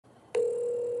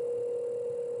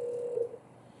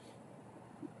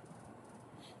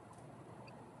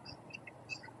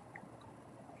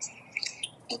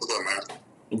What's up,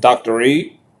 man? Dr.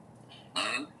 Reid,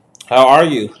 how are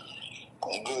you?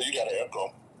 I'm good. You got an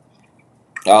echo.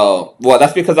 Oh, well,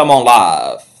 that's because I'm on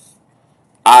live.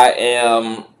 I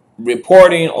am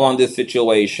reporting on this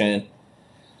situation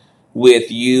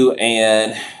with you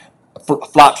and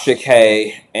Tasha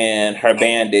K and her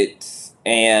bandits,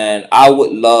 and I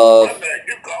would love My bad.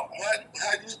 You call what?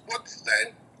 How you? What's his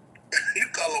name? You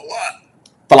call him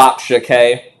what? Tasha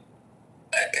K,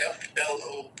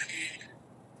 FLOP.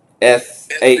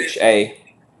 SHA,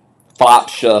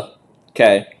 Tasha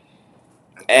K,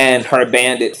 and her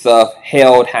bandits of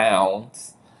held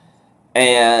hounds.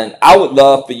 And I would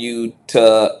love for you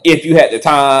to, if you had the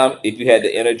time, if you had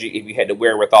the energy, if you had the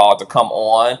wherewithal to come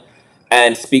on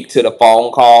and speak to the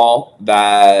phone call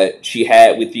that she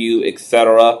had with you,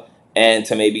 etc., and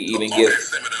to maybe even Okay, give.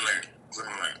 send me the link. Send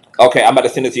me the link. Okay, I'm about to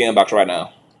send it to your inbox right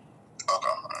now. Okay.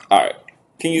 All right.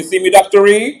 Can you see me, Dr.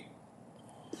 Reid?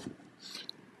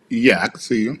 Yeah, I can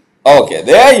see you. Okay,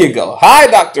 there you go. Hi,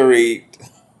 Dr. Reid.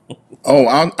 Oh,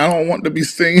 I don't want to be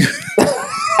seen.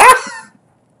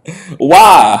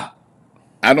 Why?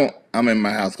 I don't. I'm in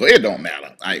my house. It don't matter.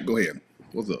 All right, go ahead.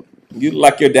 What's up? You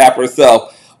like your dapper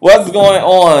self. What's going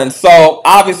on? So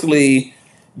obviously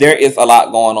there is a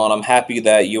lot going on. I'm happy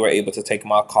that you were able to take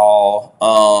my call.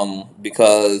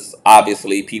 Because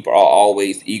obviously people are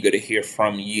always eager to hear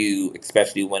from you,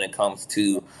 especially when it comes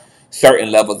to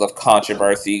certain levels of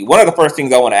controversy. One of the first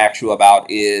things I want to ask you about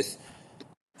is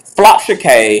Flopsha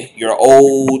K, your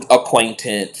old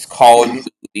acquaintance, called you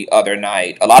the other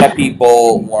night. A lot of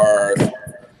people were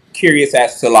curious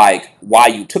as to like why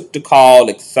you took the call,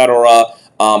 etc.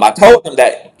 I told them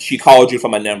that she called you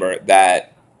from a number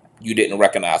that you didn't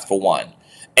recognize for one.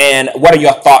 And what are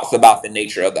your thoughts about the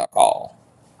nature of that call?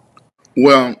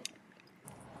 Well,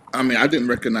 I mean, I didn't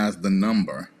recognize the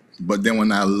number, but then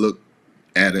when I looked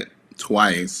at it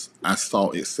twice, I saw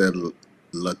it said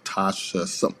Latasha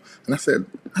something, and I said,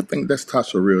 I think that's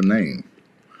Tasha's real name.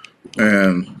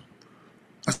 And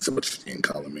I said, but she ain't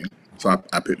calling me, so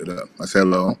I picked it up. I said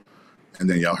hello, and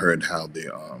then y'all heard how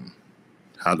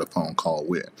the phone call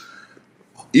went.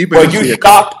 Even Were if you she had,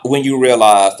 shocked when you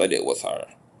realized that it was her?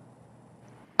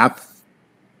 I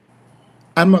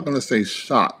I'm not gonna say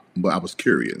shocked, but I was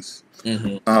curious.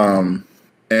 Hmm.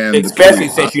 And to be Especially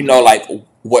since you know like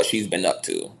what she's been up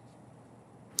to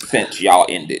since y'all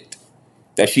ended.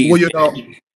 That well,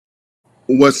 she's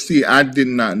well, see, I did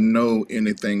not know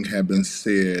anything had been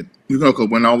said. Because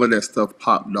when all of that stuff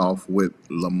popped off with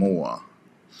Lamor,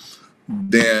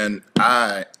 then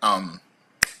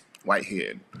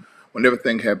Whitehead, when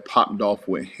everything had popped off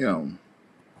with him,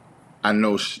 I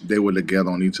know they were together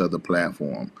on each other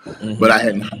platform, but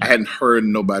Mhm. I hadn't heard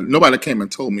nobody. Nobody came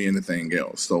and told me anything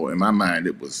else. So in my mind,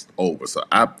 it was over. So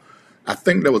I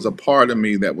think there was a part of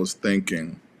me that was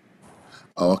thinking,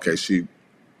 oh, okay,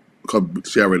 cause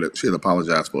she had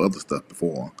apologized for other stuff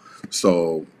before,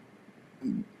 so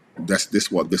that's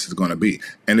this what this is going to be.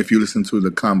 And if you listen to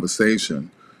the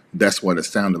conversation, that's what it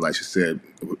sounded like. She said,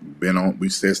 we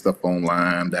said stuff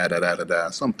online, da da da da da.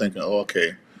 So I'm thinking, oh,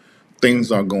 okay,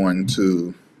 things are going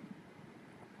to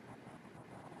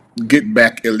get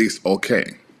back at least okay,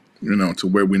 to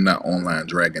where we're not online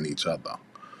dragging each other.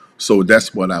 So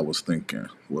that's what I was thinking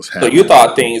was So you happening.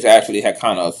 thought things actually had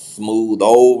kind of smoothed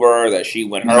over, that she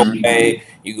went her way,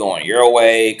 you going your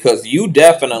way? Because you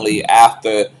definitely,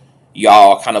 after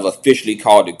y'all kind of officially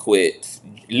called it quits,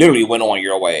 literally went on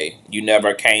your way. You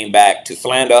never came back to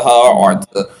slander her or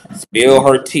to spill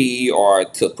her tea or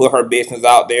to put her business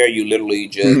out there. You literally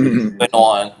just went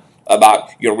on about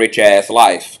your rich ass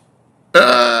life.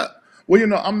 Uh,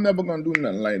 well, I'm never gonna do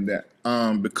nothing like that.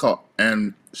 Because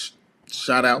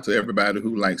shout out to everybody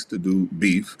who likes to do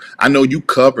beef. I know you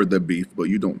cover the beef, but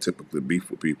you don't typically beef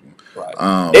with people.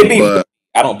 Right. They beef with me. But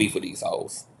I don't beef with these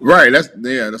hoes. right,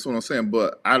 that's what I'm saying.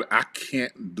 But I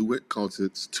can't do it because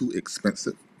it's too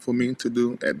expensive for me to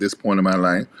do at this point in my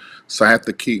life. So I have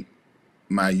to keep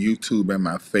my YouTube and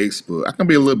my Facebook. I can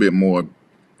be a little bit more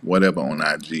whatever on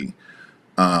IG.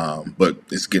 But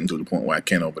it's getting to the point where I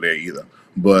can't over there either.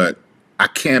 But I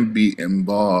can't be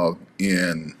involved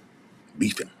in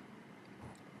beefing.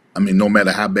 I mean, no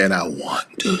matter how bad I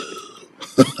want to.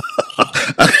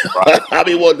 Right. I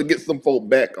be wanting to get some folk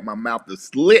back on my mouth is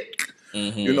slick, Hmm.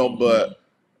 but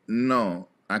no,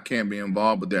 I can't be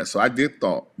involved with that. So I did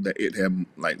thought that it had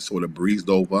like sort of breezed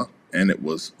over, and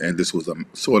this was a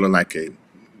sort of like a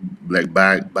like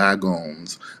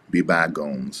bygones be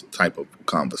bygones type of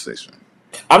conversation.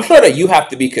 I'm sure that you have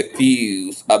to be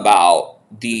confused about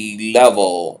the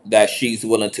level that she's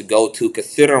willing to go to,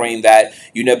 considering that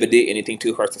you never did anything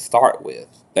to her to start with,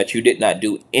 that you did not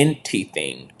do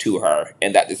anything to her,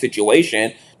 and that the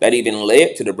situation that even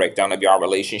led to the breakdown of your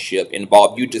relationship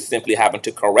involved you just simply having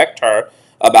to correct her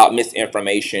about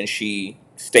misinformation she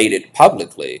stated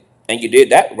publicly. And you did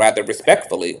that rather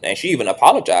respectfully, and she even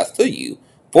apologized to you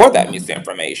for that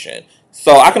misinformation.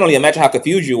 So I can only imagine how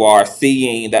confused you are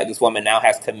seeing that this woman now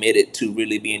has committed to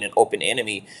really being an open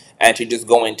enemy and to just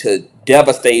going to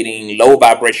devastating low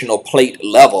vibrational plate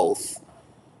levels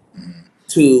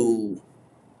to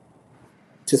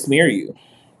smear you.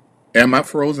 Am I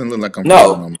frozen? Look like I'm frozen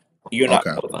No, on. you're not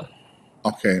Okay. frozen.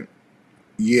 Okay.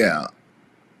 Yeah.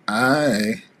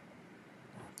 I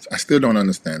I still don't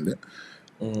understand it.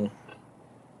 Mm-hmm.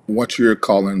 What you're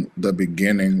calling the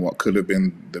beginning, what could have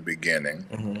been the beginning.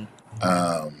 Mm-hmm.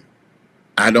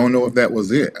 I don't know if that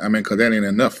was it. I mean, because that ain't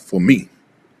enough for me,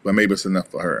 but maybe it's enough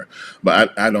for her.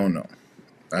 But I don't know.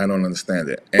 I don't understand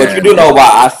it. But you And do know why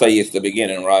I say it's the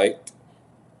beginning, right?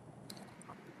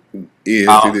 it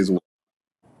Um, is.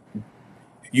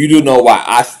 you do know why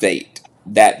I state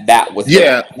that that was the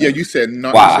Yeah, yeah. You said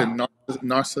why.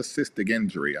 narcissistic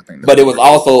injury. I think that's But it the was word.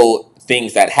 also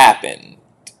things that happened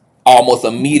almost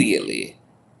immediately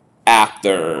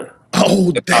after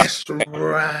Oh, the that's conversation,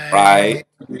 right? right.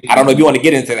 I don't know if you want to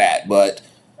get into that, but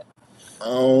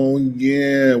Oh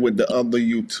yeah, with the other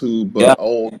YouTuber. yeah,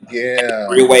 Oh yeah.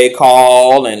 three-way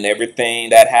call and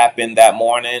everything that happened that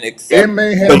morning, It except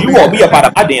may because have you won't been. be up out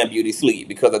of my damn beauty sleep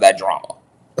because of that drama.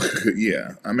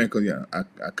 Yeah. I mean, cause yeah,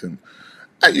 I couldn't.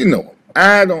 You know,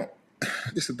 I don't.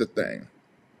 This is the thing.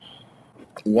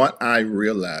 What I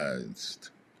realized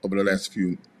over the last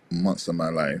few months of my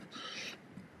life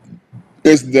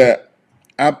is that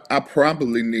I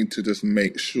probably need to just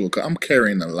make sure, because I'm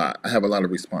carrying a lot. I have a lot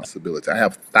of responsibility. I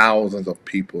have thousands of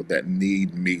people that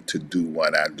need me to do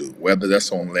what I do, whether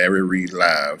that's on Larry Reid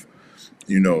Live,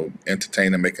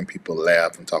 entertaining, making people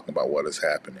laugh and talking about what is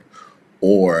happening,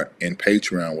 or in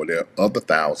Patreon, where there are other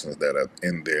thousands that are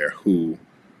in there who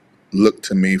look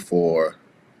to me for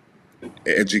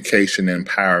education,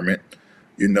 empowerment,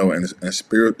 and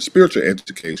spiritual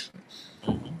education.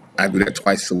 I do that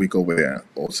twice a week over there,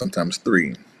 or sometimes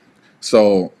three.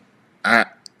 So I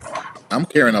I'm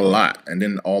carrying a lot, and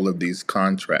then all of these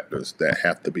contractors that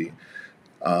have to be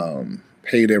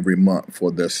paid every month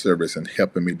for their service and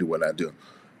helping me do what I do.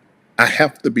 I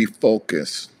have to be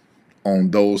focused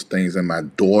on those things and my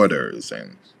daughters,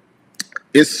 and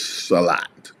it's a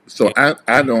lot. So Yeah. I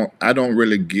don't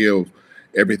really give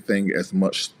everything as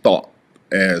much thought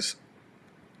as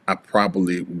I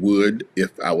probably would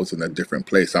if I was in a different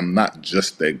place. I'm not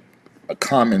just a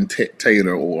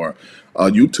commentator or a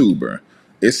YouTuber.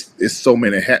 It's so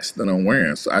many hats that I'm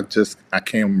wearing. So I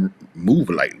can't move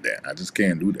like that. I just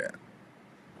can't do that.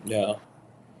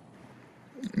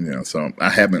 Yeah. So I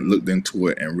haven't looked into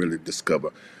it and really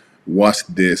discovered what's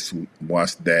this,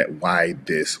 what's that, why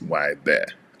this, why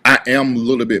that. I am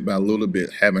little bit by little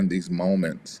bit having these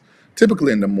moments,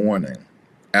 typically in the morning,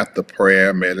 after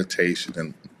prayer, meditation,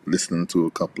 and listening to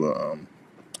a couple of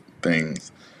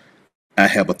things. I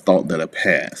have a thought that I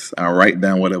pass. I write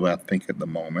down whatever I think at the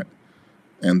moment,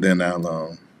 and then I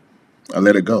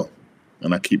let it go,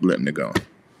 and I keep letting it go.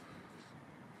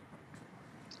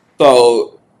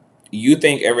 So you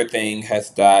think everything has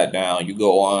died down. You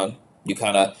go on, you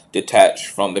kind of detach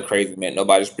from the crazy man.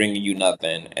 Nobody's bringing you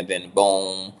nothing. And then,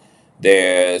 boom,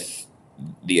 there's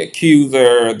the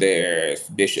accuser, there's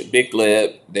Bishop Big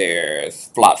Lip, there's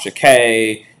Tasha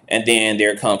K, and then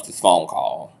there comes this phone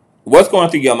call. What's going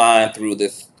through your mind through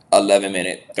this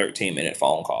 11-minute, 13-minute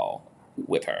phone call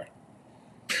with her?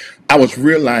 I was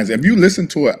realizing if you listen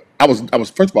to it, I was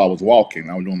first of all I was walking.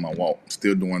 I was doing my walk,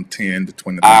 still doing 10 to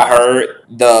 20 I miles. heard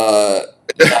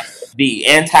the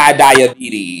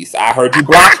anti-diabetes. I heard you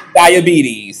blocking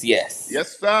diabetes. Yes.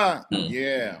 Yes, sir. Hmm.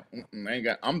 Yeah. I ain't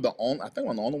got. I'm the only. I think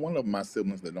I'm the only one of my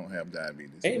siblings that don't have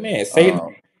diabetes. Amen. Saved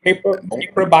Um, both,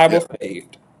 paper Bible yeah,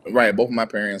 saved. right. Both of my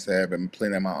parents have, and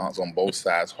plenty of my aunts on both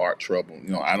sides heart trouble.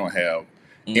 I don't have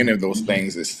any Hmm. of those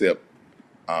things except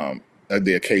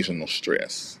the occasional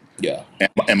stress Yeah.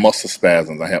 and muscle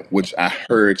spasms I have, which I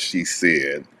heard she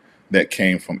said that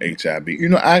came from HIV.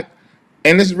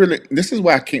 And this is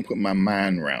why I can't put my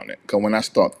mind around it. Because when I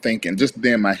start thinking, just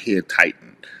then my head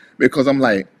tightened because I'm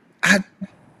like,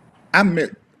 I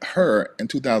met her in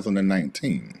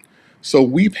 2019. So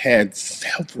we've had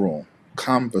several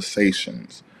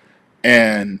conversations,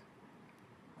 and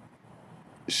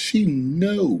she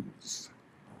knows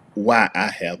why I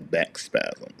have back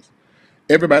spasms.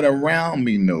 everybody around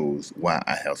me knows why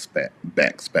I have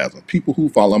back spasms. People who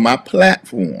follow my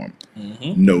platform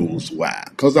Mm-hmm. knows why,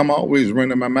 because I'm always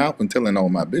running my mouth and telling all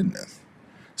my business.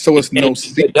 So And it's no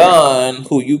the secret. Dunn,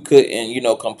 who you couldn't,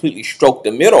 completely stroke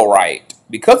the middle right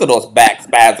because of those back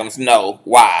spasms, know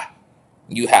why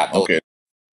you have those. Okay,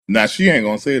 now she ain't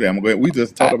gonna say that. I'm going. We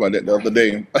just talked I about that the other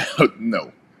day.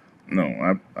 No, no,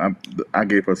 I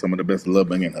gave her some of the best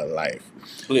loving in her life.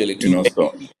 clearly You two know, days.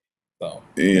 so So,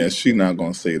 yeah, she not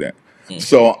gonna say that. mm,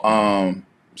 So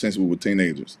since we were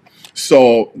teenagers,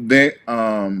 so they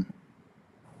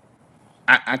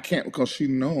I can't because she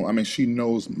know. I mean, she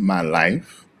knows my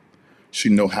life. She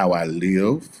know how I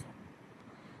live.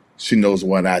 She knows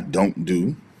what I don't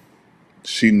do.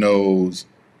 She knows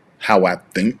how I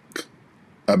think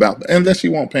about. Unless she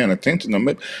won't paying attention to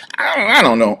me, I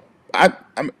don't know.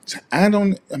 I mean, I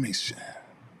don't. I mean,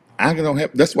 I don't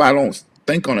have. That's why I don't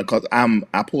think on it because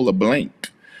I pull a blank.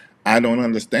 I don't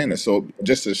understand it. So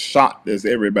just as shocked as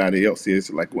everybody else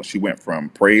is, like when she went from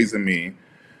praising me,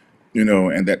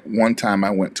 and that one time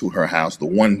I went to her house, the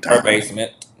one her time,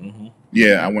 basement. Hmm.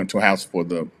 yeah, I went to her house for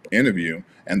the interview,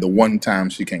 and the one time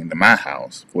she came to my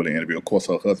house for the interview, of course,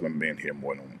 her husband been here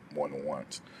more than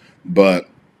once, but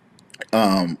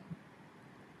um,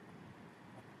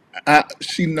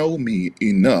 she know me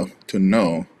enough to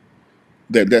know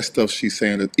that stuff she's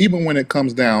saying, that even when it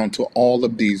comes down to all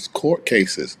of these court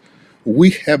cases,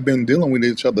 we have been dealing with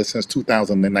each other since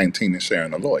 2019 and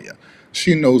sharing a lawyer.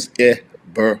 She knows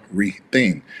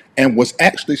everything, and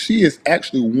she is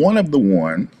actually one of the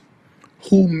ones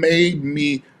who made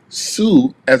me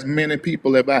sue as many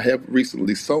people as I have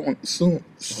recently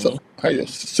Hmm.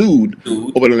 sued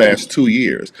Dude. over the last 2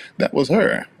 years. That was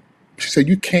her. She said,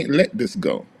 "You can't let this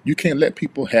go. You can't let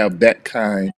people have that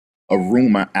kind of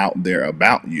rumor out there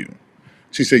about you."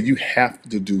 She said, "You have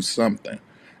to do something."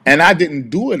 And I didn't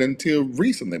do it until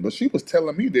recently, but she was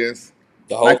telling me this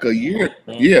The whole. like a year.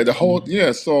 Mhm. Yeah, the whole,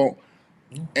 yeah. So,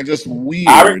 and just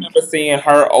I weird. remember seeing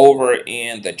her over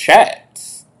in the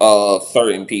chats of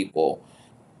certain people,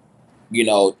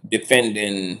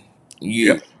 defending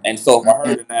you. Yep. And so for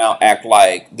her to now act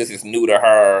like this is new to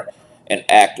her and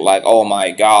act like, oh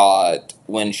my God,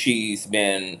 when she's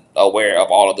been aware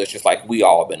of all of this, just like we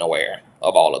all been aware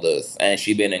of all of this, and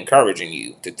she been encouraging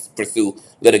you to pursue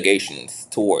litigations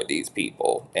toward these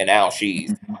people. And now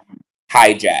she's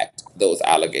hijacked those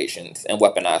allegations and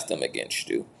weaponized them against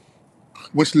you.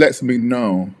 Which lets me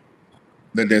know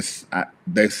that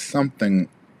there's something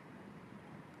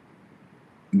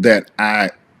that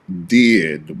I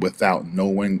did without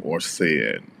knowing or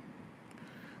said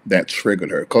that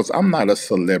triggered her. Because I'm not a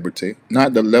celebrity,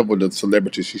 not the level of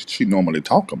celebrity she normally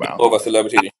talk about. More of a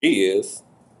celebrity than she is.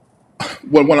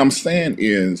 Well, what I'm saying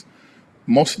is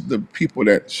most of the people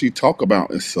that she talk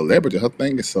about is celebrity. Her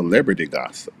thing is celebrity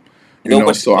gossip.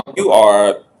 Nobody So you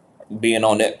are being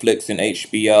on Netflix and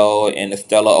HBO and the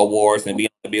Stella Awards and being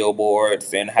on the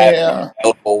billboards and having yeah,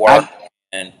 notable work I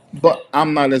and but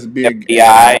I'm not as big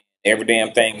FBI as and every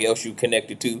damn thing else you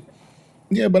connected to.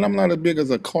 yeah, but I'm not as big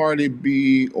as a Cardi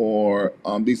B or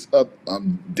these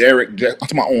Derek. I'm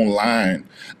talking about online.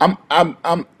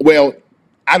 Well,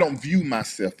 I don't view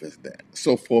myself as that.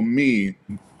 So for me,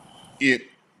 it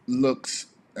looks,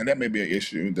 and that may be an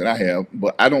issue that I have,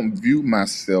 but I don't view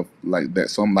myself like that.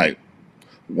 So I'm like,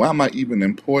 why am I even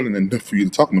important enough for you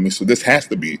to talk to me? So this has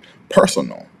to be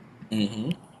personal.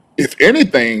 Mm-hmm. If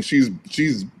anything, she's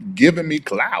giving me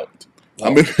clout. I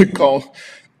Oh,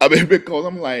 mean, because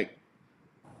I'm like,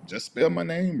 just spell my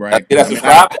name I right. see that I mean,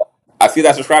 I subscriber. I see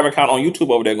that subscriber count on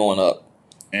YouTube over there going up,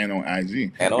 and on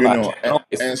IG, and on IG, and on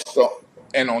Facebook. and so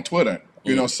and on Twitter,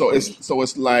 Mm. so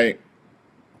it's like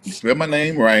you spell my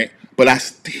name right, but I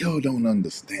still don't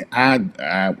understand.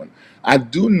 I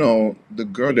do know the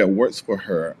girl that works for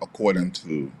her, according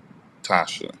to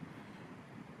Tasha,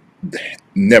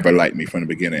 never liked me from the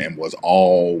beginning and was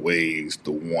always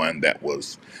the one that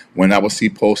was when I would see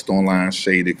posts online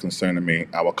shady concerning me,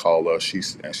 I would call her,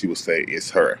 she would say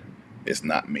it's her, it's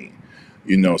not me.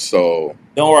 So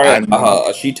Don't worry I about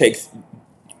her. She takes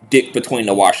dick between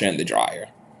the washer and the dryer.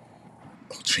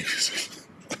 oh Jesus.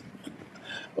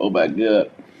 Oh my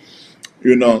God.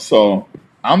 So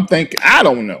I'm thinking I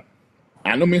don't know.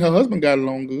 I know me and her husband got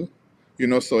along good.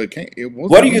 So it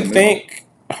What do wasn't you him. think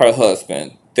her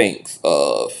husband thinks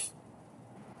of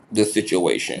the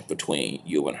situation between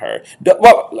you and her?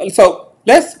 Well, so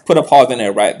let's put a pause in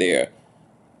there right there.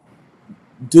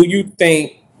 Do you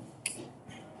think,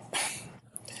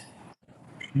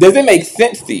 does it make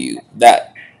sense to you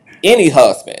that any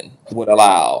husband would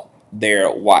allow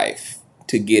their wife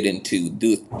to get into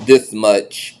this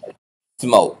much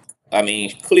smoke? I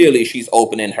mean, clearly she's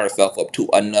opening herself up to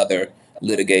another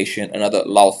litigation, another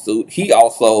lawsuit. He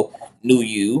also knew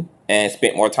you and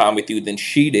spent more time with you than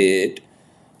she did.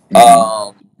 Hmm.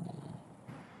 Um,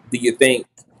 do you think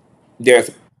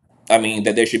there's, I mean,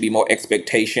 that there should be more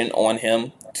expectation on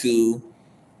him to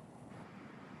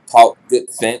talk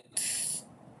good sense?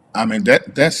 I mean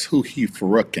that's who he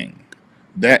fucking.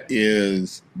 That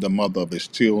is the mother of his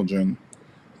children.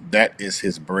 That is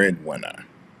his breadwinner,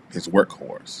 his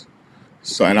workhorse.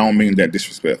 So, and I don't mean that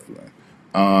disrespectfully.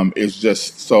 It's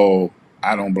just so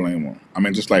I don't blame him. I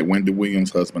mean, just like Wendy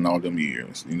Williams' husband all them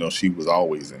years, she was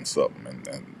always in something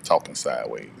and talking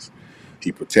sideways.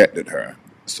 He protected her.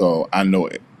 So I know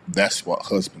that's what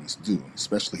husbands do,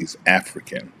 especially he's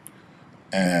African.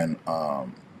 And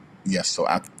yes, so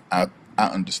I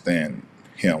understand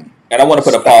him. And I want to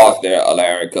put a pause there,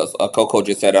 Larry, because Coco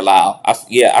just said allow.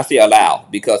 Yeah, I see allow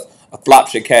because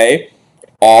Flopsha K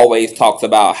always talks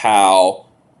about how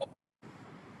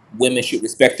women should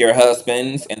respect their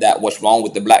husbands, and that what's wrong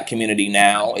with the black community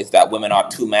now is that women are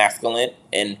too masculine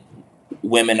and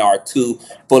women are too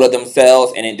full of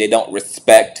themselves, and they don't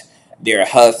respect their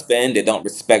husband. They don't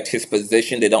respect his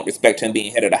position. They don't respect him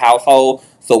being head of the household.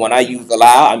 So when I use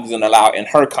allow, I'm using allow in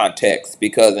her context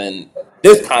because in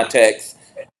this context,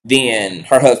 then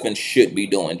her husband should be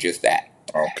doing just that.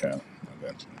 Okay, I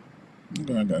got you.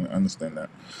 Okay, I got I understand that.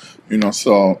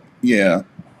 So yeah,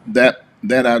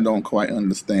 that I don't quite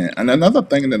understand. And another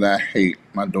thing that I hate,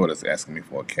 my daughter's asking me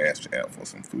for a cash app for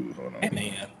some food. Hold Hey on.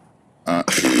 man, Uh,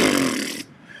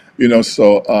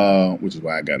 which is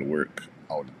why I got to work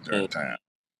all during mm. the time.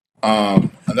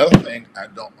 Another thing I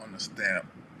don't understand,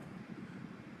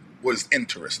 what is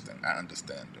interesting, I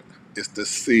understand it, is to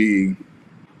see,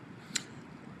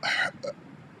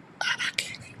 I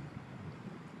can't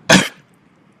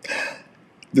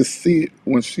to see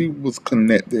when she was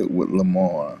connected with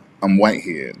Lamar, I'm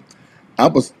Whitehead.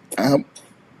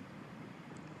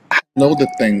 I know the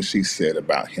things she said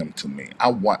about him to me.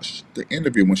 I watched the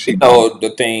interview when You she brought know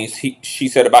the things she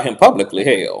said about him publicly.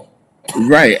 Hell,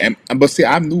 right, and but see,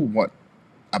 I knew what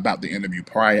about the interview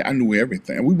prior. I knew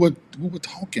everything. We were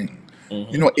talking.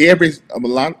 hmm A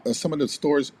lot of some of the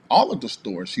stories, all of the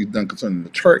stories she's done concerning the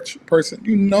church person.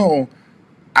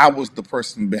 I was the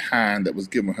person behind that was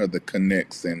giving her the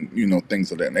connects and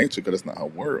things of that nature because it's not her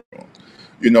world.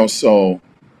 So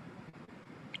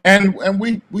and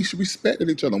we respected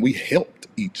each other. And we helped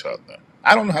each other.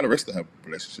 I don't know how the rest of her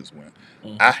relationships went.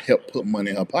 I hmm helped put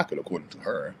money in her pocket according to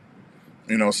her.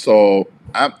 So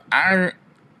I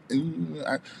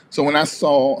so when I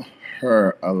saw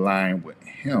her align with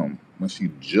him, when if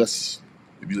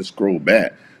you just scroll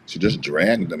back, she just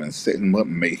dragged him and set him up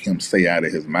and made him say out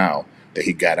of his mouth that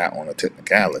he got out on a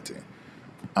technicality.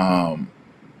 Um,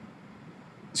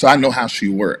 so I know how she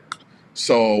worked.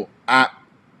 So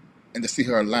and to see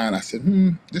her align, I said,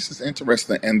 this is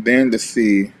interesting. And then to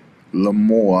see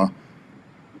Lamor,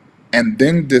 and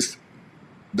then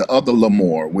the other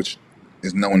Lamor, which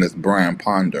is known as Brian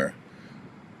Ponder,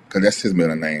 because that's his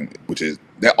middle name, which is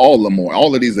they're all Lamar.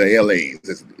 All of these are LAs.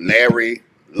 It's Larry,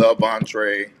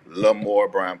 LaVontraye,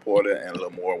 Lamor, Brian Porter, and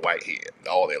Lamor Whitehead.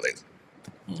 All LAs.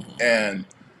 hmm And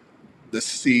to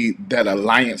see that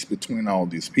alliance between all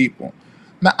these people.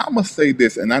 Now I must say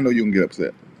this, and I know you can get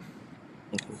upset.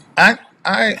 I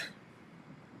I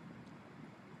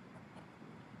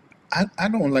I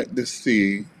don't like to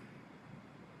see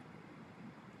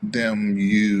them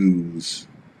use.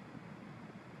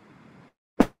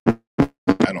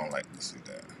 I don't like to see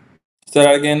that. Say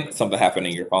that again. Something happened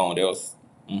in your phone. There was.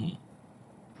 Mhm.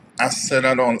 I said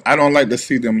I don't like to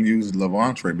see them use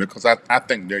Lavontraye because I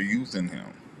think they're using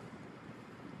him.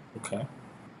 Okay.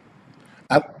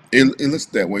 I, it looks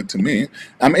that way to me.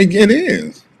 I mean, it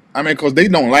is. I mean, because they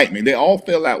don't like me. They all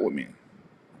fell out with me.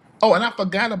 Oh, and I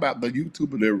forgot about the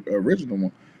YouTuber, the original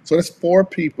one. So there's four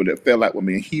people that fell out with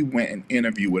me, and he went and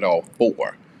interviewed with all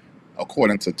four,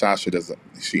 according to Tasha.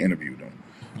 She interviewed them.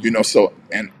 Mhm. So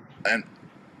and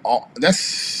all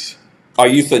that's. Are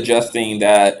you suggesting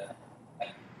that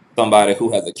somebody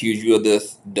who has accused you of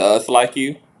this does like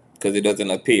you? Because it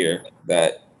doesn't appear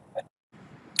that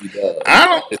he does. I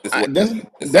don't. This is what it's saying.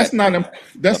 That's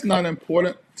that's not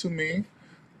important to me.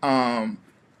 Um,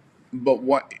 but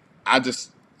what I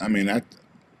just, I mean,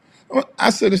 I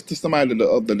said this to somebody the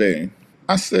other day.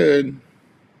 I said,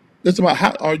 "It's about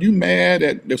how are you mad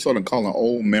at?" They're sort of calling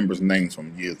old members names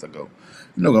from years ago.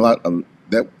 A lot of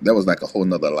that was like a whole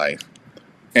nother life.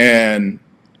 And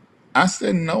I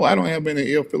said, "No, I don't have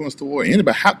any ill feelings toward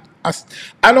anybody.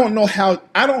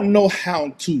 I don't know how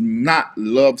to not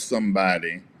love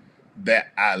somebody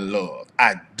that I love.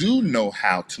 I do know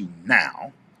how to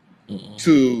now."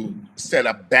 to set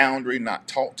a boundary, not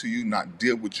talk to you, not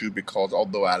deal with you because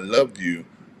although I love you,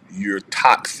 you're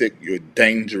toxic, you're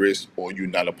dangerous, or you're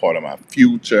not a part of my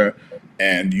future,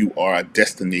 and you are a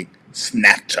destiny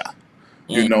snatcher.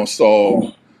 You know,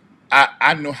 so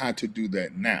I know how to do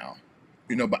that now.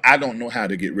 You know, but I don't know how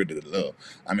to get rid of the love.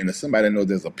 I mean, if somebody knows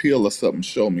there's a pill or something,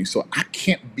 show me. So I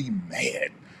can't be mad.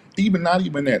 Even not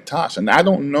even at Tasha. And I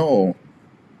don't know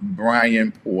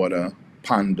Brian Porter,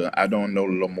 Ponder. I don't know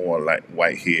Lamor like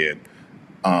Whitehead.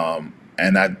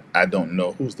 And I don't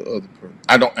know who's the other person.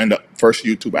 I don't and the first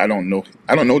YouTube, I don't know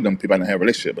them people. I don't have a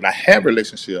relationship, but I have a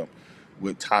relationship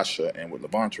with Tasha and with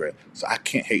LaVontraye. So I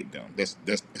can't hate them. That's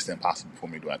it's impossible for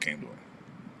me to do. I can't do it.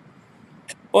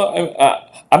 Well,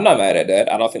 I'm not mad at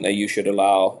that. I don't think that you should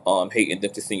allow hating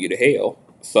them to send you to hell.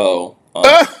 So,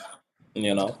 Ah!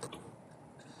 you know,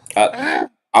 I, Ah!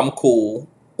 I'm cool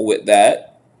with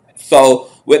that.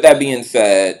 So, with that being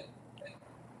said,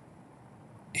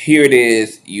 here it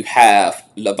is. You have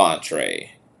LaVontraye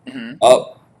Mhm.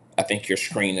 up. I think your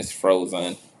screen is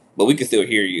frozen, but we can still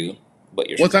hear you. But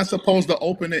your Was I screen, supposed to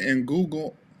open it in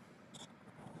Google?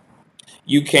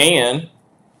 you can.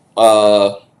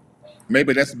 Uh,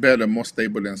 Maybe that's better, more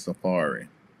stable than Safari.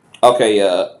 okay.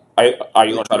 Are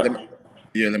you gonna try Let me, to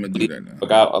yeah, let me do that now.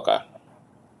 look out? Okay.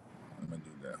 Let me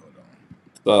do that. Hold on.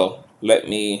 So let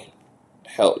me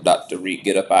help Dr. Reid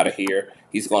get up out of here.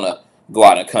 He's gonna go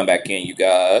out and come back in, you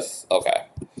guys. Okay.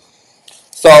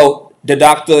 So the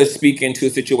doctor is speaking to a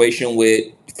situation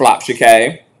with Tasha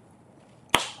K.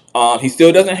 He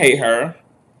still doesn't hate her,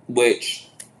 which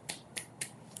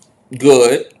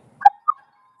good,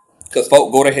 because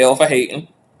folk go to hell for hating.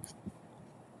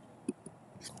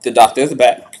 The doctor is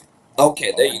back.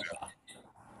 Okay, there you Okay. go.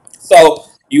 So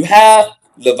you have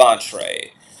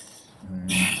LaVontraye.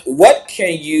 Mhm. What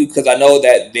can you? Because I know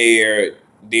that there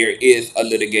is a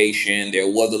litigation. There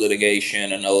was a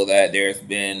litigation. I know that there's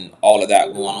been all of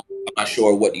that going on. I'm not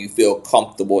sure what you feel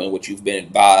comfortable and what you've been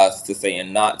advised to say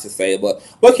and not to say. But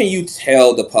what can you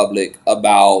tell the public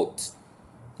about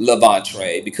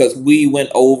LaVontraye? Because we went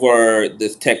over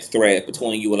this text thread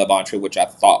between you and LaVontraye, which I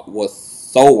thought was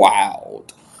so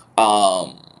wild.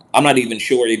 I'm not even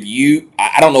sure if you.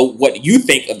 I don't know what you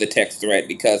think of the text thread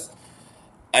because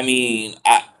I mean,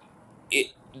 it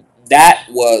that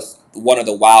was one of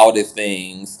the wildest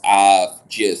things I've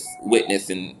just witnessed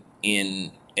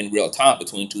in real time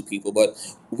between two people. But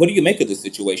what do you make of the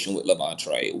situation with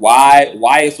LaVontraye?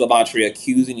 Why is LaVontraye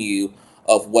accusing you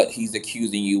of what he's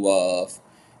accusing you of?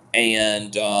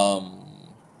 And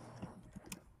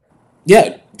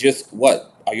yeah, just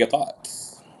what are your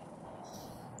thoughts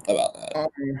about that? Um,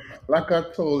 like I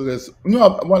told this,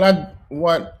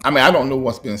 what I mean, I don't know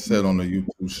what's been said on the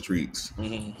YouTube streets.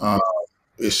 Hmm. Uh,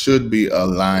 it should be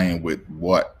aligned with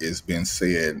what is being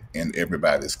said in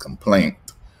everybody's complaint.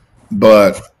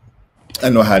 But I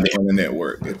know how the internet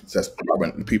works. It's just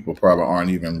probably, people probably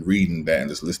aren't even reading that and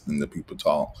just listening to people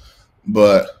talk.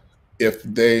 But if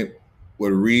they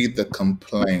would read the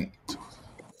complaint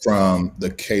from the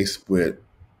case with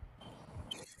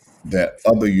that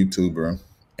other YouTuber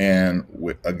and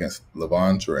with against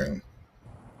LaVontraye,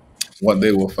 what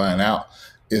they will find out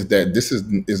is that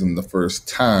isn't the first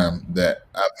time that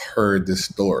I've heard this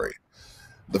story.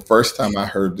 The first time I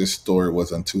heard this story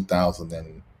was in 2000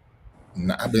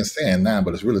 and I've been saying nine,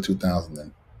 but it's really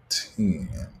 2010.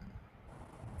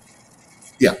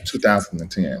 Yeah,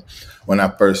 2010 when I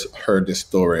first heard this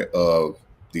story of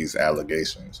these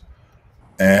allegations.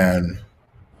 And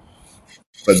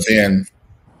but then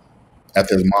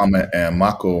after his mama and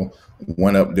Mako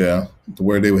went up there to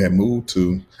where they had moved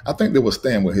to, I think they were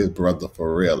staying with his brother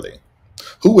Farrelly,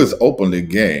 who is openly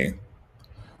gay.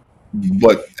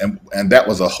 But and that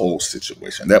was a whole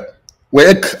situation. That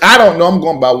I don't know. I'm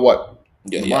going by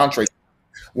Yeah, yeah, Levontre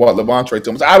what Levontre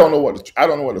told me. I don't know I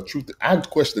don't know what the truth. I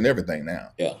question everything now.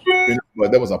 yeah. You know,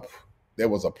 but there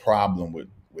was a problem with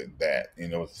that. You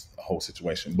know, it's a whole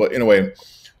situation. But anyway,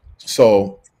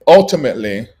 so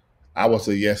ultimately, I was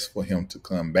a yes for him to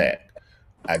come back.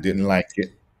 I didn't like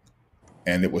it,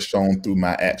 and it was shown through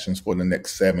my actions for the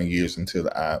next 7 years until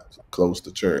I closed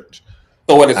the church.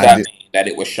 So what does I that did mean? That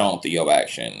it was shown through your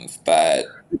actions that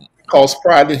because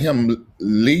prior to him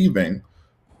leaving,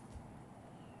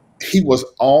 he was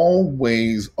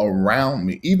always around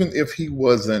me, even if he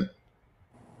wasn't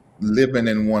living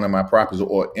in one of my properties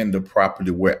or in the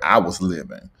property where I was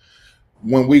living.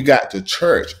 When we got to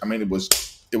church, I mean, it was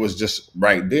just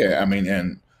right there. I mean,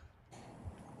 and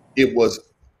it was,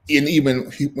 and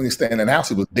even when he stayed in the house,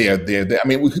 he was there. I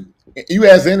mean, you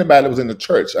ask anybody that was in the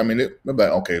church, I mean, they're like,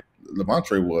 okay,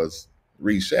 LaVontraye was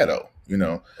Reid's shadow. You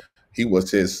know, he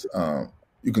was his.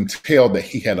 you can tell that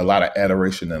he had a lot of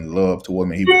adoration and love toward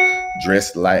me. He would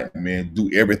dress like me, do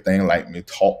everything like me,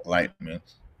 talk like me,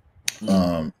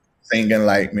 singing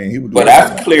like me. He would do But everything that's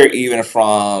like me. clear even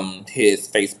from his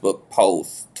Facebook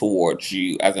posts towards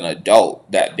you as an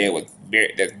adult that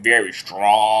there's very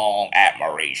strong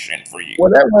admiration for you.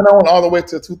 Well, that went on all the way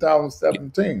to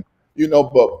 2017, you know.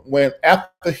 But when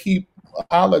after he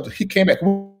apologized, he came back.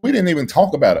 We didn't even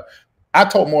talk about it. I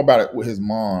talked more about it with his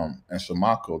mom and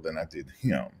Shamako than I did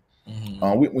him.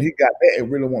 When he got back, it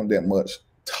really wasn't that much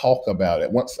talk about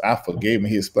it. Once I forgave him,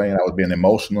 he explained I was being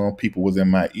emotional. People was in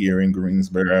my ear in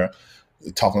Greensboro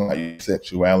talking about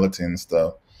sexuality and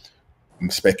stuff,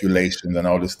 and speculations and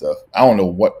all this stuff. I don't know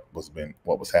what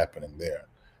was happening there.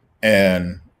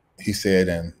 And he said,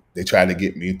 and they tried to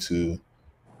get me to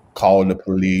call the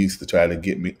police to try to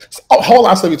get me. Oh, hold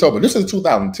on, so you told me this is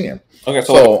 2010. Okay,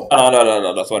 So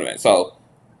no. That's what I meant. So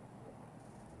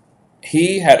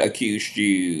he had accused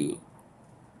you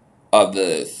of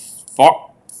this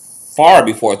far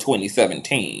before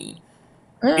 2017.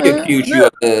 He accused you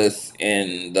of this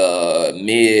in the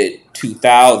mid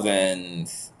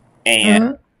 2000s,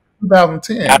 and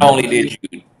 2010. not only did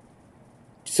you,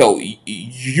 so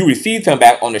you received him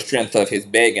back on the strength of his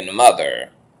begging the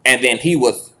mother, and then he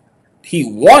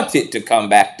wanted to come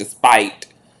back despite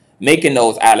making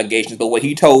those allegations. But what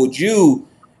he told you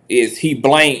is he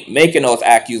blamed making those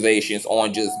accusations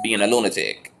on just being a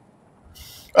lunatic.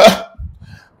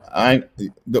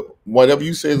 Whatever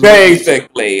you say is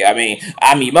Basically, I mean,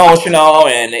 I'm emotional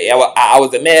and I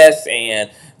was a mess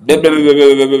and blah blah blah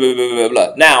blah blah blah blah blah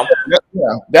blah. Now,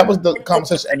 yeah, that was the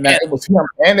conversation, and now it was him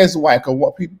and his wife. Cause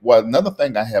what people, well, another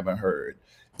thing I haven't heard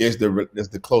is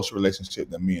the close relationship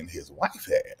that me and his wife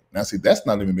had. Now, see, that's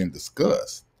not even been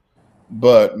discussed.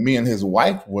 But me and his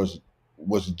wife was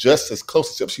just as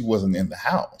close, except she wasn't in the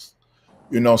house.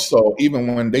 You know, so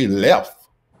even when they left,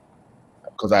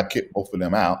 because I kicked both of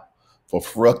them out for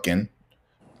frucking,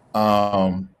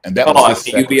 and that hold was on, his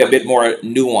can you second. be a bit more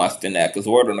nuanced than that? Because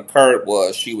what occurred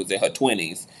was she was in her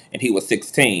 20s and he was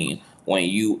 16 when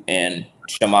you and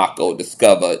Shamako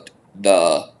discovered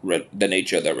the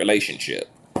nature of the relationship.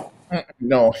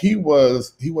 No, he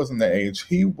wasn't the age.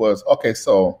 He was okay.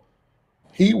 So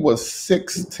he was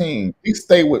 16. He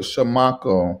stayed with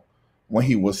Shamako when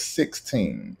he was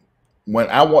 16. When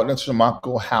I walked into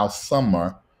Shamako house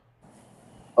summer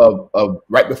of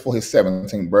right before his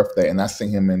 17th birthday, and I seen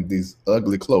him in these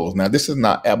ugly clothes. Now, this is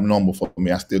not abnormal for me.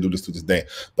 I still do this to this day,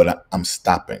 but I'm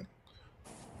stopping.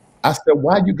 I said,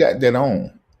 "Why you got that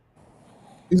on?"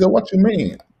 He said, "What you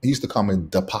mean?" He used to call me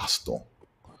the apostle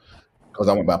because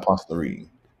I went by Apostle Reid.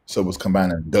 So it was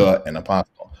combining the and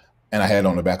apostle. And I had it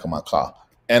on the back of my car.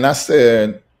 And I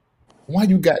said, "Why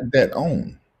you got that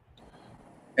on?"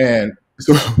 And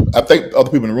so I think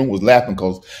other people in the room was laughing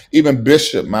because even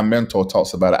Bishop, my mentor,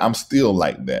 talks about it. I'm still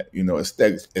like that. You know,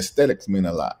 aesthetics mean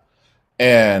a lot.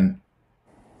 And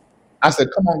I said,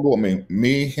 "Come on, go with me."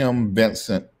 Me, him,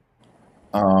 Vincent.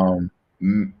 I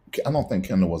don't think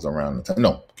Kendall was around at the time.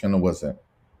 No, Kendall wasn't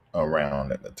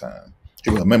around at the time. He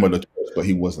was a member of the church, but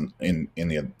he wasn't in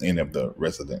any of the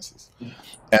residences.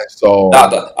 And so,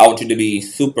 Doctor, I want you to be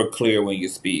super clear when you're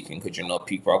speaking because you know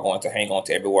people are going to hang on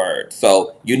to every word.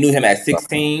 So you knew him at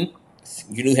 16.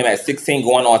 You knew him at 16,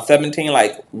 going on 17.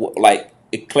 Like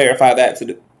clarify that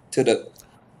to the.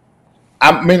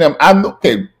 I mean, I'm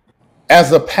okay.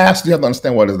 As a pastor, you have to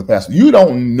understand what is a pastor. You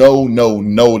don't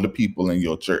know the people in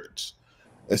your church,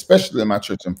 especially in my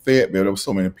church in Fayetteville. There were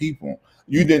so many people.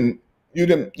 You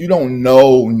don't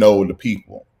know the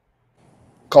people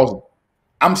because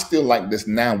I'm still like this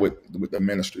now with the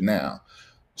ministry now.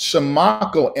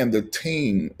 Shamako and the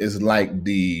team is like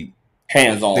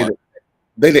Hands on.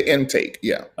 they the intake,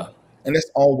 yeah. And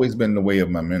that's always been the way of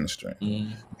my ministry.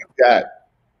 You've got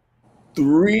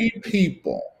 3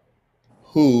 people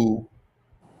who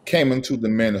came into the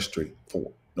ministry.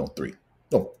 4, no 3.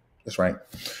 No, that's right.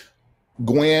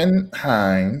 Gwen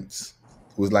Hines,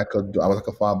 who was I was like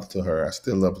a father to her. I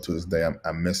still love her to this day.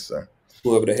 I miss her.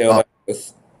 Whoever the hell that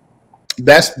is.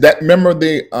 That's that. Remember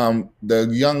the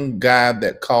young guy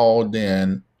that called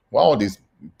in. Well, all these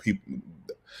people.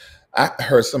 I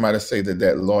heard somebody say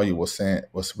that lawyer was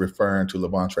referring to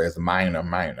LaVontraye as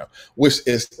minor, which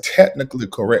is technically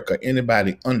correct. Or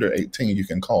anybody under 18 you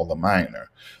can call a minor,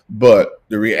 but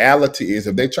the reality is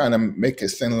if they're trying to make it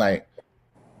seem like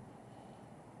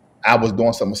I was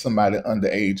doing something with somebody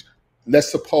underage, let's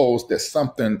suppose that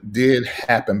something did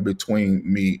happen between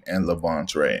me and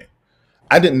LaVontraye.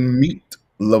 I didn't meet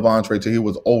LaVontraye till he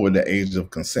was over the age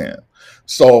of consent.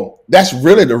 So that's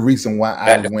really the reason why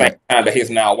I went. Same time that his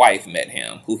now wife met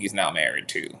him, who he's now married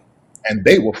to. And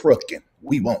they were frucking.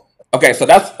 We won't. Okay, so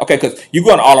that's okay because you're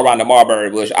going all around the Marbury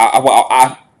Bush. I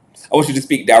want you to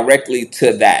speak directly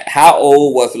to that. How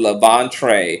old was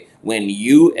LaVontraye when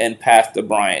you and Pastor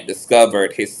Bryant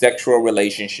discovered his sexual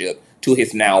relationship to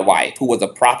his now wife, who was a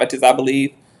prophetess, I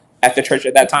believe, at the church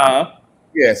at that time?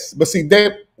 Yes, but see,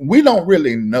 we don't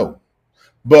really know,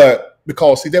 but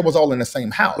because see, that was all in the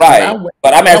same house. Right.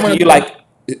 But I'm When I asking went, you, like,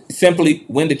 simply,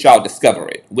 when did y'all discover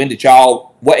it?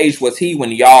 What age was he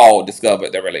when y'all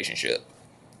discovered their relationship?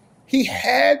 he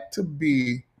had to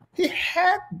be, he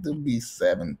had to be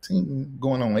 17,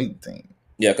 going on 18.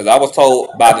 Yeah, because I was told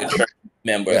by the church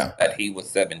members Yeah, that he was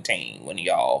 17 when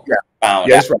y'all yeah, found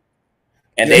yeah. out. That's right.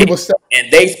 And Yeah, he they was.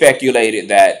 and they speculated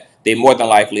that they more than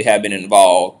likely had been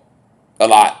involved a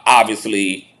lot,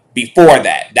 obviously, before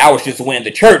that. That was just when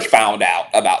the church found out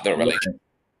about their relationship.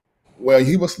 Well,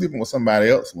 he was sleeping with somebody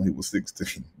else when he was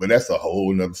 16, but that's a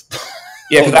whole nother story.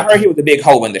 Yeah, because I heard he was a big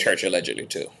hoe in the church, allegedly,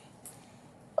 too.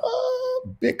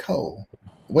 Big hole.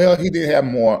 Well, he did have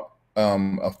more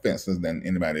offenses than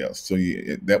anybody else. So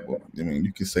yeah, I mean,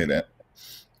 you can say that.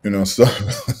 So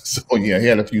so yeah, he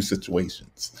had a few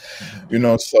situations.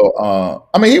 So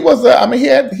I mean, he was a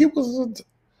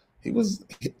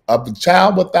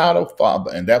child without a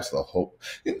father, and that's a whole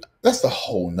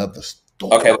nother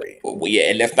Okay, story. well,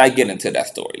 yeah, and let's not get into that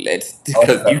story. Let's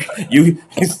because you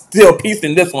still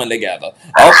piecing this one together.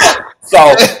 Okay,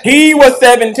 so he was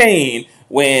 17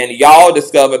 when y'all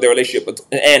discovered the relationship,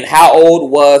 and how old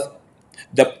was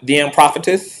the then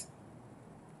prophetess?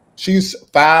 She's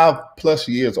 5+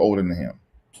 years older than him.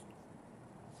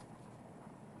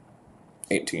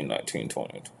 18, 19,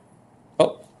 20.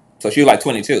 Oh, so she was like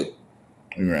 22.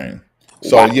 Right.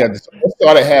 So Wow. yeah, they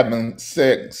started having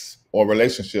sex or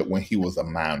relationship when he was a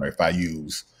minor. If I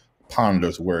use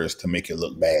Ponder's words to make it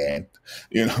look bad,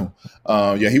 yeah,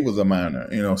 he was a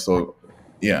minor. So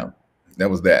yeah, that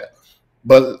was that.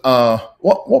 But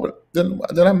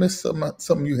did I miss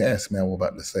something you asked me? I was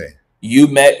about to say. You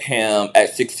met him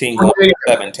at 16 Oh, going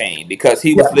yeah, on 17 because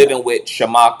he yeah, was living with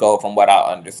Shamako, from what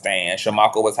I understand.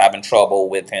 Shamako was having trouble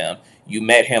with him. You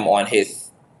met him on his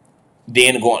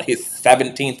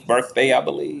 17th birthday, I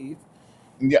believe.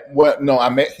 yeah. Well, no, I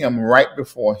met him right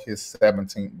before his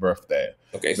 17th birthday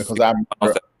Okay, because I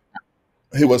remember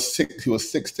he was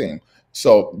 16.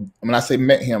 So when I say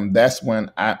met him, that's when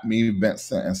me,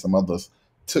 Vincent, and some others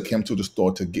took him to the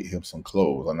store to get him some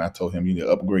clothes. And I told him, you need to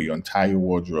upgrade your entire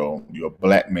wardrobe. You're a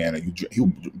black man, and he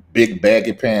big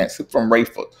baggy pants. He's from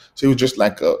Rayford, so he was just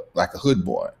like a hood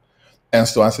boy. And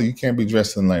so I said, you can't be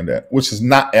dressing like that, which is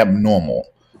not abnormal.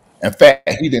 In fact,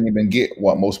 he didn't even get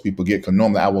what most people get, because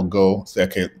normally I will go say,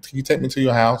 okay, can you take me to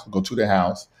your house? Go to the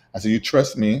house. I said, you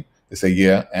trust me? They say,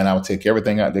 yeah. And I would take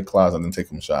everything out their closet and take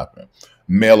them shopping.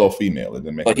 Male or female, it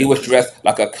didn't make a but he was difference. dressed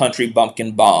like a country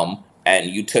bumpkin bum, and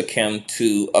you took him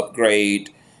to upgrade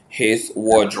his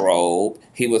wardrobe.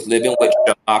 He was living with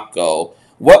Shamako.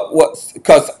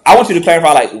 Because I want you to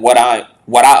clarify, like, what I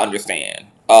understand.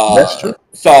 That's true.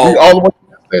 So All of what you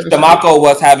said is true. Shamako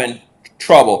was having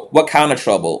trouble. What kind of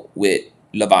trouble with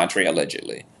LaVontraye,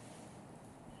 allegedly?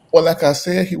 Well, like I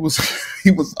said, he was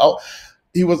he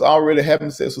was already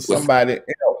having sex with With somebody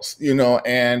else,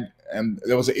 and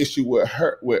there was an issue with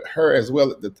her as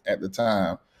well at the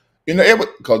time,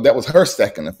 because that was her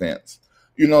second offense,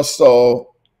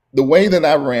 So the way that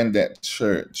we ran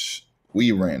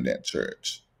that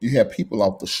church. You had people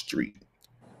off the street,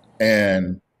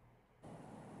 and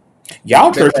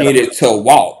y'all they church had needed to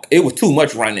walk. It was too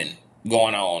much running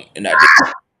going on in that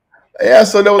yeah.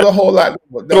 So there was a whole lot.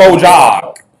 There was slow a whole lot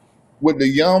jog. with the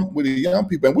young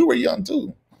people, and we were young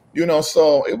too,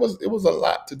 so it was a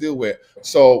lot to deal with.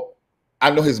 So I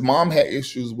know his mom had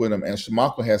issues with him, and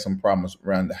Shamako had some problems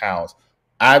around the house.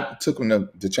 I took him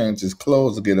to change his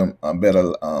clothes to get him a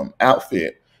better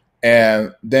outfit,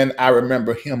 and then I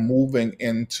remember him moving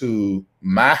into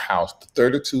my house, the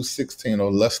 3216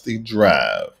 or Lusty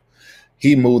Drive.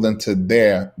 He moved into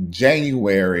there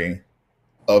January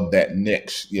of that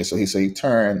next year. So he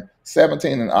turned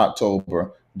 17 in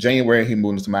October. January, he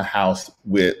moved into my house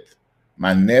with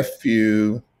my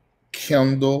nephew,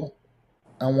 Kendall,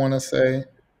 I want to say.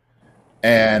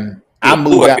 And Yeah, I two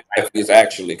moved of out. his nephews,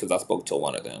 actually, because I spoke to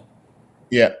one of them.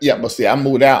 Yeah, yeah. But see, I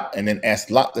moved out and then asked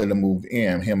Lockton to move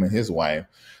in, him and his wife.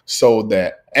 And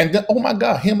then, oh my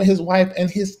God, him and his wife and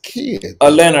his kids.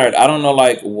 Leonard, I don't know,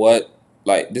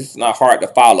 this is not hard to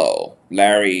follow.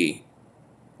 Larry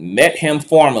met him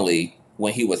formally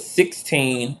when he was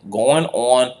 16, going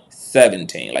on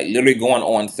 17, like literally going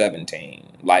on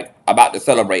 17, like about to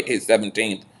celebrate his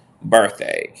 17th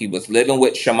birthday. He was living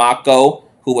with Shamako,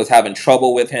 who was having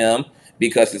trouble with him.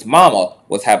 because his mama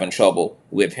was having trouble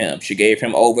with him. She gave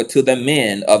him over to the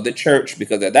men of the church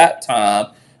because at that time,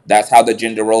 that's how the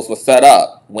gender roles were set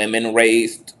up. Women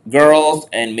raised girls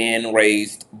and men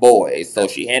raised boys. So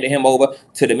she handed him over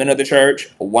to the men of the church.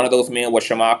 One of those men was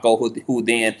Shamako, who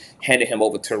then handed him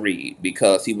over to Reid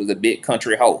because he was a big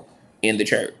country hoe in the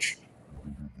church.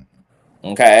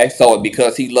 Okay, so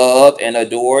because he loved and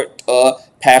adored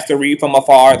Pastor Reid from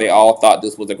afar, they all thought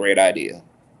this was a great idea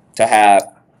to have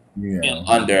him Yeah.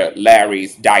 under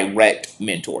Larry's direct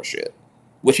mentorship,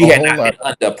 which he A had whole not been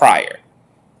lot, under prior.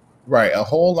 right? A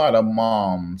whole lot of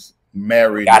moms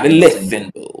married Gotta and single.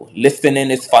 listen, boo. Listening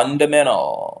is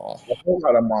fundamental. A whole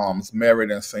lot of moms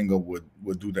married and single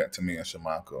would do that to me and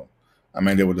Shamako. I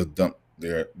mean, they would just dump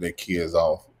their kids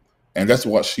off, and that's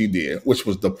what she did, which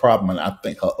was the problem. And I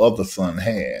think her other son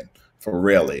had for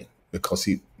really because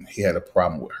he had a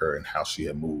problem with her and how she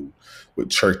had moved with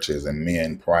churches and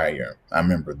men prior. I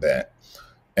remember that,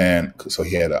 and so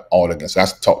he had an all against. So I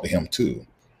talked to him too,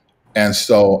 and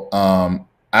so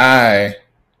I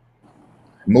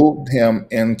moved him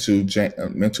into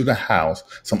the house.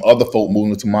 Some other folk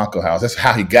moved into Marco's house. That's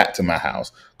how he got to my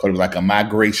house, because it was like a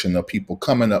migration of people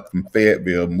coming up from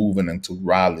Fayetteville, moving into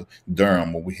Raleigh,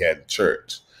 Durham, where we had the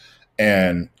church.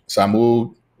 And so I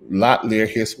moved Lot Lear,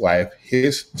 his wife,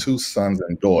 his two sons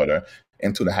and daughter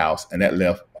into the house, and that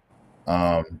left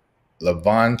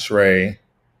LaVontraye,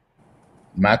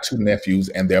 my two nephews,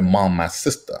 and their mom, my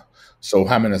sister. So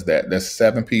how many is that? That's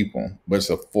 7 people, but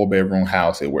it's a 4-bedroom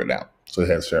house. It worked out. So it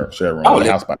has share room. I would The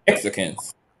live house with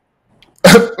Mexicans.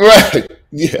 right.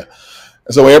 Yeah.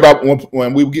 So everybody,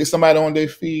 when we get somebody on their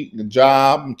feet, the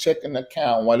job, checking the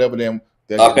account, whatever, then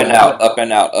Up and out, up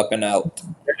and out, up and out.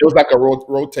 it was like a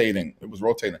rotating. It was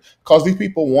rotating because these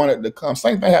people wanted to come.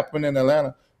 Same thing happened in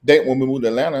Atlanta. When we moved to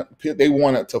Atlanta, they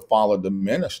wanted to follow the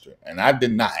ministry, and I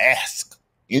did not ask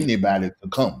anybody to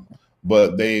come,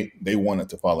 but they wanted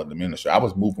to follow the ministry. I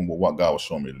was moving with what God was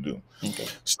showing me to do. Okay.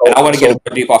 So, And I want to get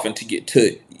a deep off and to get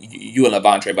to you and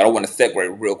LaVontraye, but I want to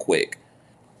segue real quick.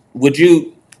 Would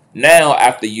you now,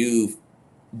 after you've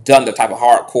done the type of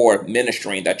hardcore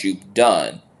ministering that you've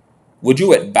done, would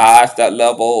you advise that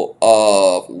level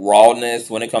of rawness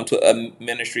when it comes to a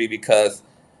ministry? Because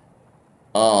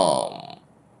I'm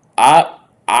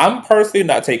personally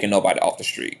not taking nobody off the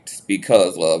streets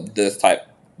because of this type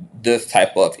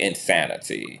of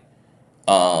insanity.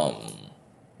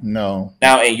 no.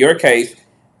 Now, in your case,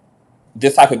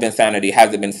 this type of insanity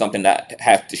hasn't been something that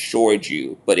has destroyed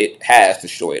you, but it has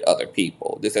destroyed other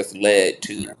people. This has led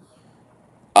to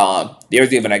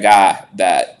there's even a guy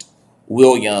that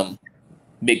William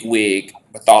McWig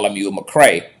Bartholomew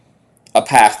McCrae, a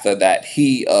pastor that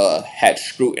he had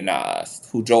scrutinized,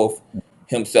 who drove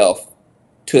himself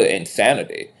to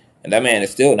insanity, and that man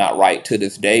is still not right to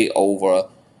this day over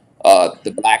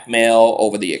the blackmail,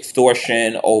 over the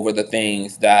extortion, over the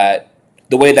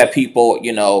way that people,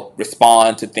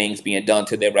 respond to things being done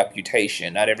to their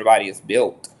reputation. Not everybody is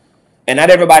built. And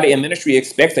not everybody in ministry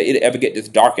expects that it ever get this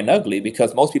dark and ugly,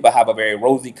 because most people have a very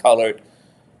rosy colored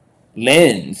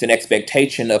lens and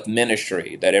expectation of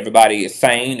ministry, that everybody is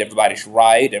sane, everybody's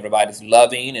right, everybody's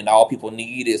loving, and all people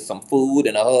need is some food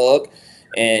and a hug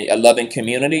and a loving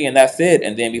community, and that's it.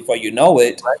 And then before you know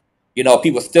it,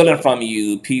 people stealing from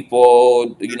you,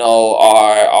 people, all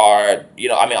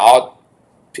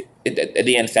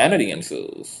the insanity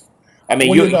ensues. I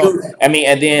mean,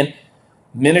 and then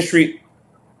ministry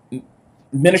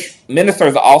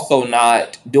ministers are also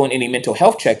not doing any mental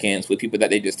health check-ins with people that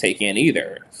they just take in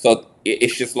either. So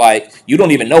it's just like you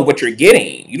don't even know what you're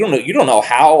getting. You don't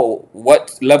know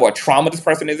what level of trauma this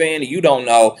person is in. You don't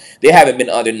know. They haven't been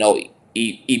under no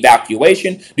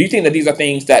evacuation. Do you think that these are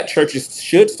things that churches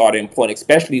should start employing,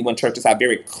 especially when churches have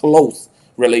very close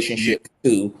relationships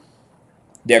to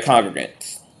their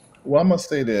congregants? Well, I'm gonna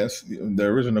say this: the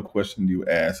original question you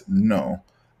asked, no,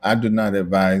 I do not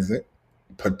advise it,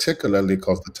 particularly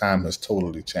because the time has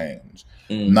totally changed,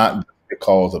 not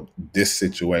because of this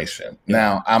situation.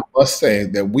 Now, I must say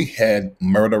that we had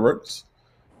murderers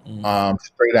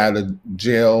straight out of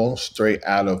jail, straight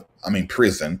out of,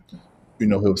 prison,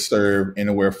 who served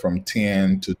anywhere from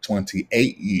 10 to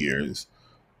 28 years.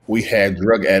 We had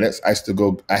drug addicts. I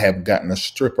have gotten a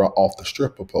stripper off the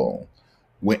stripper pole.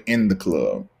 We're in the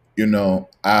club.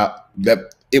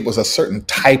 That it was a certain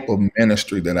type of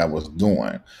ministry that I was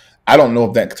doing. I don't know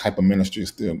if that type of ministry is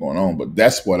still going on, but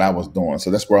that's what I was doing.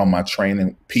 So that's where all my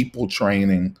people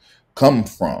training come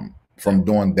from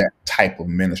doing that type of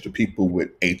ministry. People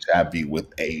with HIV, with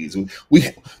AIDS.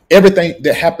 We everything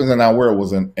that happens in our world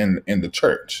was in the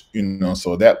church,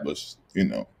 so that was,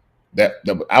 that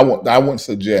I wouldn't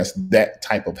suggest that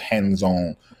type of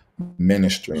hands-on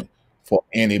ministry for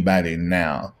anybody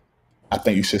now. I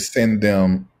think you should send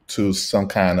them to some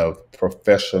kind of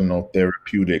professional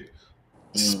therapeutic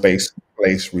space,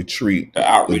 place, retreat The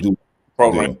to outreach do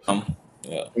program. do.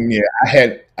 Yeah.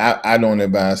 Yeah, I don't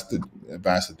advise to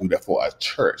do that for a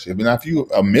church. I mean, if you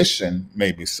a mission,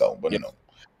 maybe so, but Yeah. no.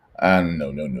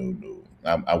 No.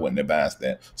 I wouldn't advise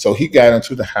that. So he got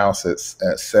into the house at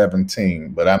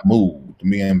 17, but I moved.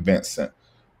 Me and Vincent.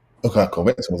 Okay,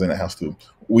 Vincent was in the house too.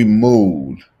 We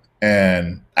moved,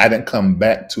 and I didn't come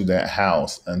back to that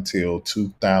house until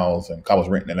 2000. I was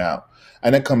renting it out.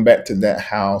 I didn't come back to that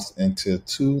house until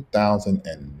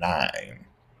 2009.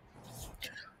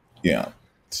 Yeah.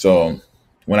 So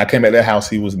when I came at that house,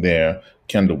 he was there.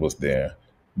 Kendall was there.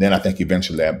 Then I think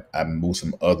eventually I moved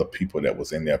some other people that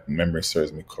was in there. If memory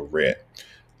serves me correct.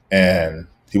 And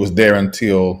he was there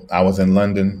until I was in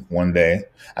London one day.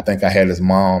 I think I had his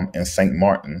mom in St.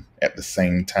 Martin at the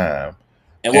same time.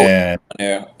 And what was And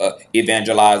there?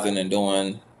 Evangelizing and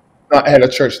doing. I had a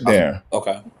church there.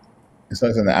 Okay. So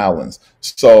it's in the islands.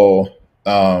 So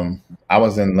I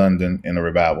was in London in a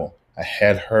revival. I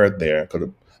had her there because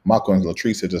Marco and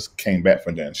Latrice just came back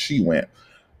from there, and she went.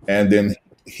 And then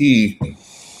he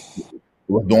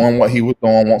was doing what he was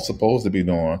doing, wasn't supposed to be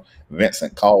doing.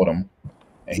 Vincent called him,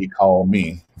 and he called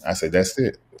me. I said, "That's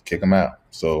it, kick him out."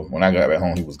 So when I got back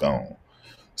home, he was gone.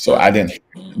 So I didn't.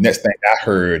 Next thing I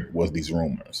heard was these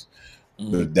rumors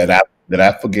that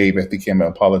I forgave after he came and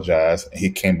apologized. And he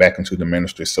came back into the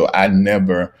ministry. So I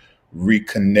never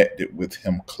reconnected with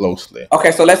him closely.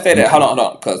 Okay, so let's say that. Hold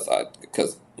on,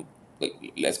 because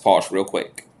let's pause real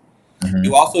quick.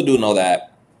 You also do know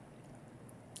that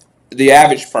the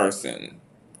average person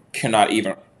cannot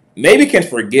even maybe can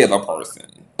forgive a person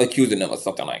accusing them of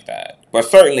something like that, but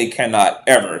certainly cannot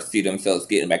ever see themselves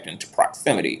getting back into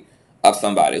proximity of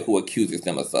somebody who accuses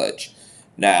them of such.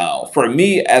 Now, for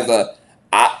me,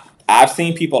 I've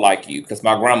seen people like you because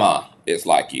my grandma is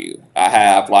like you. I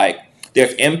have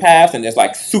there's empaths and there's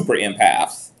super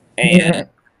empaths,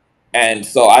 and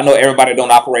so I know everybody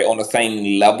don't operate on the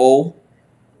same level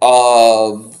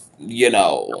of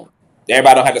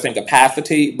everybody don't have the same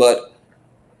capacity, but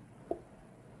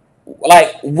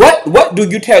what do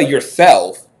you tell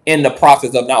yourself in the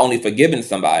process of not only forgiving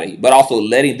somebody but also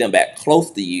letting them back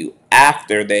close to you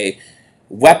after they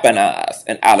weaponize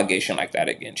an allegation like that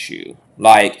against you?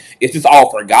 Is this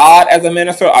all for God as a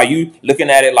minister? Are you looking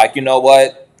at it like, you know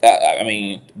what, I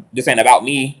mean, this ain't about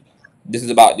me, this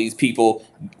is about these people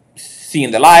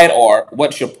seeing the light? Or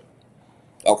what's your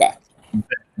okay?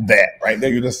 That right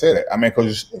there, you just said it. I mean,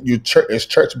 because it's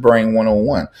church brain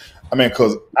 101. I mean,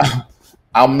 because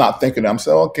I'm not thinking, I'm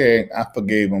saying, okay, I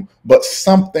forgave him, but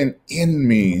something in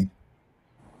me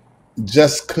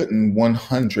just couldn't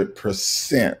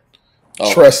 100%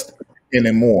 trust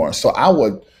anymore.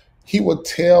 So he would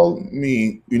tell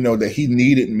me, that he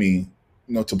needed me,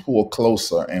 to pull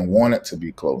closer and wanted to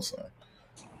be closer.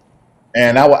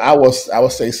 And I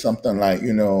would say something like,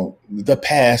 the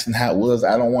past and how it was.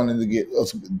 I don't want to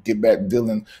get back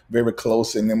dealing very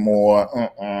close anymore.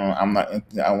 I'm not.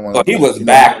 I want. So he was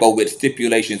back, but with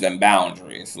stipulations and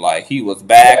boundaries. He was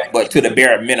back, but to the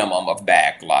bare minimum of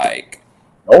back.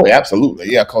 Oh,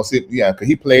 absolutely, yeah. Cause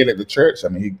he played at the church. I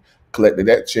mean, he collected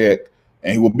that check,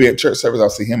 and he would be at church service. I'll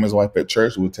see him and his wife at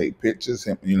church. We would take pictures.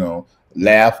 Him,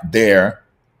 laugh there.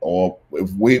 Or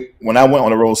when I went on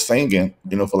the road singing,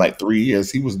 for like 3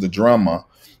 years, he was the drummer.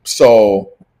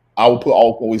 So I would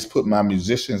always put my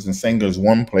musicians and singers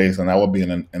one place, and I would be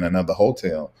in another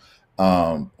hotel,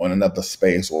 on another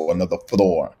space or another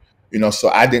floor. So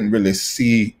I didn't really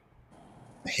see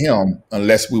him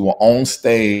unless we were on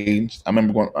stage. I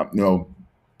remember going,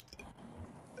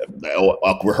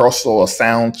 a rehearsal, a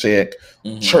sound check,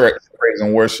 church, praise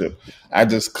and worship. I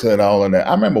just cut all of that.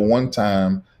 I remember one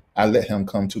time I let him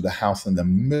come to the house in the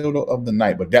middle of the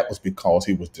night, but that was because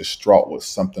he was distraught with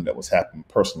something that was happening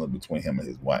personally between him and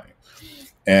his wife.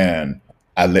 And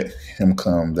I let him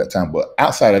come that time. But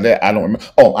outside of that, I don't remember.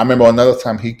 Oh, I remember another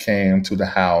time he came to the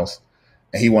house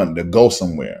and he wanted to go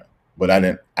somewhere, but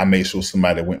I made sure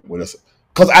somebody went with us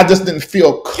because I just didn't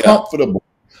feel comfortable.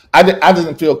 I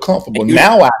didn't feel comfortable.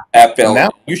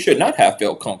 You should not have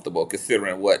felt comfortable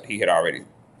considering what he had already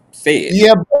said.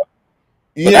 Yeah.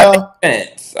 But that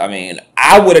makes sense. I mean,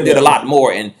 I would have did a lot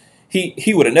more, and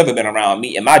he would have never been around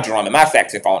me and my drum and my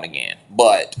saxophone again.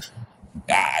 But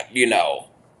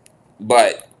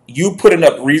but you putting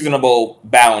up reasonable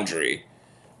boundary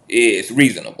is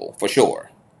reasonable for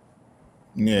sure.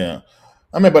 Yeah,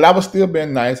 I mean, but I was still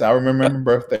being nice. I remember my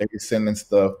birthday sending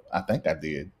stuff. I think I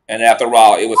did. And after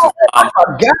all, it was. I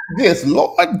forgot this,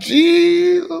 Lord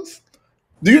Jesus.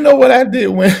 Do you know what I did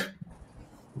when?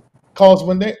 Cause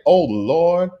when they, oh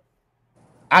Lord,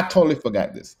 I totally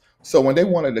forgot this. So when they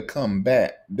wanted to come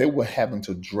back, they were having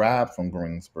to drive from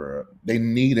Greensboro. They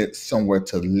needed somewhere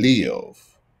to live.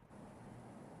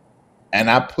 And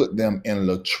I put them in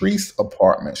Latrice's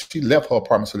apartment. She left her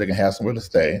apartment so they can have somewhere to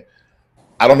stay.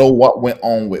 I don't know what went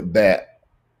on with that.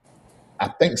 I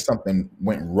think something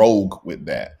went rogue with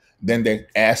that. Then they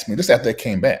asked me, this after they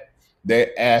came back,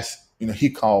 they asked, he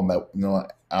called me,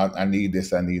 I need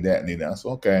this, I need that, I need that. I said,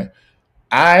 okay.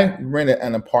 I rented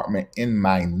an apartment in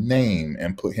my name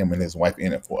and put him and his wife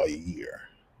in it for a year.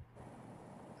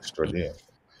 Sure did.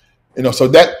 So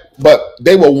that, but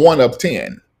they were one of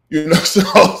 10, so,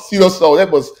 so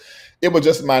it was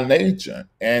just my nature.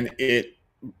 And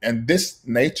this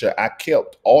nature I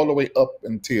kept all the way up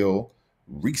until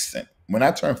recent. When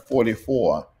I turned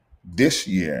 44 this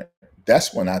year,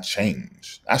 that's when I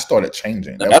changed. I started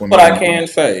changing. Now, That's that's when what me I and can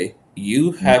say.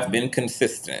 You have Mhm. been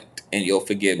consistent in your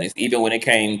forgiveness, even when it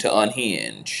came to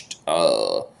Unhinged.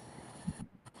 I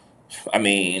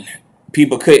mean,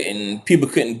 people couldn't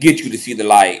get you to see the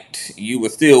light. You were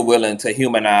still willing to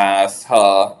humanize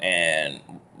her and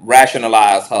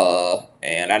rationalize her.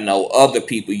 And I know other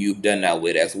people you've done that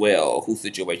with as well, whose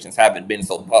situations haven't been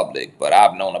so public, but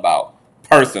I've known about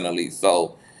personally.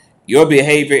 So your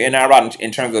behavior in Iraq,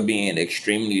 in terms of being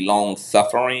extremely long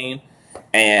suffering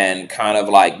and kind of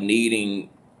like needing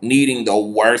the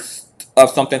worst of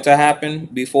something to happen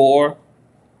before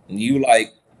you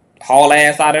like haul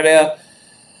ass out of there.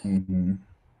 Mhm.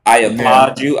 I Yeah.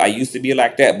 applaud you. I used to be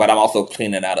like that, but I'm also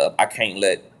cleaning that up. I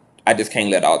just can't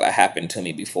let all that happen to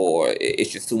me before.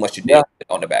 It's just too much to deal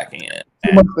with on the back end.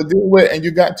 Too much to deal with, and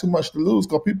you got too much to lose.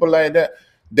 Because people like that,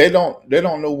 they don't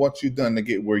know what you've done to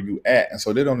get where you at, and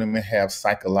so they don't even have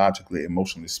psychologically,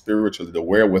 emotionally, spiritually the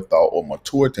wherewithal or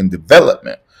maturity and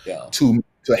development Yeah. to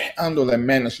handle and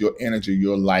manage your energy,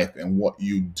 your life, and what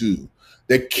you do.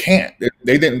 They can't.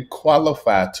 They didn't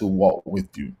qualify to walk with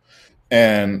you,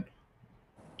 and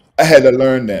I had to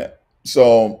learn that.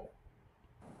 So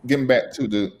getting back to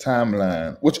the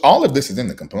timeline, which all of this is in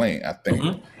the complaint, I think.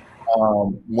 Hmm.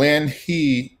 When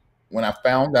I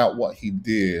found out what he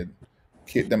did,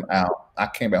 kicked him out. I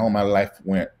came back home. My life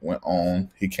went on.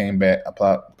 He came back,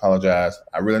 apologized.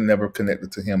 I really never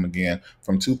connected to him again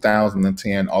from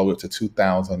 2010 all the way to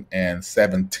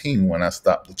 2017 when I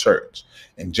stopped the church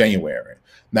in January.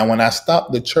 Now, when I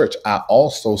stopped the church, I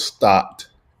also stopped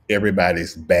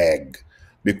everybody's bag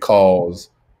because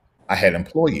I had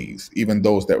employees, even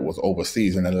those that was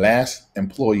overseas. And the last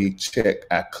employee check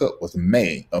I cut was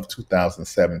May of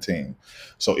 2017.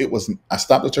 So I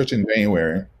stopped the church in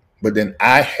January, but then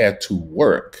I had to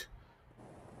work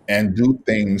and do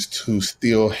things to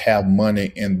still have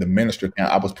money in the ministry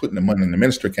account. I was putting the money in the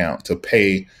ministry account to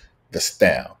pay the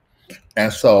staff.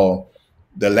 And so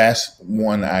the last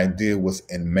one I did was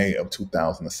in May of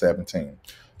 2017.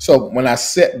 So when I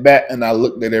sat back and I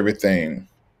looked at everything,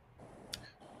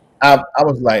 I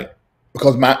was like,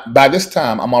 because by this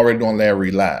time I'm already doing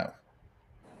Larry Live.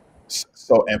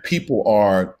 So and people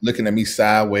are looking at me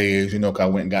sideways, 'cause I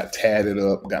went and got tatted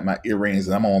up, got my earrings,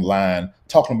 and I'm online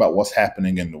talking about what's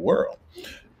happening in the world.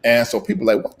 And so people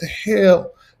are like, what the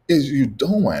hell is you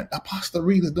doing? Apostle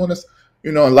Reid is doing this. A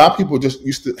lot of people just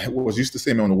used to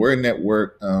see me on the Word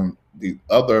Network, the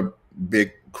other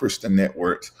big Christian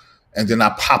networks, and then I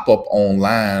pop up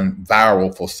online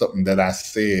viral for something that I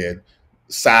said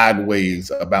sideways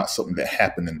about something that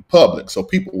happened in public. So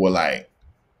people were like,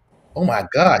 "Oh my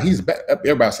God, he's back!"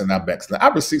 Everybody said, "I'm back." I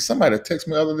received somebody text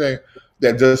me the other day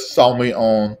that just saw me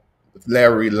on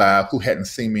Larry Live, who hadn't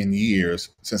seen me in years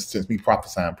since me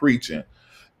prophesying preaching,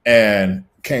 and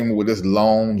came with this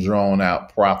long drawn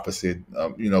out prophecy,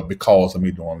 because of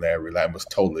me doing Larry Live. It was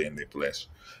totally in their flesh.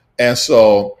 And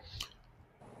so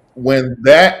when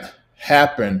that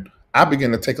happened, I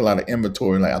began to take a lot of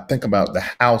inventory. Like I think about the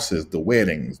houses, the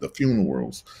weddings, the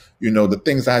funerals, the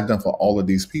things I've done for all of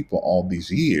these people all these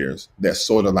years that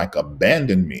sort of like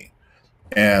abandoned me.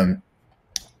 And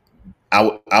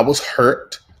I was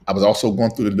hurt. I was also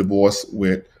going through the divorce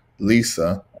with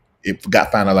Lisa. It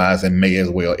got finalized in May as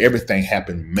well. Everything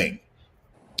happened in May.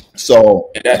 So,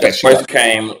 And in that fact, she got divorce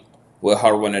came with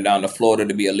her running down to Florida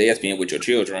to be a lesbian with your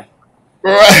children.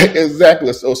 right,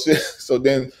 exactly. So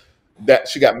then that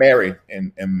she got married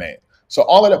in May. So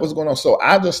all of that was going on. So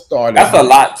I just That's started. a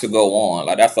lot to go on.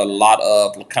 Like that's a lot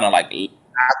of kind of like a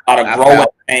lot of I growing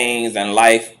filed. pains and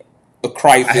life I had.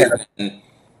 crisis and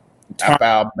I turn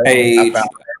filed. I page. filed.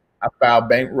 I filed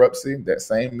bankruptcy that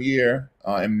same year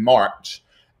in March,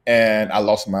 and I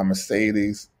lost my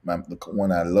Mercedes, the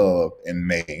one I loved, in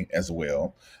May as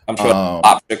well. I'm sure Um,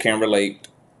 Lobster can relate.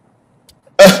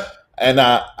 and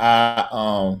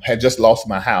I had just lost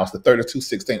my house, the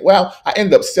 3216. Well, I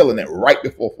ended up selling it right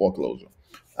before foreclosure.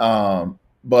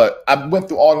 But I went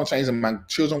through all the changes, and my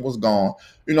children was gone.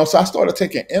 So I started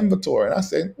taking inventory, and I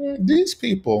said, these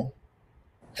people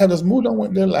have just moved on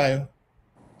with their life,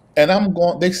 and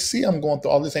they see I'm going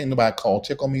through all this. Ain't nobody call,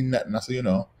 check on me, nothing. I said,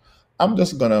 I'm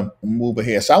just gonna move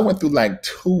ahead. So I went through like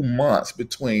 2 months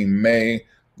between May,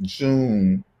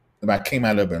 June, and I came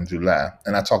out of it in July.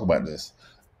 And I talk about this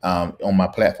on my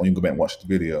platform. You can go back and watch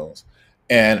the videos.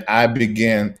 And I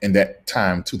began in that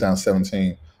time,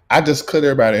 2017. I just cut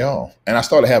everybody off, and I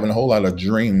started having a whole lot of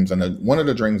dreams. And one of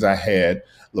the dreams I had,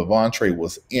 LaVontraye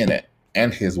was in it,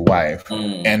 and his wife,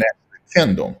 and that's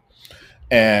Kendall.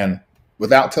 And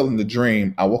without telling the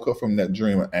dream, I woke up from that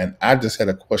dream, and I just had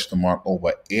a question mark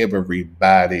over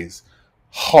everybody's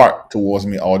heart towards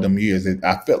me all them years.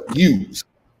 I felt used.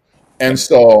 And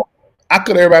so I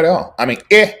cut everybody off. I mean,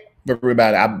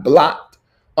 everybody. I blocked,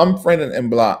 unfriended, and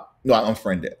blocked. No, I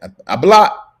unfriended. I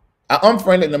blocked, I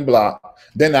unfriended and blocked.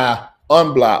 Then I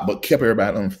unblocked, but kept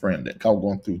everybody unfriended. I was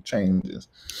going through changes.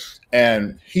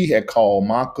 And he had called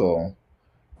Marco,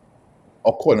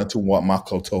 according to what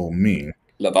Marco told me.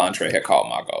 LaVontraye had called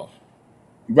Marco.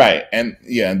 Right. And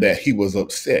yeah, that he was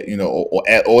upset, or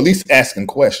at least asking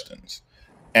questions.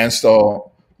 And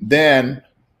so then,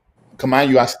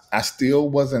 mind you, I still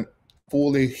wasn't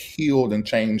fully healed and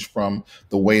changed from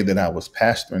the way that I was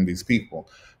pastoring these people.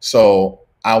 So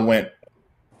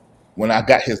when I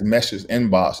got his message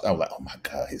inbox, I was like, oh my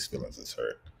God, his feelings is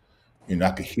hurt.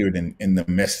 I could hear it in the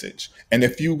message. And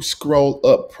if you scroll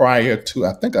up prior to,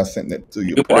 I think I sent that to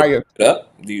you. Prior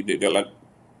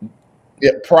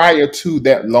to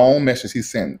that long message he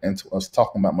sent and to us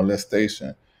talking about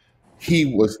molestation, he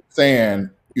was saying,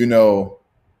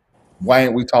 why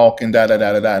ain't we talking, da da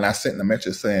da da da. And I sent the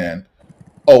message saying,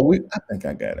 I think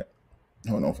I got it.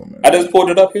 Hold on for a minute. I just pulled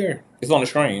it up here. It's on the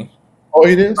screen. Oh,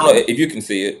 it is? I don't know if you can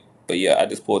see it, but yeah, I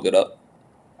just pulled it up.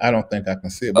 I don't think I can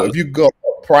see it. But if you go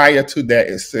prior to that,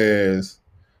 it says,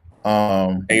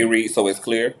 hey, Reid, so it's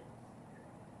clear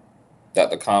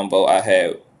that the convo I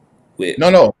had with...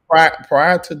 No,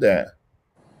 prior to that.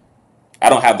 I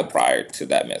don't have the prior to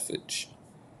that message.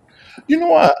 You know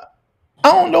what?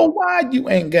 I don't know why you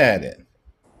ain't got it.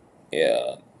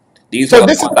 Yeah. These are the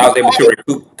ones I was able to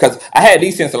recoup, because I had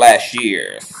these since last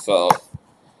year. So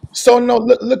no,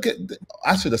 look at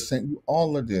I should have sent you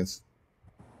all of this.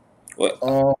 What?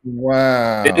 Oh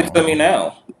wow. Send it to me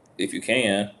now, if you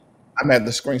can. I'm at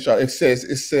the screenshot. It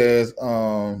says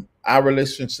our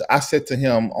relationship. I said to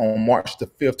him on March the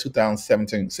 5th,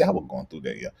 2017. See, I was going through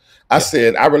that, yeah. I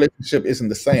said our relationship isn't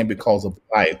the same because of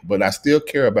life, but I still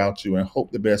care about you and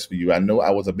hope the best for you. I know I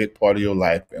was a big part of your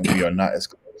life, and we are not as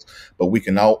close, but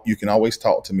you can always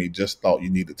talk to me. Just thought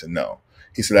you needed to know.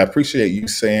 He said, I appreciate you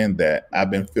saying that. I've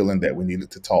been feeling that we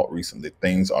needed to talk recently.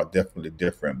 Things are definitely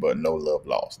different, but no love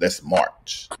lost. That's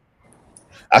March.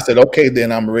 I said, okay,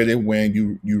 then I'm ready when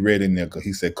you ready, nigga.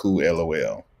 He said, cool,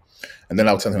 LOL. And then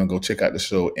I was telling him to go check out the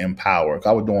show Empower.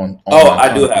 I was doing.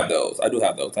 I do have those. I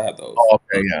have those. Oh,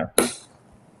 okay,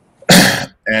 yeah.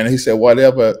 And he said,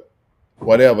 whatever,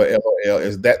 LOL.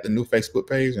 Is that the new Facebook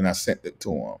page? And I sent it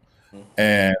to him.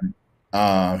 And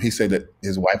he said that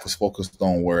his wife was focused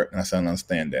on work. And I said, I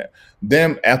understand that.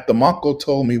 Then after Marco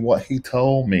told me what he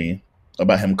told me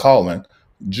about him calling,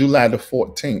 July the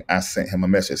 14th, I sent him a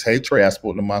message. Hey, Trey, I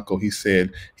spoke to Marco. He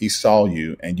said he saw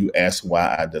you and you asked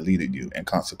why I deleted you, and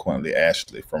consequently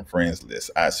Ashley from friends list.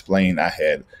 I explained I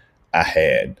had.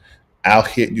 I'll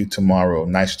hit you tomorrow.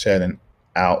 Nice chatting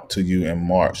out to you in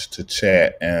March to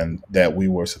chat, and that we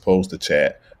were supposed to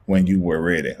chat when you were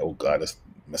ready. Oh, God, that's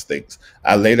mistakes.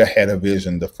 I later had a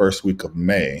vision the first week of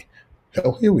May.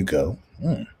 Oh, here we go.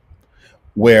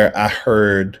 Where I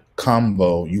heard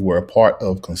combo you were a part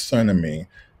of concerning me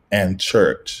and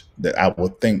church that I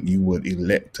would think you would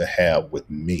elect to have with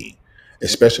me,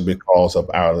 especially because of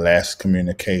our last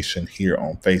communication here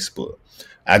on Facebook.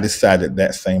 I decided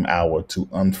that same hour to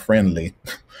unfriendly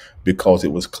because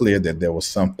it was clear that there was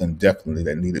something definitely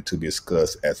that needed to be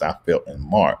discussed, as I felt in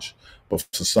March. But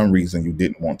for some reason, you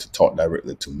didn't want to talk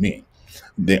directly to me.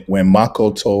 Then when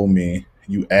Marco told me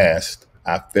you asked,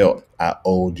 I felt I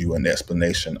owed you an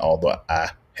explanation, although I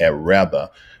had rather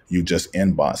you just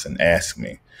inbox and ask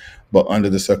me. But under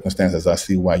the circumstances, I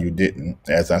see why you didn't.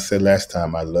 As I said last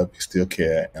time, I love you, still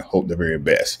care, and hope the very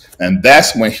best. And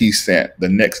that's when he sent the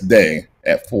next day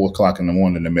at 4:00 in the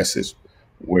morning the message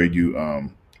where you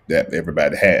that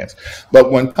everybody has.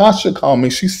 But when Tasha called me,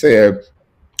 she said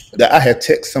that I had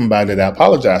texted somebody that I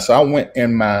apologized. So I went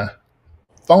in my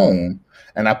phone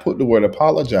and I put the word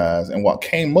apologize, and what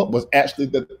came up was actually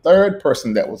the third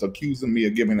person that was accusing me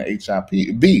of giving the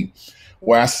HIV,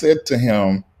 where I said to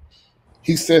him,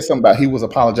 he said something about he was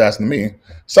apologizing to me.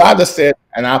 So I just said,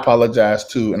 and I apologize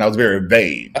too, and I was very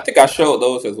vague. I think I showed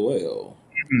those as well.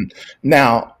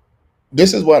 Now,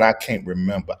 this is what I can't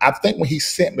remember. I think when he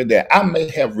sent me that, I may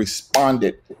have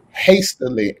responded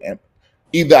hastily, and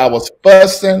either I was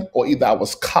fussing or either I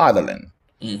was coddling.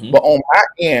 Mm-hmm. But on my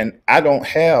end, I don't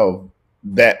have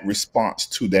that response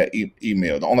to that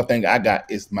email. The only thing I got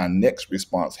is my next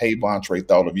response. Hey, Vontraye,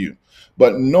 thought of you.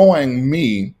 But knowing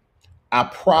me, I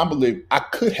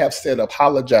could have said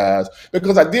apologize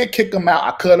because I did kick him out.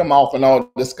 I cut him off and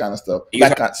all this kind of stuff.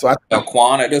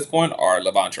 Quan at this point or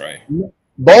LaVontraye?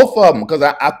 Both of them, because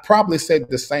I probably said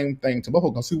the same thing to both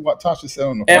of them. See what Tasha said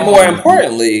on the phone. And more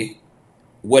importantly,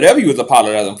 whatever you was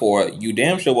apologizing for, you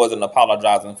damn sure wasn't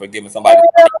apologizing for giving somebody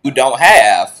you don't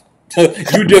have.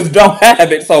 You just don't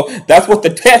have it. So that's what the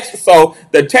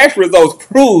test results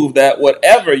prove that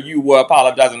whatever you were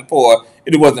apologizing for,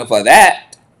 it wasn't for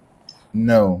that.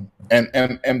 No. And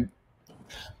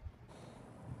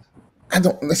I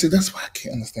don't, let's see, that's why I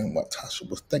can't understand what Tasha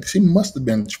was thinking. She must have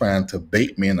been trying to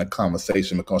bait me in a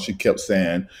conversation because she kept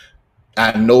saying,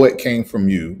 I know it came from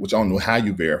you, which I don't know how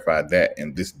you verified that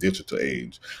in this digital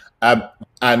age.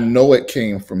 I know it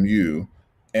came from you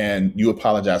and you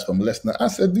apologize for molesting. I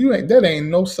said, that ain't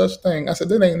no such thing. I said,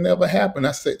 that ain't never happened.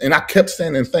 I said, and I kept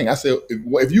saying the thing. I said,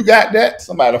 if you got that,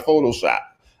 somebody Photoshop.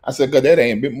 I said, God, that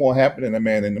ain't a bit more happening than a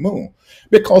man in the moon.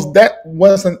 Because that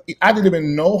wasn't, I didn't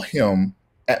even know him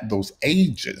at those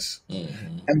ages.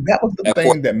 Mm-hmm. And that was the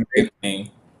thing that made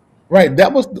me, right,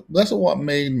 that's what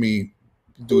made me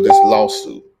do this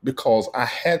lawsuit, because I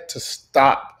had to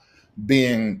stop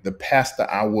being the pastor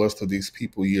I was to these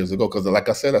people years ago. Because like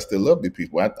I said, I still love these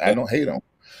people. I don't hate them.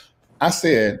 I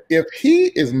said, if he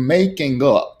is making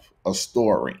up a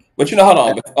story. But hold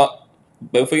on.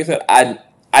 Before you said,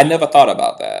 I never thought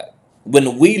about that.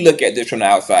 When we look at this from the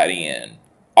outside in,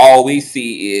 all we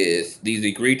see is these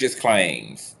egregious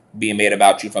claims being made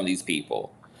about you from these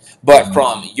people. But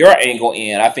from your angle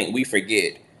in, I think we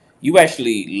forget you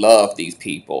actually loved these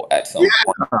people at some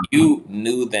point. You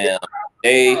knew them.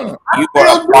 You were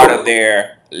a part of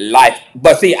their life.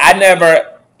 But see,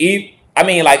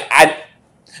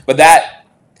 but that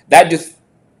just,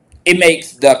 it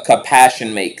makes the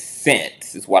compassion make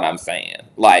sense, is what I'm saying.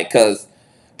 Like, because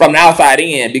from the outside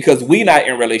in, because we not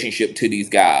in relationship to these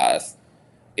guys,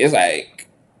 it's like,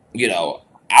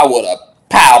 I would have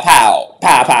pow, pow,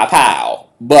 pow, pow, pow.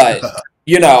 But,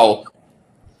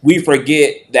 we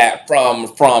forget that from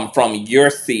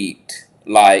your seat,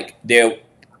 like, there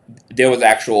was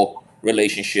actual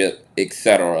relationship,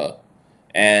 etc.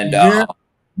 And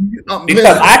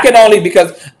because I can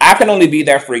only be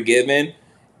that forgiving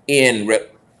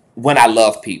when I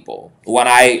love people. When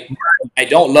I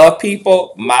don't love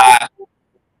people, my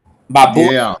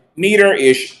meter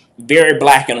is very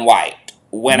black and white.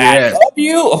 When I love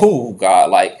you, oh God,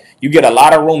 like, you get a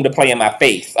lot of room to play in my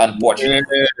face,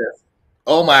 unfortunately.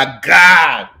 Oh my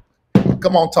God.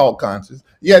 Come on, talk, Conscious.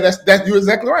 Yeah, that's you're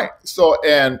exactly right. So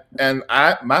and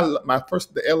my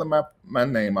first, the L in my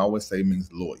name, I always say,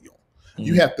 means loyal. Mm-hmm.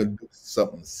 You have to do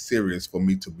something serious for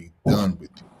me to be done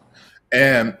with you.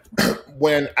 And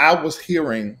when I was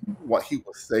hearing what he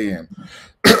was saying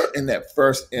in that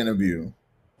first interview,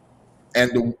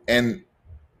 and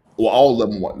all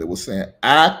of them, what they were saying,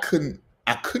 I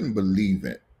couldn't believe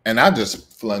it, and I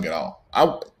just flung it off.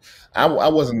 I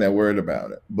wasn't that worried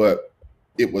about it, but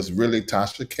it was really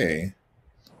Tasha K.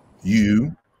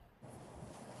 You,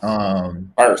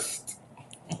 first,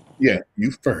 yeah,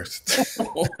 you first.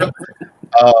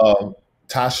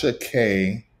 Tasha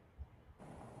K.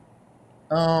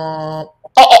 My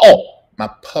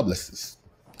publicist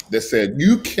that said,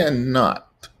 you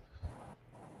cannot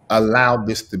allow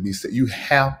this to be said. You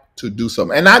have to do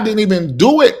something. And I didn't even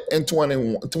do it in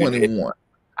 21.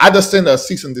 I just sent a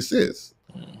cease and desist.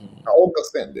 I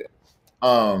oversent it.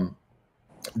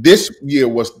 This year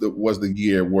was the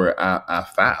year where I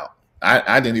filed.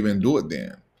 I didn't even do it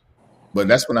then. But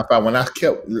that's when I filed. When I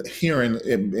kept hearing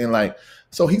it and like,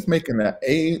 so he's making an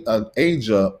age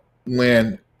up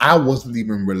when I wasn't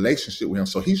even in a relationship with him.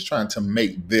 So he's trying to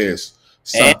make this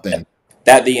something. And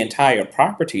that the entire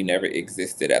property never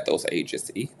existed at those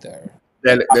ages either.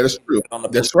 That is true.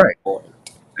 That's right.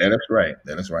 That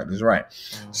is right.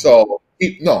 So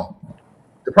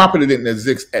the property didn't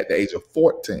exist at the age of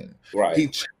 14. Right. He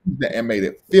changed it and made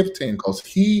it 15 because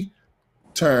he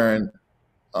turned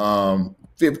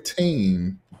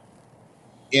 15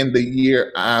 in the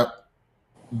year I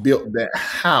built that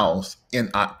house in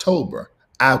October.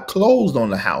 I closed on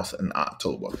the house in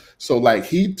October. So like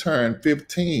he turned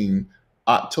 15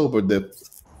 October I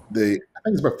think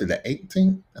his birthday the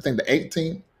 18th. I think the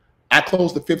 18th. I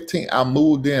closed the 15th. I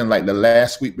moved in like the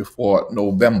last week before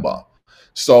November.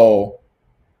 So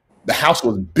the house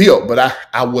was built, but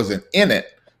I wasn't in it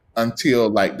until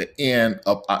like the end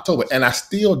of October. And I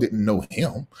still didn't know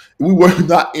him. We were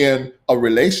not in a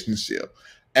relationship.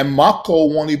 And Marco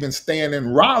won't even staying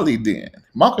in Raleigh then.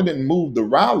 Marco didn't move to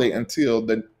Raleigh until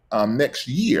the next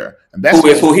year. And that's Who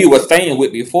is when who he was staying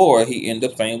with before he ended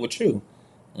up staying with you.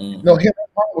 no, him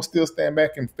and Marco was still staying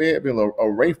back in Fayetteville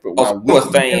or Rayford Oh, so while they were we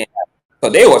staying. So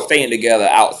they were staying together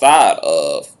outside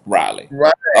of Raleigh.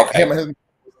 right. Okay. Him and his mom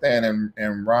was staying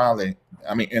in Raleigh.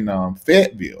 I mean in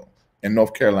Fayetteville in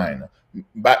North Carolina.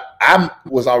 But I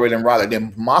was already in Raleigh.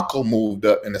 Then Marco moved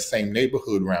up in the same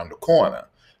neighborhood around the corner.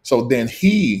 So then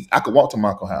I could walk to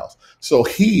Marco's house. So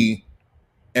he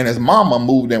and his mama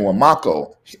moved in with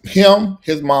Marco. Him,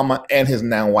 his mama, and his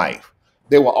now wife.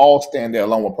 They were all staying there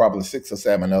along with probably 6 or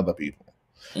 7 other people.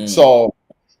 So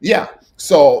yeah.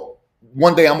 So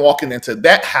one day I'm walking into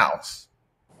that house.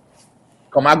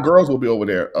 Cause my girls will be over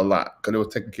there a lot because they were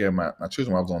taking care of my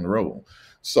children while I was on the road.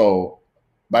 So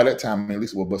by that time, at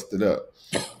least we're busted up.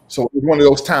 So it was one of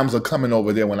those times of coming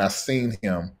over there when I seen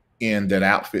him in that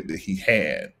outfit that he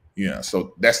had.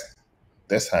 So that's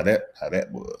how that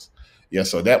was. Yeah.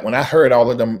 So that when I heard all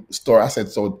of them stories, I said,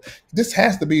 so this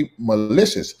has to be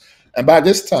malicious. And by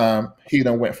this time, he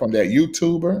done went from that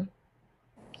YouTuber.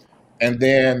 And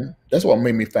then that's what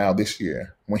made me file this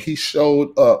year. When he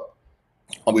showed up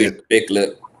with big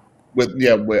lip. with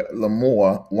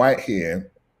Lamor Whitehead,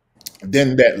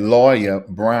 then that lawyer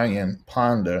Brian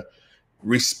Ponder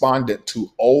responded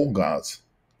to Olga's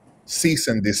cease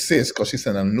and desist because she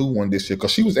sent a new one this year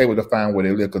because she was able to find where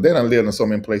they live because they done lived in so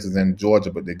many places in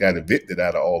Georgia, but they got evicted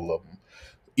out of all of them.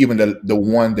 Even the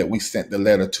one that we sent the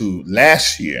letter to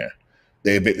last year,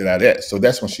 they evicted out of that. So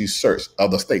that's when she searched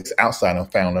other states outside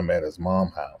and found him at his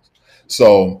mom's house.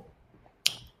 So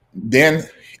then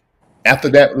after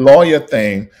that lawyer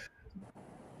thing,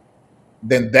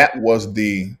 then that was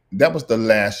the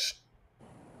last.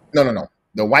 No.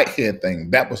 The Whitehead thing,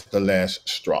 that was the last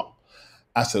straw.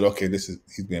 I said, okay, he's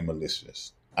being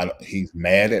malicious. He's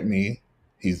mad at me.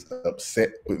 He's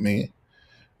upset with me.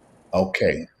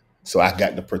 Okay. So I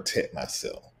got to protect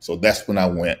myself. So that's when I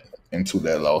went into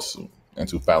that lawsuit,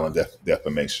 into filing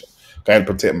defamation. I had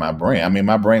to protect my brand. I mean,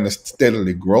 my brand is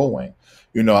steadily growing.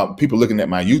 People looking at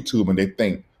my YouTube and they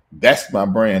think that's my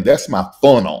brand. That's my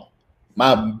funnel.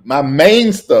 My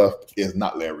main stuff is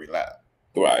not Larry Loud.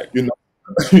 Right.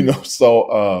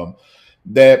 So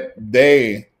that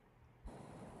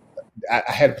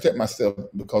I had to protect myself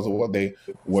because of what they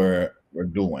were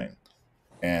doing.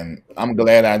 And I'm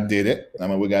glad I did it. I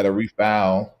mean, we got to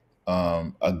refile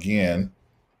again,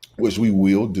 which we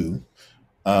will do.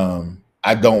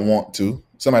 I don't want to.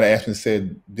 Somebody asked me,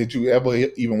 said, did you ever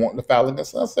even want to file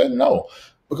against them? I said, no.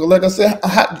 Because like I said,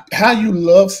 how you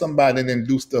love somebody and then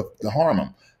do stuff to harm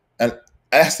them? And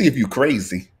I see if you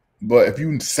crazy, but if you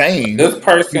insane. This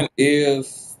person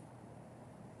is,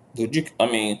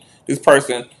 this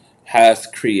person has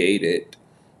created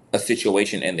a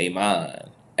situation in their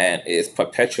mind and is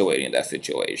perpetuating that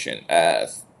situation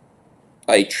as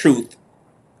a truth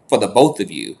for the both of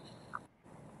you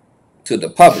to the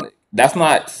public. That's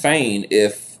not saying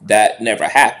if that never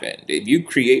happened. If you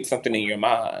create something in your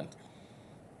mind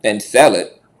and sell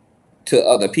it to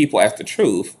other people as the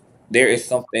truth, there is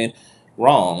something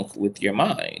wrong with your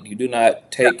mind. You do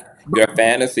not take your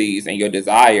fantasies and your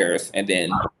desires and then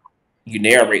you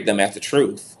narrate them as the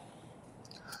truth.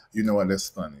 You know what? That's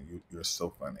funny. You're so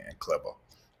funny and clever.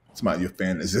 It's about your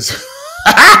fantasies.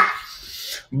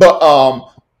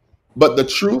 But the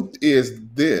truth is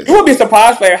this. You would be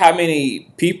surprised by how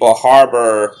many people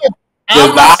harbor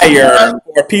desire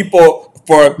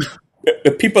for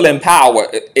the people in power,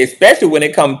 especially when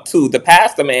it comes to the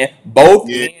pastor man. Both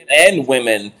men and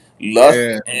women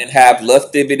lust and have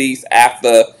lustivities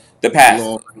after the pastor.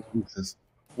 Lord Jesus.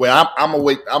 Well, I'm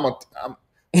awake. I'm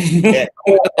at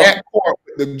court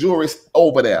with the jury's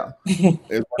over there.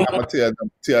 Is what I'm gonna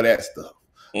tell that stuff.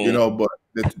 But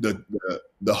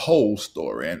the whole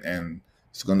story and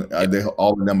it's gonna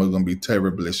all of them are gonna be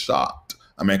terribly shocked.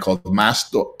 I mean, because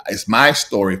it's my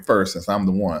story first since I'm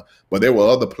the one, but there were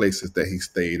other places that he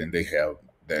stayed and they have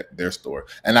their story,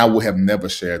 and I would have never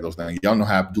shared those things. Y'all know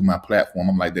how I do my platform.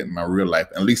 I'm like that in my real life.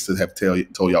 At least to have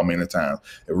told y'all many times.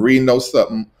 If Reid knows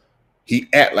something, he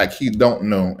act like he don't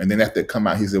know, and then after it come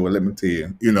out, he said, "Well, let me tell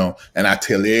you," and I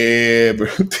tell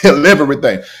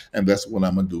everything, and that's what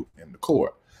I'm gonna do in the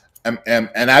court. And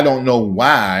I don't know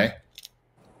why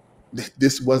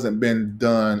this wasn't been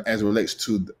done as it relates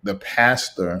to the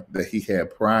pastor that he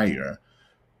had prior,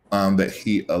 that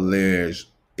he alleged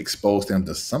exposed him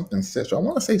to something sexual. I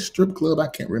want to say strip club. I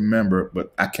can't remember,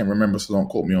 but I can't remember, so don't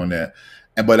quote me on that.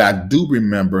 But I do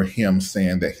remember him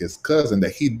saying that his cousin,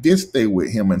 that he did stay with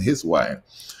him and his wife,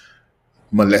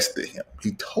 molested him.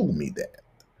 He told me that.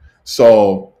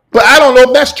 So, but I don't know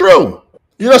if that's true.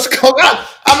 You know,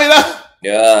 I mean,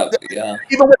 Yeah.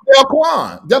 even with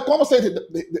Delquan said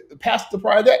that the pastor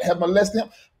prior to that had molested him.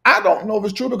 I don't know if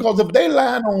it's true, because if they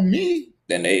lying on me,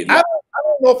 Then they I lie.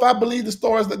 don't know if I believe the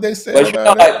stories that they said But you know,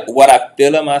 about that. like what I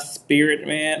feel in my spirit,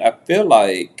 man, I feel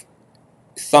like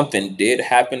something did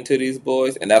happen to these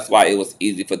boys, and that's why it was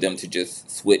easy for them to just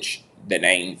switch the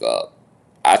names up.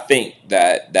 I think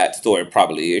that that story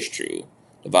probably is true.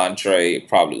 LaVontraye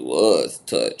probably was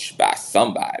touched by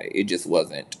somebody. It just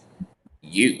wasn't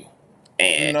you,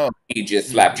 and No, he just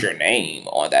slapped your name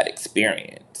on that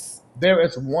experience. there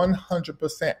is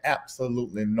 100%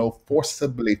 absolutely no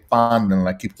forcibly fondling,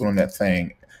 like he put on that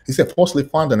thing. He said forcibly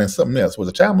fondling and something else. Was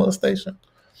a child molestation?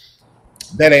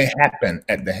 That ain't happened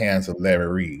at the hands of Larry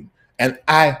Reid. And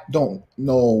I don't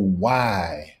know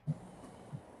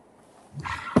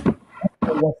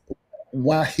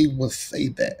why he would say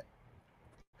that.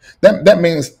 That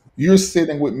means you're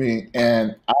sitting with me,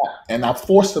 and I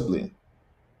forcibly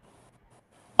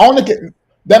only get.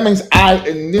 That means I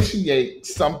initiate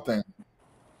something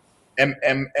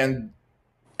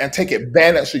and take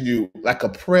advantage of you like a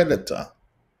predator.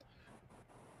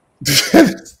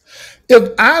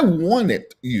 If I wanted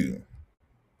you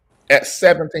at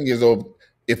 17 years old,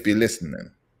 if you're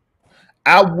listening,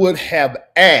 I would have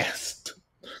asked,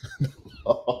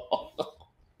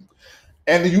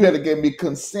 and you had to give me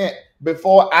consent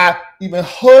before I even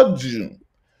hugged you.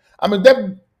 I mean,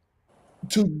 that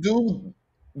to do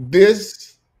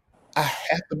this, I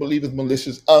have to believe it's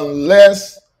malicious,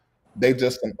 unless they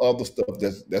just some other stuff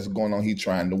that's going on. He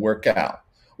trying to work out,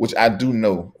 which I do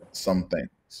know some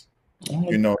things.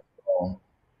 You know.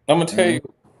 I'm gonna tell Mm, you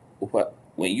what,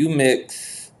 when you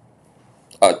mix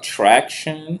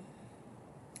attraction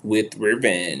with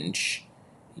revenge,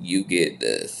 you get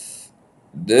this.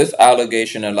 This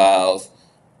allegation allows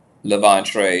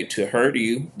LaVontraye to hurt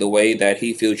you the way that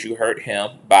he feels you hurt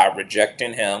him by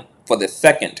rejecting him for the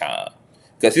second time.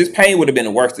 Because his pain would have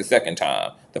been worse the second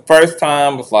time. The first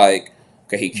time was like,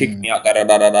 okay, he kicked mm. me out, da da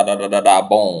da da da da da da da,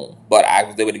 boom. But I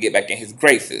was able to get back in his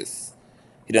graces.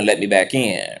 He didn't let me back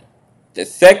in. The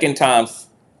second time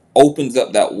opens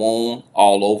up that wound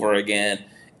all over again.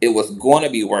 It was going to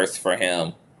be worse for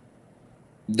him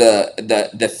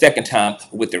the second time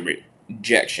with the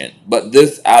rejection. But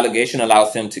this allegation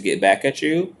allows him to get back at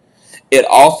you. It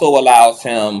also allows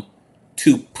him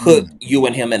to put Mm. you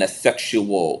and him in a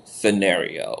sexual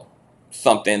scenario,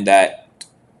 something that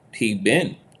he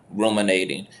been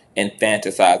ruminating and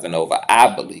fantasizing over,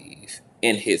 I believe,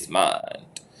 in his mind.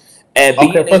 And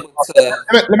Okay, being first of able all, to,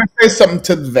 let me say something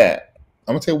to that.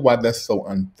 I'm gonna tell you why that's so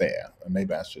unfair. And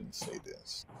maybe I shouldn't say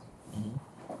this.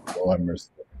 Lord have mercy.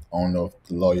 I don't know if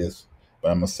the lawyers,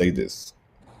 but I'm gonna say this.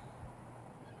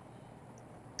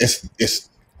 It's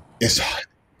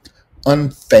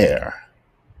unfair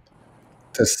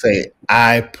to say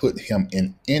I put him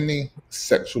in any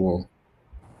sexual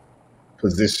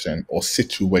position or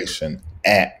situation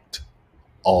at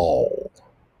all.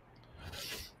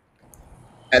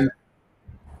 And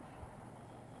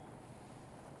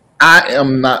I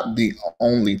am not the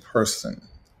only person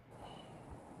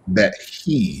that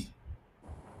he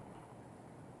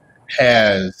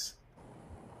has.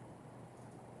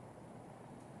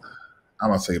 I'm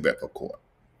gonna say that for court.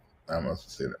 I'm gonna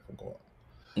say that for court.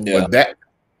 yeah. But that,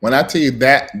 when I tell you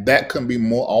that can be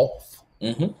more off,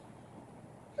 Hmm.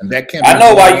 and that can I be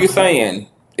know more why off, you're saying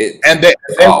and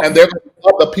it's off, there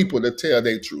are other people that tell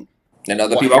their truth. and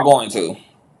other What people are happened? going to.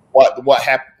 What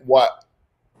happened?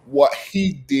 What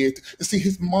he did? You see,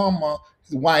 his mama,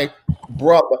 his wife,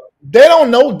 brother, they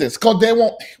don't know this because they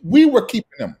won't. We were keeping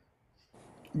them.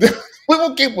 We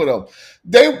were keeping them.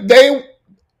 They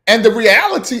and the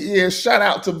reality is, shout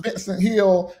out to Vincent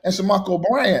Hill and Shamako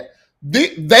Bryant.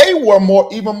 They were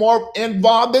even more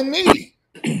involved than me.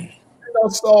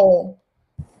 So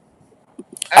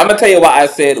I'm gonna tell you why I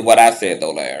said what I said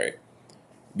though, Larry.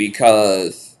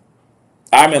 Because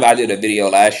I remember I did a video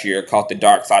last year called "The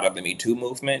Dark Side of the Me Too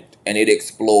Movement," and it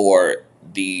explored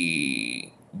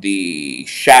the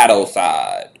shadow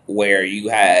side where you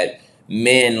had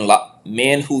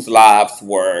men whose lives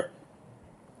were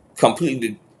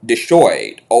completely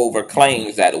destroyed over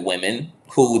claims that women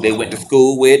who they went to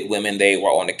school with, women they were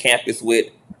on the campus with,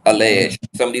 alleged.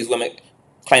 Some of these women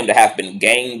claim to have been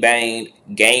gang banged,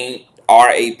 gang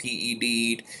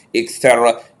raped,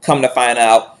 etc. Come to find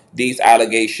out, these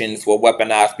allegations were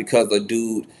weaponized because the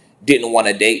dude didn't want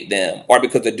to date them, or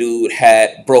because the dude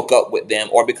had broke up with them,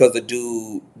 or because the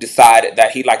dude decided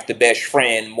that he liked the best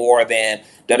friend more than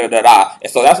da da da da.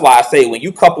 And so that's why I say, when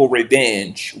you couple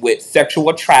revenge with sexual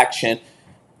attraction,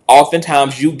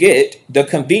 oftentimes you get the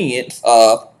convenience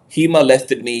of, he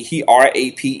molested me, he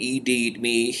raped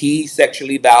me, he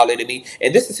sexually violated me.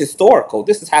 And this is historical.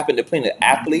 This has happened to plenty of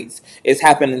athletes. It's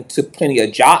happened to plenty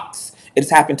of jocks.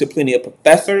 It's happened to plenty of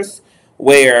professors,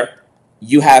 where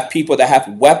you have people that have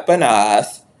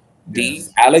weaponized these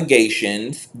Yes.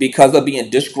 allegations because of being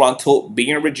disgruntled,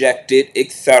 being rejected,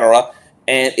 etc.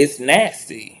 And it's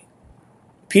nasty.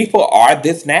 People are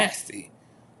this nasty.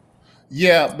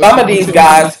 Yeah, but Some see, of let me these tell you,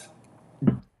 guys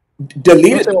let me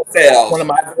deleted tell you what one themselves. of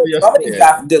my lawyers Some of these said.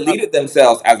 guys deleted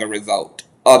themselves as a result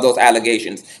of those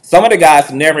allegations. Some of the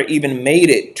guys never even made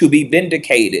it to be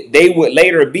vindicated. They would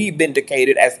later be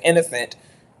vindicated as innocent,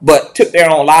 but took their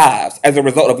own lives as a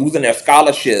result of losing their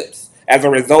scholarships, as a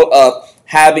result of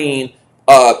having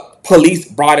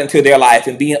police brought into their life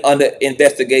and being under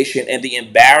investigation, and the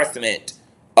embarrassment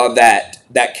of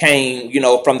that came,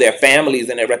 from their families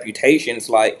and their reputations.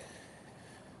 Like,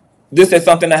 this is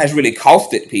something that has really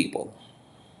costed people.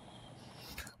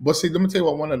 But see, let me tell you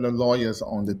what one of the lawyers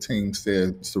on the team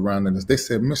said surrounding this. They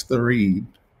said, Mr. Reid,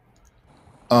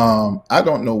 I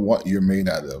don't know what you're made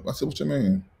out of. I said, what you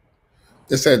mean?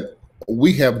 They said,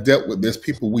 we have dealt with this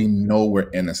people we know were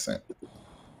innocent,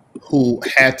 who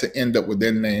had to end up with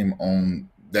their name on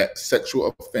that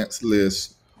sexual offense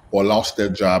list or lost their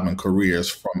job and careers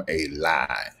from a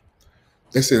lie.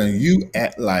 They said, and you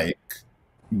act like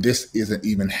this isn't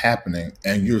even happening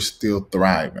and you're still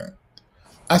thriving.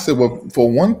 I said, well,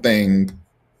 for one thing,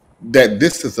 that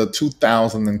this is a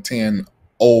 2010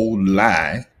 old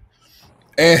lie.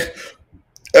 And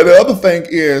the other thing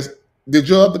is, did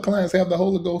your other clients have the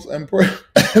Holy Ghost and pray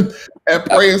and That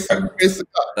praise part. to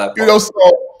God? That You know,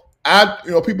 part.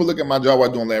 so people look at my job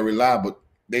while doing Larry Live, but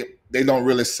they don't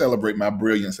really celebrate my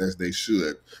brilliance as they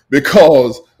should,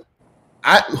 because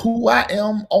who I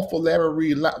am off of Larry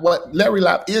Reid Live, what Larry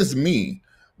Live is me,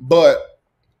 but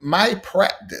my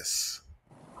practice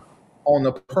on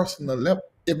a personal level.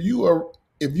 If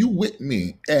you with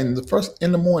me and the first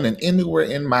in the morning anywhere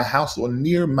in my house or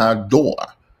near my door,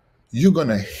 you're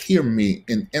gonna hear me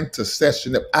in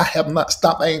intercession. If I have not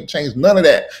stopped, I ain't changed none of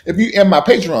that. If you in my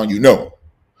Patreon, you know.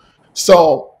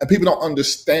 So, and people don't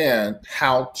understand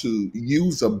how to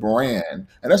use a brand.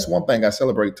 And that's one thing I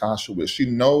celebrate Tasha with. She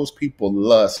knows people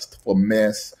lust for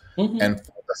mess Hmm. and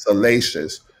for the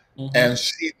salacious. Hmm. And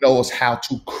she knows how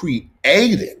to create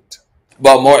it.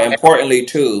 But more importantly,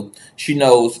 too, she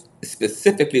knows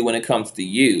specifically when it comes to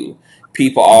you.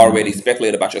 People already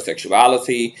speculate about your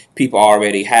sexuality. People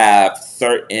already have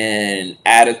certain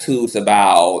attitudes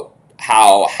about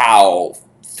how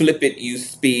flippant you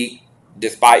speak,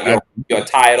 despite your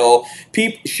title.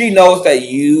 She knows that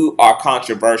you are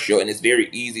controversial, and it's very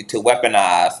easy to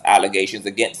weaponize allegations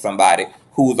against somebody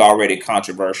who's already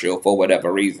controversial for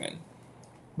whatever reason.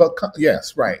 But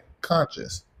yes, right,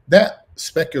 conscious. That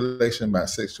speculation about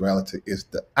sexuality is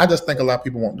I just think a lot of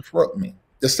people want to fuck me.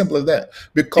 As simple as that.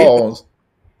 Because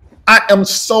I am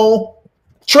so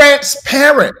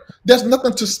transparent. There's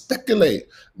nothing to speculate.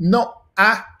 No,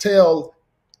 I tell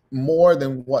more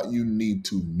than what you need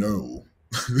to know.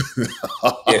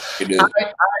 Yes, you do.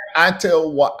 I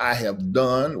tell what I have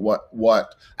done,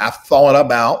 what I've thought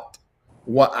about,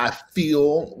 what I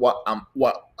feel, what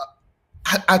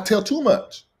I tell too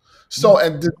much. So,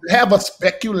 and to have a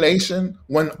speculation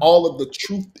when all of the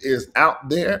truth is out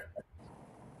there,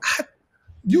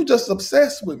 you just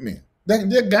obsessed with me.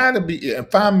 There got to be, and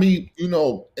find me,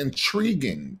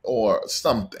 intriguing or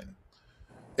something.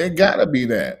 It got to be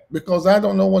that, because I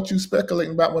don't know what you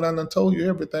speculating about when I done told you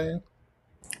everything.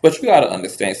 But you gotta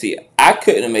understand. See, I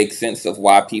couldn't make sense of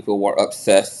why people were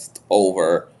obsessed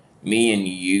over me and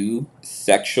you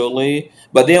sexually.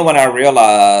 But then when I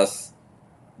realized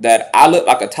that I look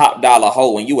like a top dollar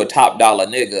hoe and you a top dollar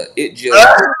nigga, it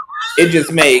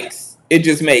just makes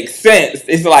sense.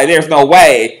 It's like, there's no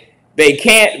way they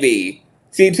can't be.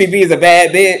 CTV is a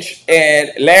bad bitch and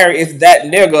Larry is that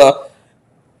nigga.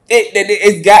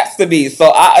 It's got to be. So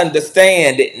I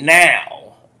understand it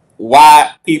now,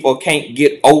 why people can't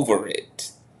get over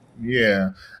it.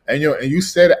 Yeah, and you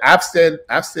said it. I've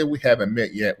said we haven't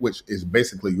met yet, which is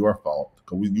basically your fault,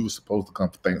 because you were supposed to come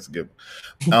for Thanksgiving.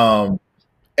 Um,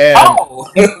 and Oh,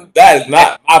 that is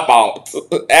not my fault, it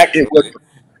was, actually.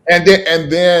 and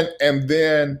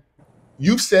then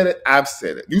you've said it. I've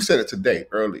said it. You said it today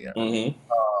earlier. Hmm.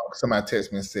 somebody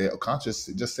texted me and said, "Oh, Conscious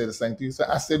just said the same thing you said."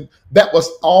 I said that was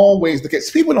always the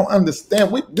case. People don't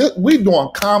understand. We doing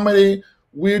comedy,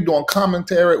 we're doing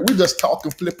commentary, we just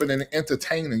talking, flipping, and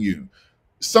entertaining you.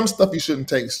 Some stuff you shouldn't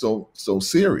take so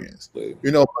serious,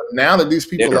 you know. But now that these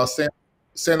people are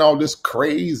saying all this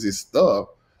crazy stuff,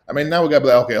 I mean, now we got to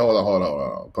be like, okay, hold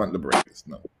on, punt the brakes.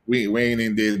 No, we ain't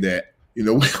even did that. You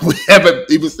know, we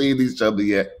haven't even seen each other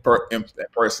yet in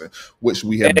person, which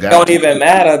we have And it got. don't even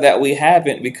matter that we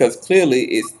haven't, because clearly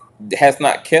it has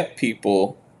not kept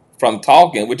people from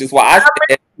talking, which is why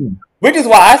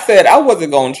I said I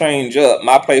wasn't going to change up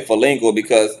my playful lingo,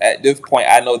 because at this point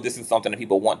I know this is something that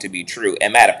people want to be true.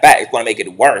 And matter of fact, it's going to make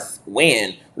it worse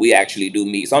when we actually do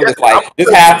meet. So I'm just like,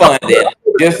 just have fun then.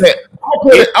 Just get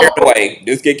carried away.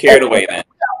 Just get carried away then.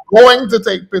 Going to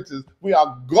take pictures. We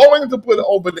are going to put it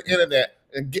over the internet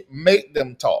and make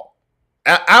them talk.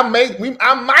 I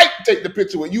might take the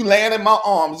picture with you laying in my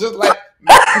arms, just like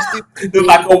just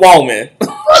like a woman.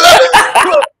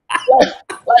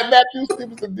 like Matthew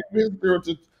Stevenson did his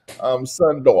spiritual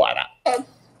son daughter.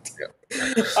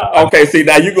 Okay, see,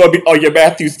 now you're gonna be on your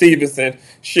Matthew Stevenson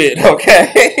shit.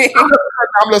 Okay,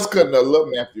 I'm just cutting up. Love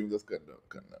Matthew, just cutting up.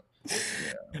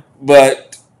 Yeah.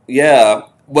 But yeah,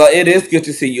 well, it is good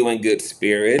to see you in good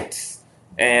spirits,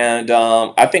 and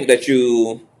I think that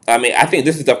I think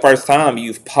this is the first time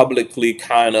you've publicly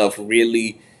kind of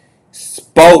really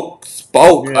spoke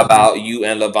about you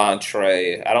and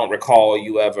LaVontraye. I don't recall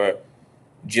you ever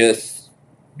just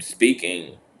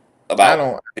speaking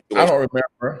about. I don't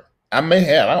remember. I may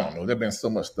have. I don't know. There's been so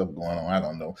much stuff going on. I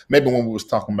don't know. Maybe when we was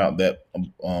talking about that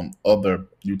other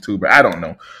YouTuber. I don't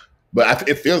know. But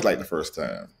it feels like the first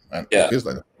time. Yeah. It feels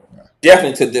like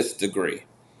definitely to this degree.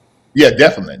 Yeah,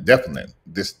 definitely.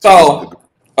 This degree.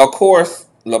 Of course,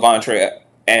 LaVontraye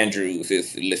Andrews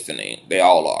is listening. They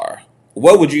all are.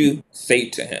 What would you say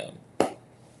to him?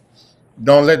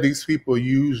 Don't let these people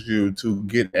use you to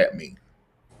get at me.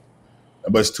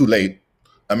 But it's too late.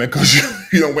 I mean,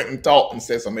 because you went and talked and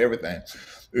said some everything,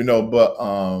 you know. But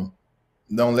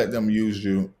don't let them use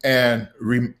you. And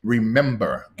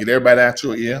remember, get everybody out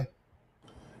your ear,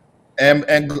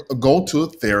 and go to a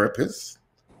therapist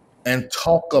and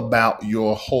talk about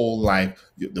your whole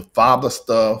life, the father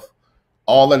stuff,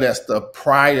 all of that stuff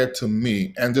prior to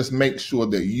me, and just make sure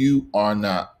that you are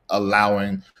not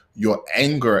allowing your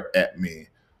anger at me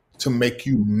to make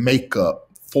you make up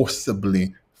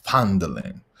forcibly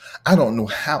fondling. I don't know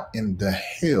how in the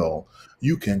hell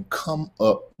you can come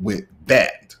up with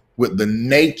that, with the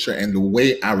nature and the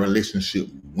way our relationship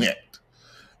went,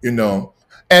 you know.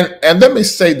 And let me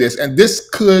say this, and this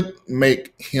could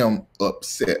make him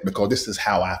upset, because this is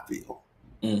how I feel.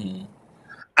 Mm-hmm.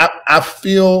 I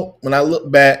feel, when I look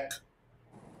back,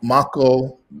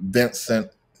 Mako,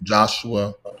 Vincent,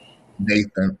 Joshua,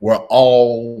 Nathan were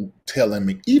all telling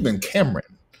me, even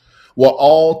Cameron, were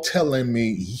all telling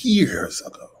me years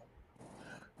ago,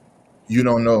 you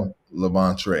don't know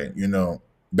LaVontraye, you know,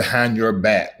 behind your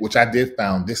back, which I did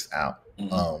found this out.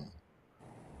 Mm-hmm.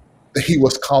 He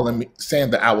was calling me,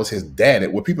 saying that I was his daddy,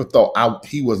 where people thought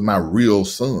he was my real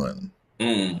son.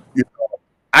 Mm. You know,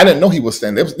 I didn't know he was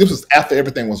saying this was after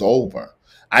everything was over.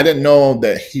 I didn't know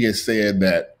that he had said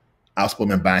that I was supposed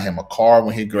to be buying him a car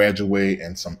when he graduated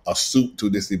and a suit to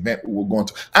this event we were going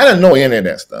to. I didn't know any of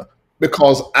that stuff,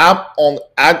 because I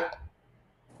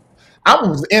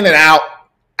was in and out.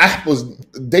 I was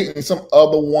dating some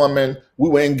other woman. We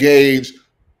were engaged.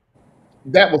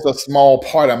 That was a small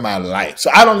part of my life. So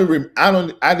I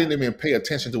didn't even pay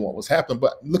attention to what was happening.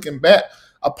 But looking back,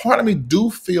 a part of me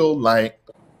do feel like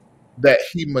that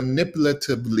he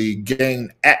manipulatively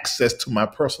gained access to my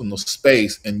personal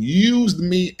space and used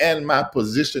me and my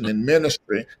position in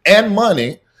ministry and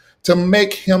money to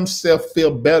make himself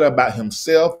feel better about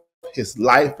himself, his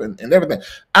life, and everything.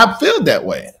 I feel that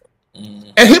way. Mm-hmm.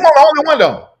 And he wasn't the only one,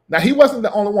 though. Now, he wasn't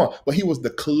the only one, but he was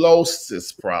the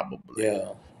closest, probably. Yeah.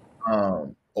 Or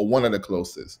one of the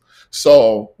closest.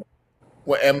 So,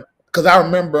 because I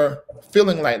remember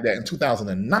feeling like that in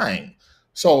 2009.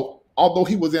 So, although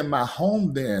he was in my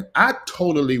home then, I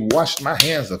totally washed my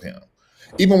hands of him.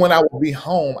 Even when I would be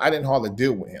home, I didn't hardly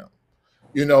deal with him.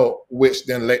 You know, which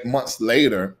then months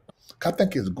later, I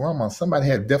think his grandma, somebody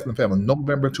had death in the family,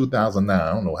 November 2009.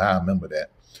 I don't know how I remember that.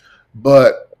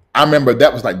 But I remember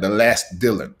that was like the last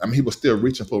dealing. I mean, he was still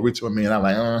reaching for me, and I'm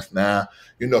like, nah.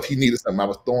 You know, if he needed something, I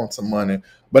was throwing some money.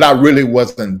 But I really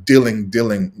wasn't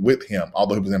dealing with him,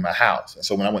 although he was in my house. And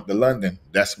so when I went to London,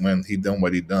 that's when he done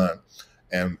what he done.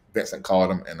 And Vincent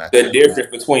called him, and the difference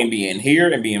between being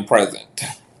here and being present.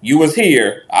 You was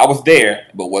here, I was there,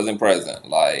 but wasn't present.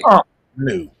 Like,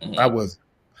 no, mm-hmm.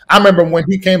 I remember when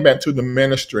he came back to the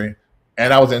ministry,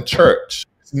 and I was in church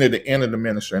near the end of the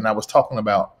ministry, and I was talking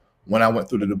about when I went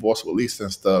through the divorce with Lisa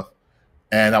and stuff,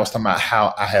 and I was talking about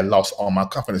how I had lost all my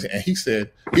confidence. And he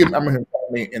said, I remember him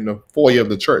telling me in the foyer of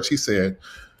the church, he said,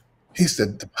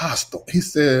 the pastor, he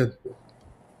said,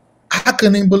 I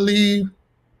couldn't even believe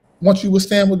once you were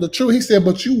standing with the truth. He said,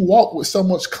 but you walk with so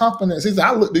much confidence. He said,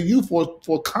 I looked to you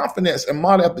for confidence and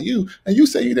model after you, and you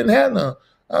said you didn't have none.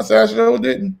 I said, I sure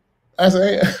didn't. I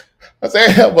said, I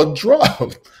have a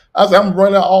drug. I said, I'm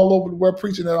running all over the world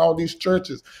preaching at all these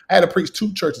churches. I had to preach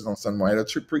 2 churches on Sunday morning. I had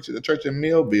to preach at the church in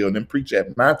Millville, and then preach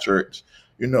at my church,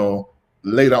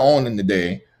 later on in the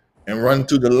day, and run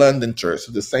to the London church,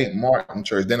 to the St. Martin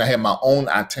church. Then I had my own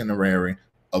itinerary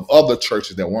of other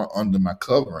churches that weren't under my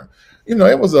covering.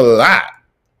 It was a lot.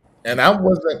 And I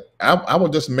was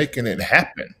just making it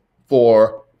happen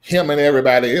for him and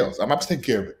everybody else. I'm about to take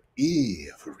care of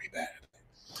everybody.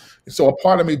 And so a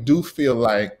part of me do feel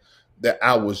like that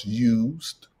I was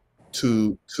used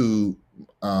to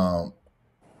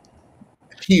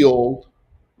heal,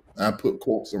 I put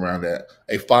quotes around that,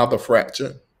 a father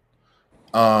fracture.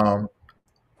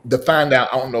 To find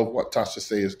out, I don't know what Tasha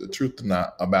says is the truth or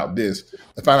not about this,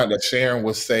 to find out that Sharon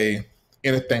would say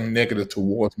anything negative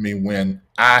towards me when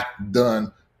I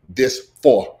done this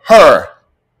for her,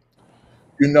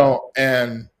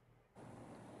 and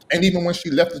even when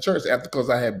she left the church after, because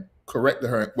I had corrected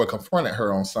her, confronted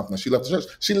her on something, she left the church.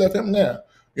 She left him there.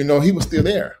 He was still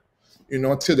there,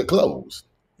 until it closed.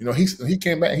 He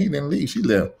came back. He didn't leave. She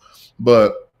left,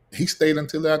 but he stayed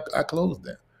until I closed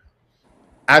it.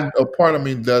 A part of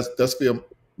me does feel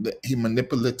that he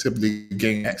manipulatively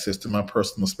gained access to my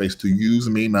personal space to use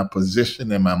me, my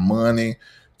position, and my money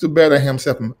to better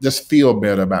himself, and just feel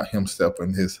better about himself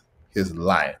and his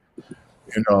life.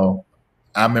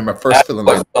 I remember first feeling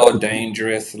like what's so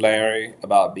dangerous, Larry,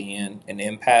 about being an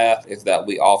empath is that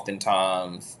we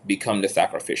oftentimes become the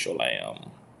sacrificial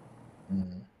lamb.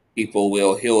 People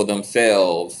will heal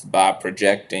themselves by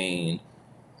projecting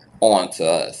onto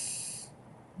us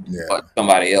what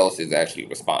somebody else is actually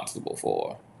responsible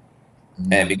for.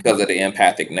 And because of the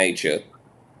empathic nature,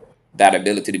 that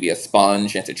ability to be a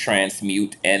sponge and to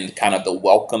transmute, and kind of the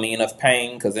welcoming of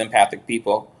pain, because empathic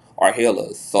people are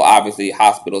healers. So obviously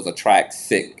hospitals attract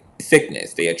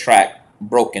sickness. They attract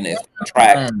brokenness,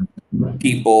 attract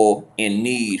people in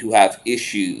need who have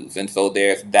issues. And so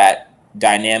there's that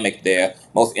dynamic there.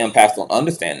 Most empaths don't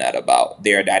understand that about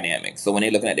their dynamic. So when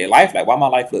they're looking at their life, like, why my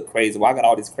life look crazy? Why I got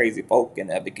all these crazy folk in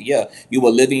there? Because you were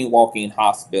living, walking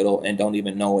hospital and don't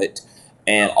even know it.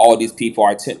 And all these people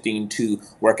are attempting to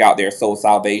work out their soul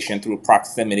salvation through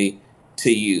proximity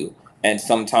to you. And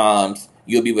sometimes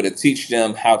you'll be able to teach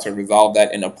them how to resolve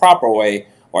that in a proper way,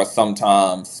 or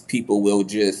sometimes people will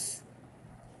just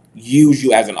use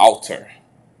you as an altar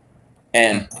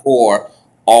and pour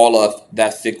all of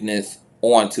that sickness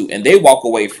onto, and they walk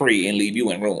away free and leave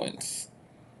you in ruins.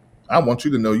 I want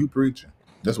you to know you preaching.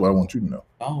 That's what I want you to know.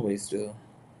 I always do.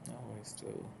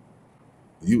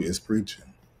 You is preaching.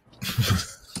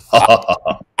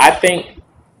 I think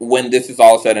when this is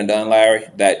all said and done, Larry,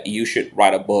 that you should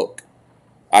write a book.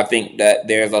 I think that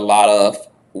there's a lot of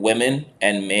women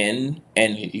and men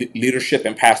and leadership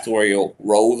and pastoral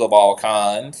roles of all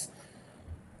kinds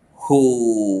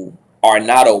who are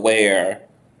not aware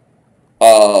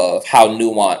of how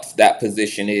nuanced that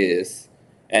position is.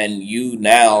 And you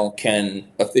now can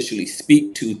officially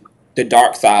speak to the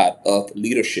dark side of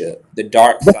leadership, the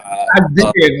dark side. I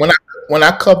did when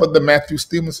I covered the Matthew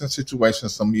Stevenson situation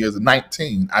some years,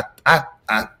 19. I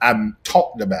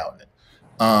talked about it.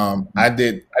 I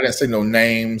didn't say no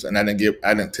names, and I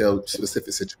didn't tell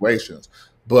specific situations,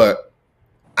 but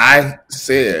I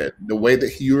said the way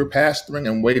that you were pastoring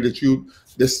and way that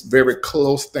this very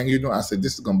close thing I said,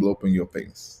 this is gonna blow up in your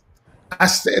face. I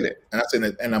said it, and I said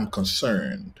it, and I'm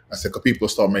concerned. I said, because people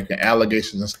start making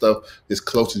allegations and stuff as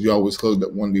close as you always close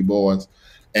that one of the boys,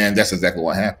 and that's exactly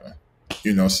what happened.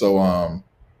 So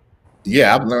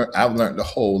I've learned a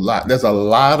whole lot. There's a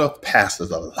lot of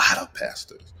pastors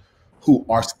who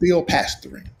are still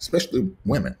pastoring, especially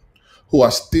women, who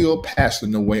are still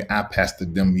pastoring the way I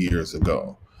pastored them years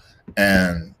ago.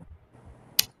 And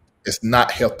it's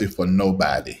not healthy for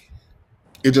nobody.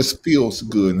 It just feels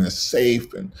good and it's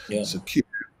safe and secure,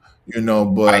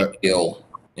 but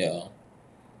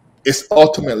it's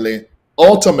ultimately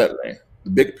the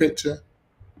big picture.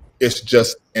 It's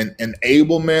just an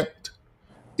enablement.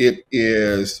 It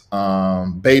is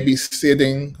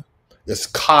babysitting. It's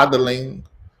coddling.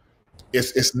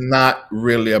 It's not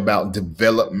really about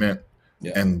development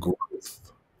and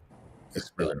growth.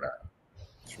 It's really not.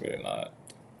 It's really not.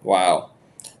 Wow.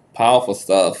 Powerful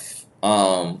stuff.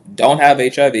 Don't have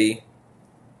HIV.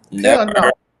 Never Hell no.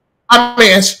 heard. I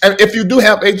mean, if you do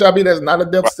have HIV, that's not a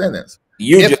death sentence.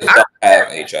 You If just don't have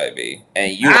HIV,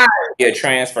 and you are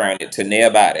transferring it to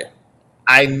nobody.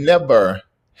 I never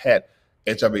had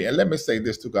HIV, and let me say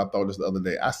this too. 'Cause I thought this the other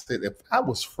day. I said if I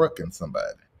was fricking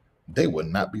somebody, they would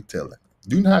not be telling.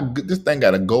 Do you know how good this thing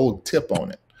got a gold tip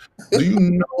on it? Do you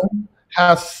know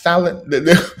how silent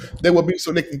they will be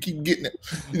so they can keep getting it?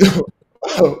 You know,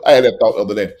 I had that thought the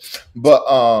other day, but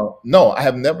no, I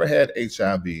have never had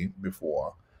HIV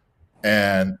before,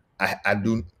 and I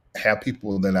do have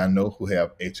people that I know who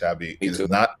have HIV. It is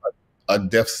not a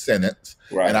death sentence,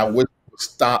 Right. and I would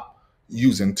stop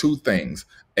using two things: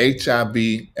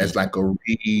 HIV as like a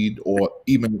Reid, or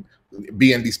even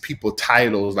being these people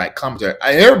titles like commentary.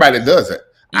 Everybody does it.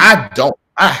 I don't.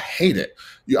 I hate it.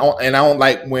 And I don't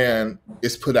like when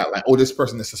it's put out like, oh, this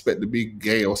person is suspected to be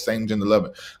gay or same gender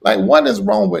loving. Like, what is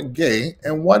wrong with gay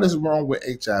and what is wrong with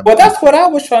HIV? Well, that's what I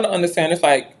was trying to understand. It's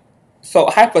like, so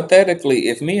hypothetically,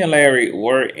 if me and Larry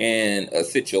were in a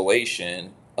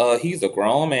situation, he's a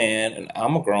grown man and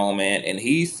I'm a grown man, and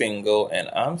he's single and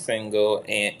I'm single,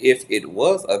 and if it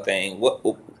was a thing,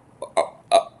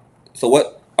 so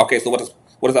what? Okay, so what is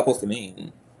that supposed to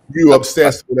mean? You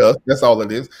obsessed with us. That's all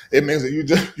it is. It means that you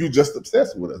just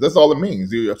obsessed with us. That's all it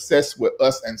means. You're obsessed with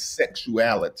us and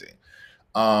sexuality.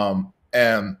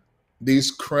 And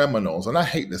these criminals, and I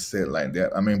hate to say it like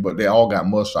that. I mean, but they all got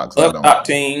mugshots. Mugshot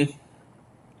team.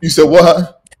 You said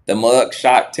what? The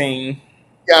mugshot team.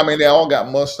 Yeah, I mean, they all got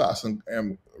mugshots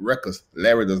and records.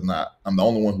 Larry does not. I'm the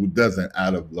only one who doesn't.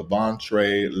 Out of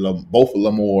LaVontraye, both of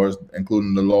Lamor's,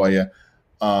 including the lawyer.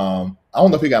 I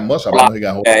don't know if he got mugshots. I know he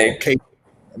got K.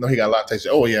 I know he got a lot of Tasha.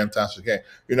 Oh yeah, and Tasha K.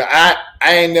 You know, I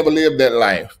ain't never lived that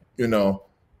life. You know,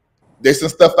 there's some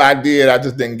stuff I did. I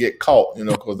just didn't get caught. You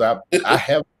know, because I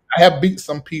have beat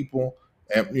some people,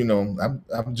 and you know,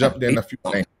 I've jumped in a few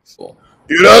things. You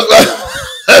know,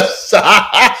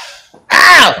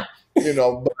 ow! You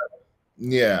know, but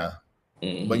yeah,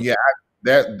 but yeah,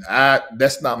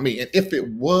 that's not me. And if it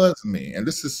was me, and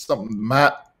this is something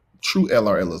my true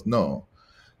LRLers know,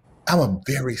 I'm a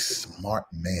very smart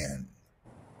man.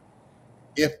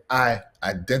 If I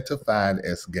identified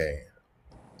as gay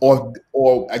or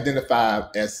identified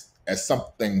as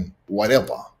something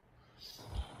whatever,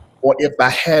 or if I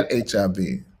had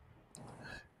HIV,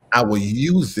 I would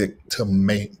use it to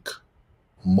make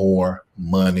more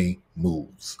money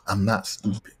moves. I'm not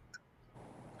stupid.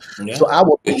 Yeah. So I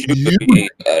would you could be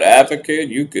an advocate.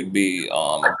 You could be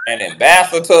an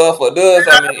ambassador for this.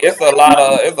 I mean, it's a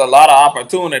lot of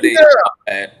opportunity.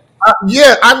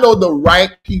 Yeah, I know the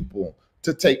right people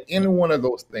to take any one of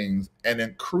those things and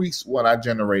increase what I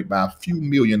generate by a few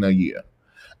million a year.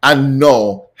 I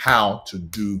know how to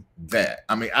do that.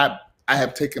 I mean, I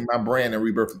have taken my brand and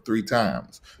rebirthed 3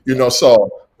 times. You know, so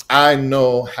I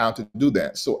know how to do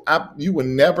that. So you will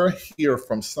never hear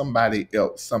from somebody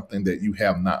else something that you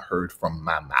have not heard from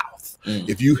my mouth.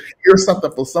 If you hear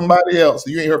something from somebody else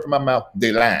you ain't heard from my mouth,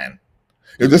 they lying.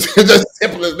 It's just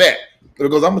simple as that.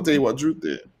 Because I'm gonna tell you what truth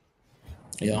is.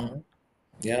 Yeah.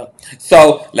 Yeah.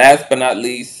 So last but not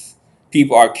least,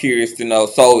 people are curious to know.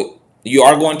 So you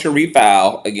are going to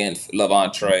refile against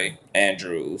LaVontraye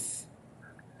Andrews?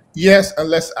 Yes,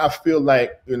 unless I feel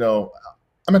like, you know,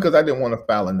 I mean, because I didn't want to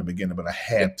file in the beginning, but I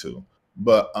had to.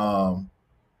 But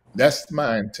that's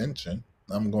my intention.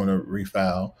 I'm going to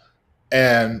refile.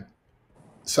 And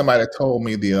somebody told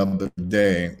me the other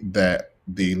day that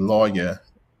the lawyer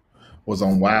was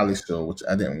on Wiley's show, which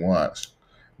I didn't watch,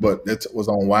 but it was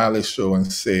on Wiley's show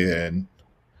and said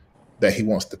that he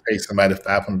wants to pay somebody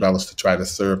 $500 to try to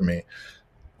serve me.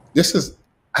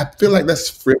 I feel like that's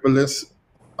frivolous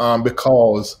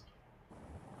because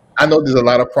I know there's a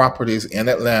lot of properties in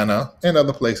Atlanta and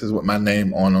other places with my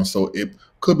name on them, so it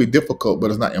could be difficult,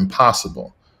 but it's not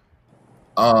impossible.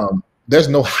 There's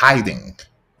no hiding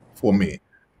for me.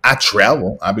 I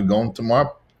travel. I'll be going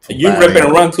tomorrow. You rip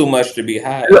and run too much to be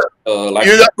hiding. Like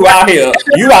you out here,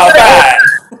 you outside.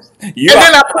 You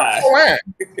outside.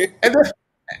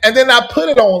 And then I put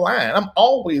it online. I'm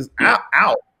always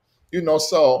out. You know,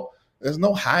 so there's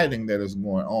no hiding that is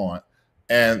going on.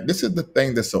 And this is the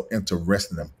thing that's so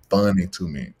interesting and funny to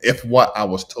me. If what I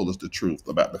was told is the truth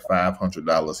about the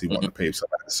 $500 he wanted to pay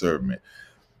somebody to serve me,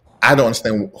 I don't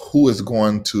understand who is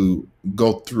going to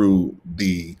go through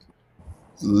the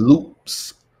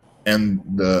loops and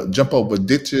the jump over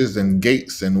ditches and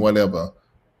gates and whatever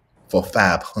for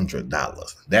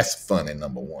 $500. That's funny.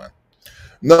 Number one.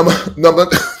 Number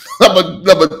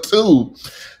two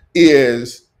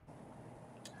is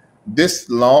this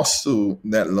lawsuit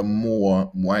that Lamor,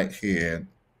 Whitehead,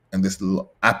 and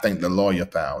I think the lawyer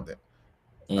filed it.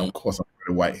 Of course, I'm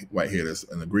Whitehead is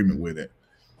in agreement with it.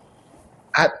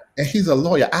 And he's a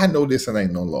lawyer. I know this and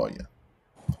ain't no lawyer.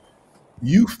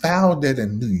 You filed that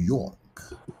in New York.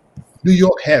 New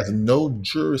York has no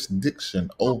jurisdiction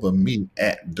over me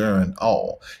during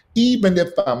all. Even if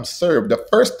I'm served, the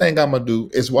first thing I'm gonna do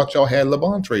is what y'all had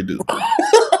LaVontraye do.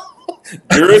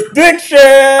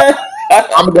 Jurisdiction.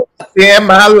 I'm gonna scan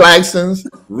my license,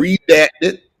 redact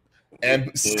it,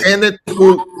 and send it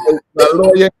to the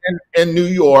lawyer in New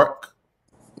York.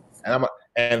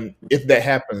 And if that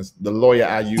happens, the lawyer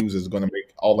I use is gonna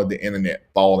make all of the internet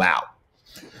fall out.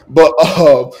 But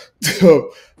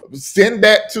to send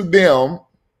that to them,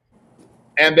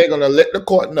 and they're gonna let the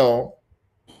court know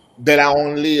that I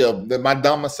only live, that my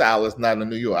domicile is not in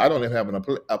New York. I don't even have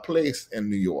a place in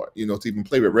New York, to even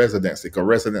play with residency, because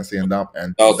residency and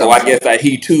Oh, so I guess that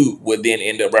he too would then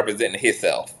end up representing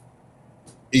himself.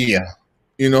 Yeah,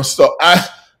 so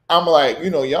I'm like,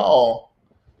 y'all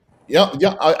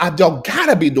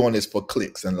gotta be doing this for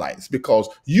clicks and likes, because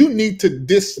you need to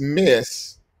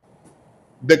dismiss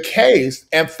the case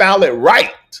and file it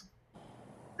right.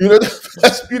 You just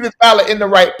file it in the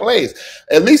right place.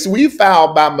 At least we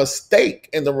filed by mistake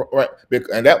in the right,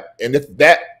 and if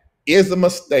that is a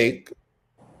mistake,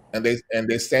 and they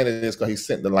saying it is because he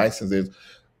sent the licenses,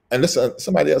 and listen,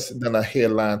 somebody else done a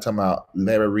headline talking about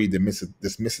Larry Reid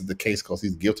dismisses the case because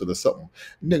he's guilty of something.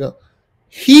 Nigga,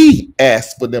 he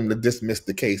asked for them to dismiss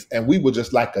the case, and we were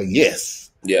just like a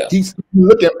yes. Yeah. He's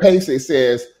looking at Pace. It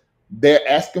says they're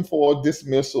asking for a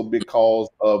dismissal because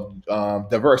of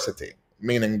diversity.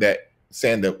 Meaning that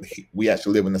saying that we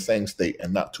actually live in the same state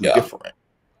and not two different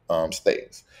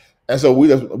states. And so we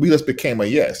just became a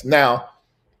yes. Now,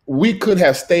 we could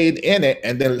have stayed in it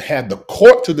and then had the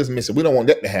court to dismiss it. We don't want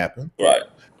that to happen. Right.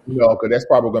 Because that's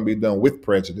probably going to be done with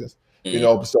prejudice.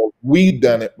 So we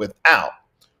done it without,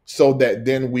 so that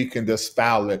then we can just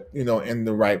file it, in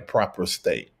the right proper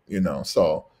state,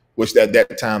 so which at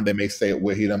that time they may say,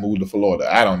 well, he done moved to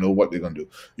Florida. I don't know what they're going to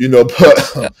do,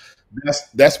 but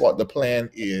that's what the plan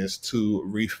is, to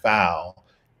refile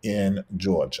in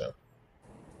Georgia.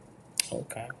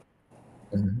 Okay.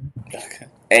 Okay.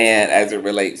 And as it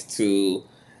relates to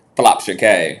Tasha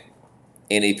K,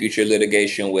 any future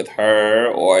litigation with her,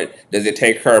 or does it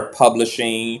take her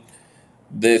publishing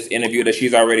this interview that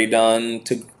she's already done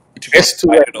to it's too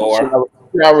late.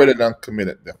 She already done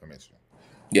committed defamation.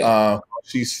 Yeah.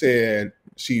 She said,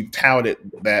 she touted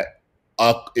that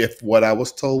if what I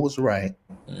was told was right,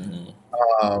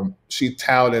 she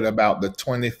touted about the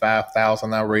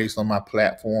 $25,000 I raised on my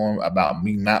platform about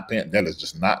me not paying. That is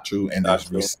just not true, and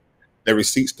there's the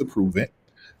receipts to prove it.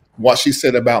 What she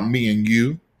said about me and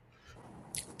you.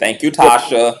 Thank you,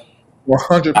 Tasha.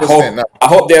 100%. I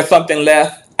hope there's something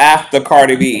left after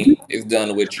Cardi B is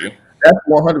done with you. That's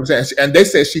 100%. And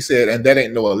she said, and that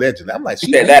ain't no allegedly. I'm like,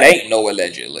 she said that ain't no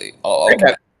allegedly. Oh,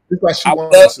 okay.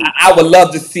 I would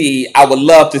love to see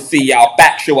y'all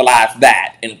factualize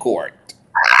that in court.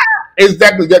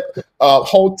 Exactly. That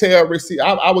hotel receipt.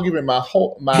 I will give it my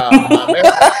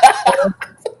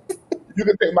you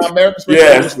can take my American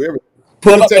Express. Yes.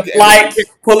 Pull up the flights.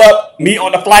 Pull up me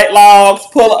on the flight logs.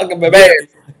 Pull up, baby.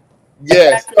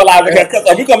 Yes. Because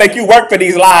we're gonna make you work for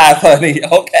these lies, honey.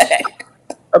 Okay.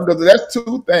 Because that's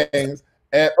two things.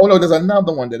 And there's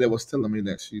another one that they was telling me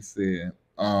that she said.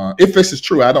 If this is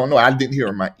true, I don't know. I didn't hear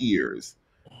in my ears.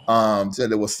 Said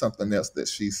there was something else that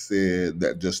she said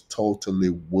that just totally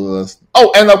was.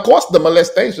 Oh, and of course the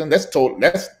molestation. That's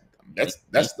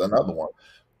another one.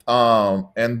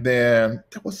 And then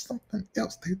there was something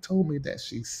else they told me that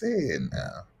she said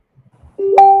now.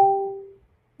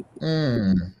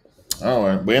 All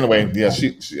right, but anyway, yeah,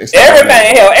 she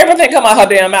everything come out her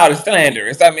damn mouth is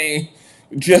slanderous.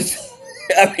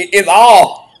 It's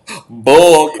all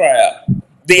bull crap.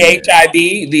 The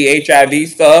HIV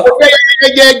stuff.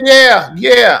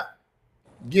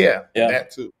 Yeah,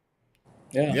 that too.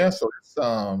 Yeah. So it's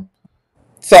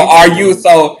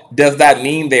So does that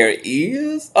mean there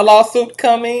is a lawsuit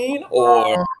coming,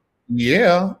 or?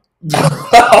 Yeah.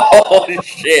 Oh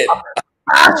shit.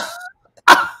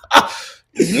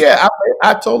 Yeah,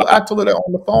 I told her that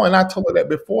on the phone, and I told her that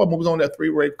before we was on that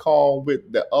three-way call with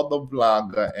the other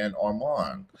vlogger and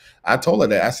Armand. I told her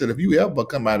that. I said, if you ever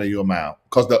come out of your mouth,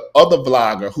 because the other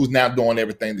vlogger, who's now doing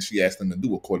everything that she asked him to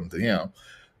do, according to him,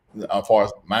 as far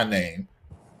as my name,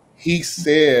 he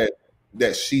said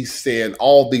that she said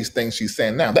all these things she's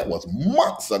saying now. That was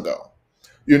months ago,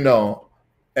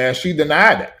 and she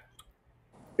denied it.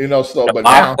 But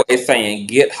now it's saying,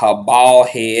 get her bald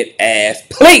head ass,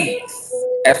 please!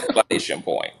 Exclamation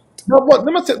point. No,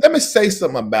 let me say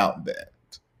something about that.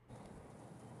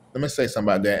 let me say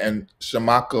something about that. And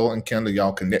Shamako and Kendall,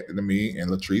 y'all connected to me,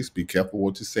 and Latrice, be careful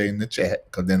what you say in the chat,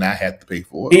 because then I have to pay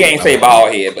for it. He ain't say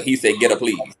bald head, but he said get a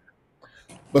please.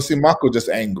 But see, Mako just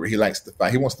angry. He likes to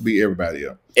fight. He wants to be everybody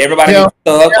else. Everybody needs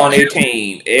thugs on their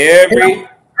team.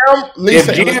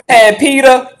 If Jesus had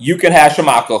Peter, you can have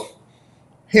Shamako.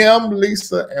 Him,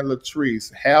 Lisa, and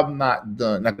Latrice have not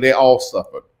done. Now they all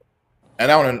suffered,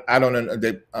 and I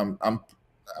don't.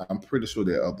 I'm pretty sure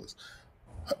there are others.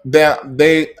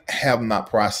 They have not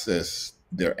processed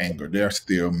their anger. They're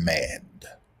still mad.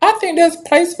 I think there's a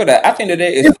place for that. I think that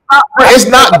there is. It's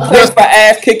not a place for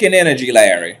ass kicking energy,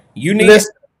 Larry. You need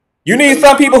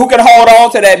some people who can hold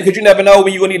on to that, because you never know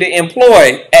when you're gonna need to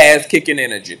employ ass kicking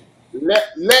energy. Let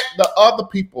the other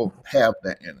people have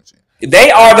that energy.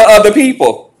 They are the other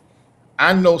people.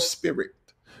 I know spirit.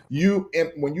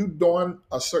 When you doing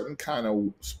a certain kind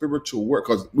of spiritual work,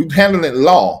 because we're handling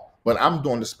law, but I'm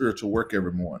doing the spiritual work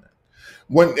every morning.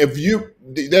 You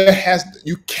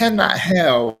cannot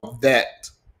have that.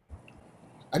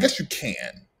 I guess you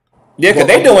can. Yeah, because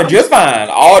they doing just fine.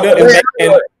 All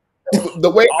the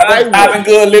way I living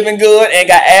good, living good, and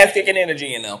got ass kicking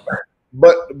energy in them.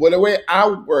 But the way I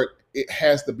work, it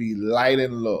has to be light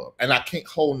and love, and I can't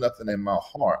hold nothing in my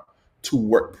heart to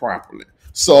work properly.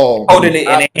 So holding it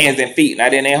in their hands and feet,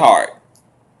 not in their heart.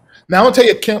 Now I'm gonna tell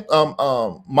you, Kim,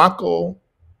 Mako,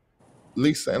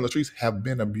 Lisa, and Latrice have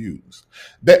been abused.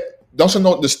 Don't you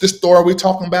know this story we're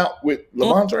talking about with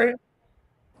LaVontraye?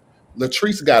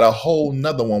 Latrice got a whole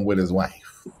nother one with his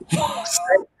wife.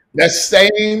 That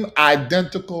same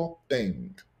identical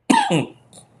thing. Did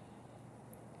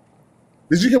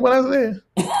you hear what I said?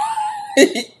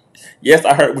 Yes,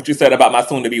 I heard what you said about my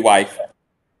soon-to-be wife.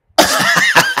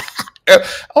 I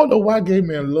don't know why gay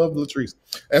men love Latrice,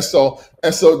 and so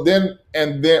then,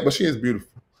 but she is beautiful,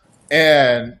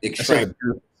 and she has a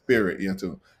beautiful spirit,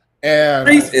 too. And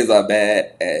Latrice is a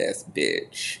bad ass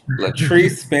bitch.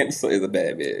 Latrice Spencer is a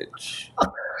bad bitch.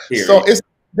 Period. So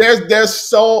there's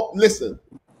so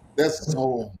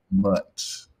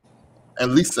much.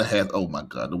 And Lisa had, oh my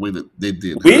God, the way that they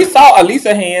did. We saw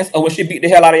Alisa hands when she beat the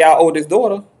hell out of y'all oldest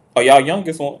daughter. Or y'all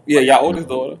youngest one. Yeah, y'all oldest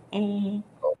daughter. Mm-hmm.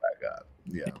 Oh my God.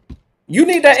 Yeah. You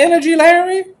need that energy,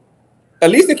 Larry.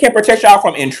 Alisa can protect y'all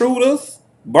from intruders,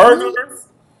 burglars.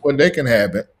 Well, they can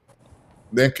have it.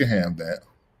 They can have that.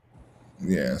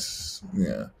 Yes.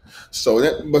 Yeah. So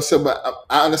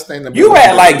I understand that. You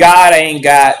act like God ain't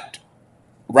got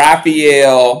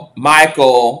Raphael,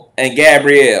 Michael, and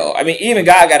Gabrielle. I mean, even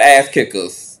God got ass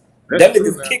kickers. Them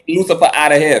niggas kicked Lucifer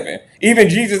out of heaven. Even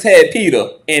Jesus had Peter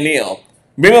in him.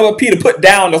 Remember, Peter put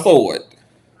down the sword.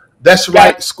 That's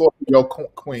right, Scorpio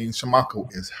Queen. Shamako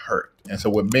is hurt. And so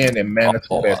with men and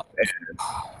manifest.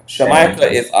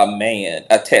 Shamaka is a man,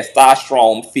 a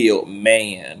testosterone-filled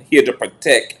man, here to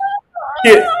protect.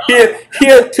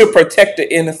 Here to protect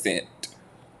the innocent.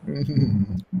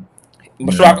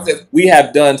 Shamaka says, we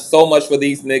have done so much for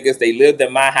these niggas. They lived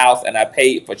in my house and I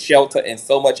paid for shelter and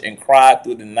so much and cried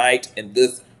through the night, and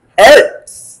this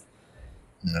hurts.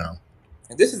 No.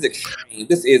 And this is extreme.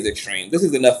 This is extreme. This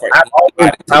is enough for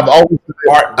I've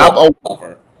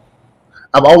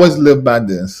always lived by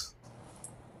this.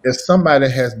 If somebody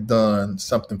has done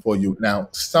something for you, now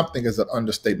something is an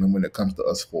understatement when it comes to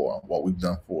us for what we've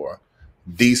done for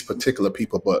these particular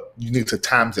people, but you need to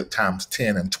times it times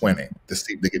 10 and 20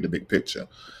 to get the big picture.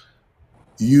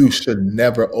 You should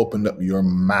never open up your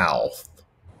mouth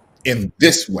in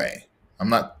this way. I'm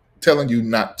not telling you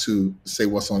not to say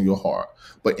what's on your heart,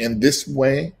 but in this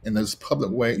way, in this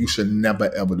public way, you should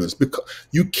never ever do this, because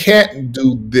you can't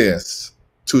do this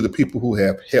to the people who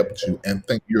have helped you and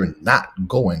think you're not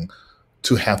going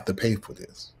to have to pay for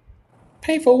this.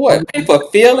 Pay for what? Pay for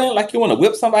feeling like you want to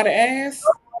whip somebody's ass?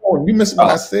 Oh, you missed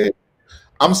what I said.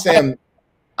 I'm saying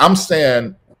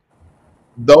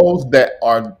those that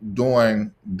are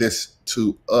doing this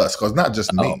to us, because not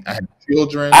just me. I have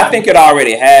children. I think it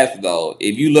already has, though.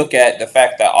 If you look at the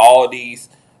fact that all these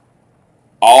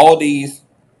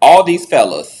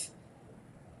fellas,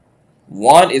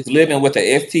 one is living with an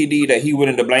STD that he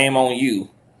willing to blame on you,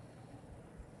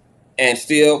 and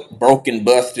still broken,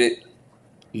 busted.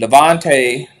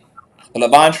 LaVontraye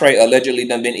allegedly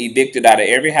done been evicted out of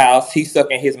every house. He's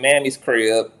stuck in his mammy's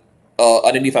crib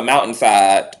underneath a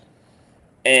mountainside.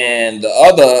 And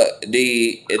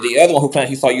the other one who claimed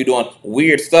he saw you doing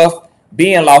weird stuff,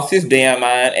 Ben lost his damn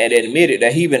mind and admitted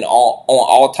that he been on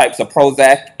all types of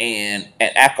Prozac and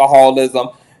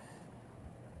alcoholism.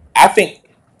 I think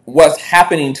what's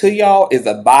happening to y'all is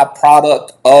a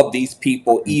byproduct of these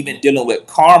people even dealing with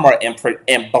karma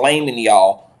and blaming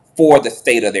y'all for the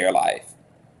state of their life.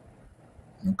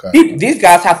 Okay. These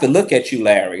guys have to look at you,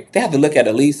 Larry. They have to look at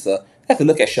Elisa. They have to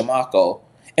look at Shamako.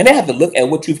 And they have to look at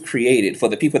what you've created for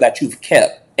the people that you've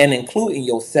kept, and including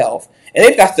yourself. And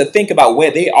they've got to think about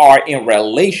where they are in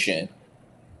relation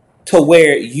to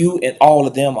where you and all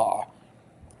of them are.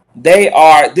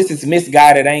 This is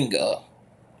misguided anger.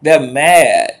 They're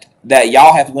mad that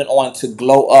y'all have went on to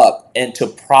glow up and to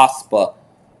prosper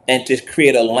and to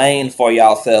create a lane for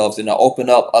yourselves and to open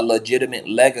up a legitimate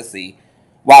legacy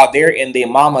while they're in their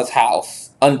mama's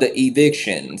house under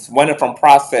evictions, running from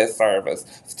process service,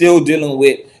 still dealing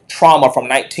with trauma from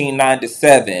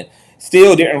 1997,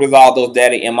 still didn't resolve those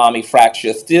daddy and mommy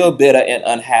fractures, still bitter and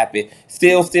unhappy,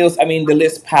 I mean, the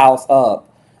list piles up.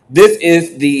 This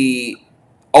is the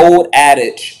old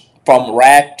adage from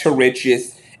rag to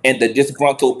riches and the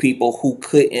disgruntled people who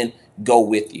couldn't go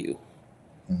with you.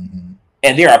 Mm-hmm.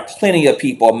 And there are plenty of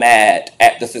people mad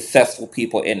at the successful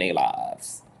people in their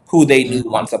lives who they knew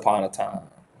once upon a time.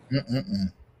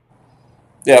 Mm-mm-mm.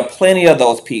 There are plenty of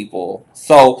those people.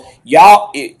 So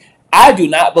y'all, I do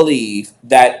not believe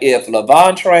that if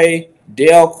LaVontraye,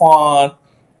 Delquan,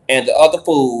 and the other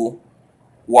fool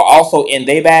were also in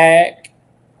their bag,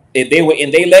 if they were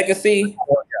in their legacy,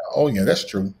 Oh yeah, that's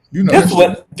true. You know that's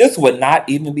true. this would not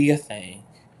even be a thing.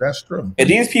 That's true. If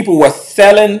these people were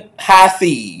selling high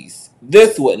seas,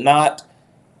 this would not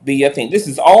be a thing. This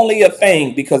is only a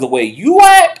thing because of where you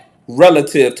at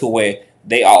relative to where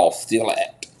they all still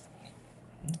at.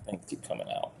 Things keep coming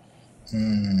out.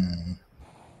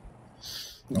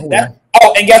 Oh, well.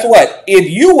 And guess what? If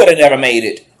you would have never made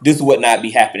it, this would not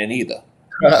be happening either.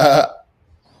 I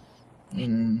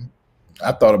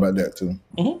thought about that too.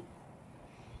 Mm-hmm.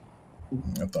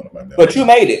 I thought about that. But you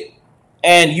made it.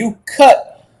 And you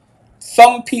cut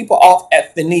some people off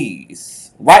at the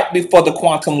knees right before the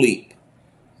quantum leap.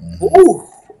 Mm-hmm. Ooh,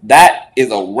 that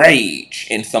is a rage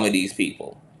in some of these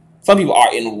people. Some people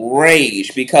are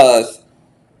enraged because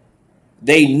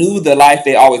they knew the life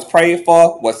they always prayed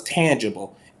for was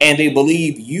tangible. And they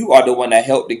believe you are the one that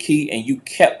held the key and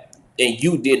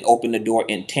you didn't open the door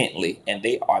intently. And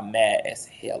they are mad as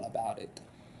hell about it.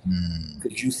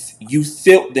 Because you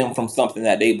sealed them from something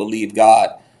that they believe God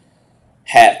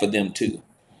had for them too.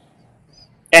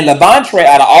 And LaVontraye,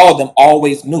 out of all of them,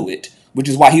 always knew it, which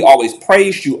is why he always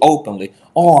praised you openly.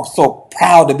 Oh, I'm so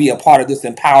proud to be a part of this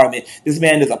empowerment. This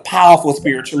man is a powerful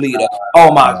spiritual leader.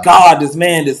 Oh my God, this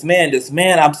man.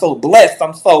 I'm so blessed.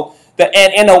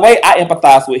 And in a way, I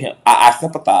empathize with him. I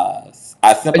sympathize.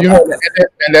 You know,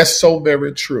 and that's so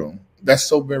very true. That's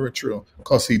so very true.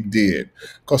 Because he did.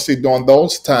 Because see, during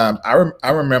those times,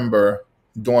 I remember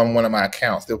doing one of my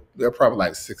accounts. They're probably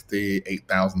like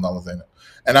 $68,000 in it.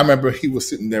 And I remember he was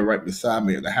sitting there right beside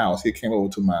me at the house. He came over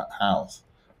to my house.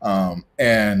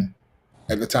 And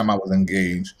at the time I was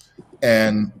engaged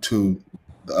and to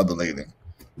the other lady.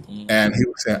 And he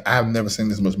was saying, I've never seen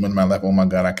this much money in my life. Oh my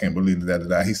God, I can't believe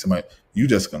that. He said, you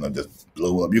just gonna just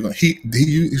blow up. He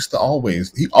used to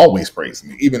always praise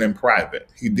me, even in private.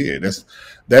 He did.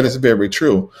 That is very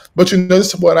true. But you know,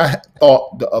 this is what I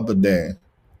thought the other day,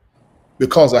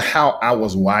 because of how I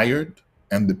was wired,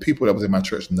 and the people that was in my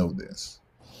church know this.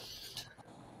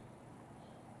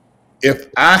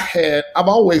 I've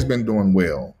always been doing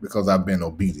well because I've been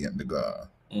obedient to God.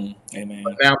 Amen.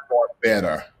 But now I'm doing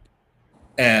better.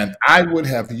 And I would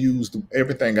have used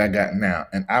everything I got now,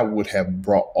 and I would have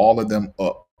brought all of them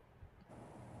up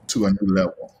to a new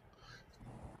level.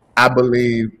 I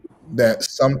believe that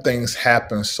some things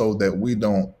happen so that we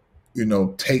don't,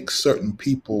 take certain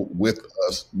people with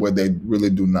us where they really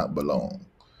do not belong.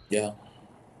 Yeah.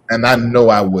 And I know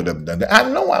I would have done that. I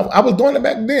know I was doing it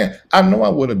back then. I know I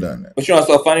would have done that. But you know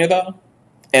what's so funny though?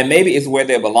 And maybe it's where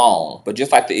they belong, but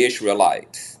just like the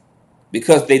Israelites,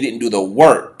 because they didn't do the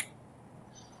work,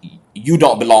 you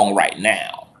don't belong right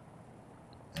now.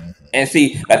 And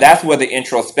see, that's where the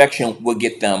introspection will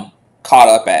get them caught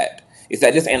up at. It's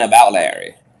that this ain't about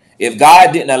Larry. If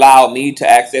God didn't allow me to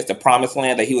access the promised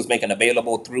land that he was making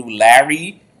available through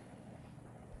Larry,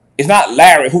 it's not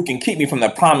Larry who can keep me from the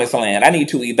promised land. I need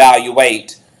to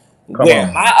evaluate where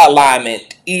my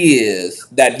alignment is,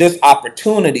 that this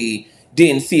opportunity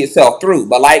didn't see itself through.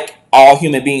 But like all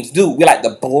human beings do, we like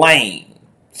to blame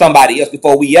somebody else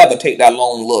before we ever take that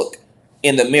long look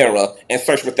in the mirror and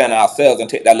search within ourselves and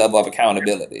take that level of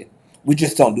accountability. We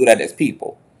just don't do that as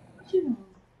people.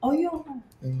 Oh, you don't.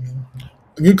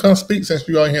 You can't speak since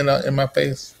you are here in my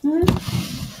face.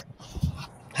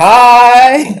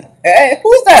 Hi. Hey,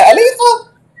 who's that?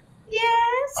 Elisa?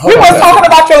 Yes. We were talking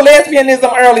about your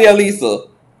lesbianism earlier, Lisa.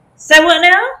 Say what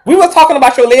now? We were talking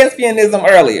about your lesbianism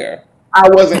earlier. I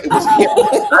wasn't. It was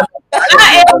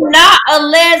I am not a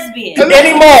lesbian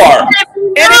anymore.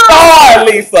 Anymore,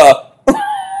 Lisa.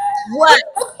 What?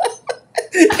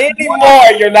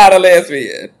 Anymore, you're not a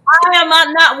lesbian.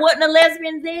 Wasn't a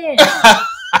lesbian then.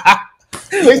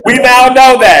 We now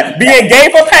know that. Being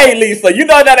gay for pay, Lisa. You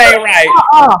know that ain't right.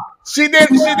 She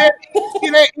didn't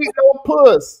eat no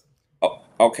puss. Oh,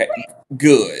 okay.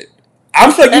 Good.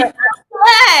 I'm sure you.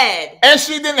 Glad. And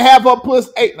she didn't have her puss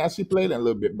ate. Now she played it a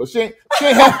little bit, but she ain't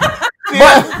have.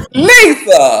 But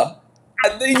Lisa,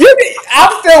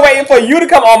 I'm still waiting for you to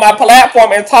come on my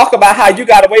platform and talk about how you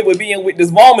got away with being with this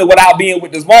woman without being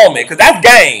with this woman. Because that's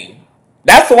game.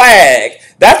 That's swag.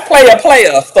 That's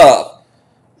player stuff.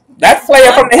 That's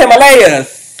player from the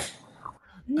Himalayas.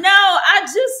 No,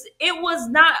 it was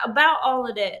not about all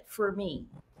of that for me.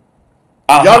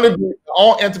 Y'all need to be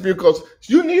on interview because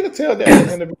you need to tell that in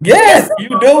the interview. Yes, you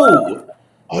do.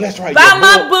 Oh, that's right. Buy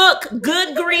my book,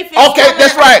 Good Grief. Okay,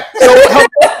 that's right. So her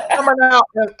book coming out.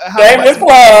 Shameless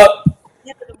plug.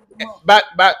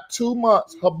 About 2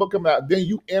 months, her book coming out. Then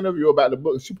you interview about the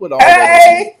book. She put all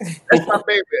Hey, that's my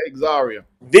baby, Zaria.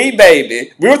 the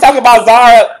baby. We were talking about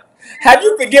Zara. Have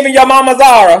you forgiven your mama,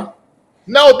 Zara?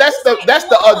 No, that's the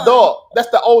adult. That's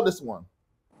the oldest one.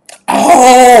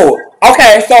 Oh,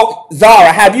 okay. So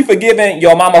Zara, have you forgiven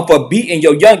your mama for beating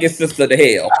your youngest sister to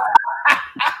hell?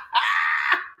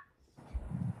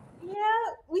 Yeah,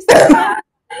 we still.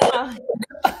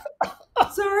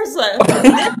 Seriously,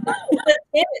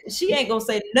 she ain't gonna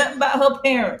say nothing about her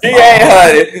parents. She ain't,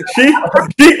 honey.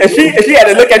 She had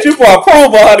to look at you for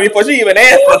approval, honey, before she even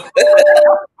answered.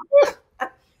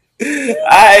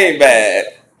 I ain't bad.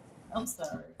 I'm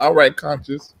sorry. All right,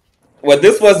 Conscious. Well,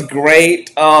 this was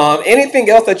great. Anything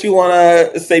else that you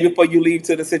want to say before you leave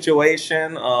to the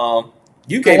situation?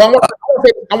 You gave. I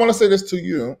want to say this to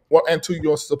you and to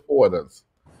your supporters.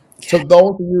 To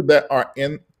those of you that are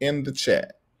in the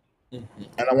chat, and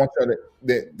I want you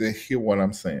to hear what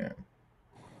I'm saying.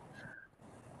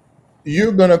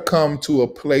 You're going to come to a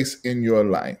place in your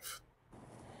life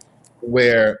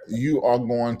where you are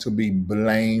going to be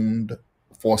blamed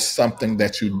for something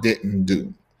that you didn't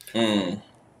do.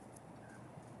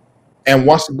 And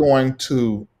what's going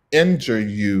to injure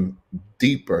you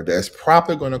deeper, that's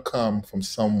probably going to come from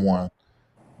someone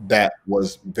that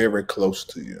was very close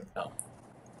to you.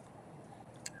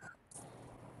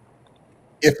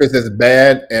 If it's as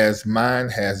bad as mine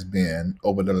has been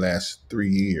over the last 3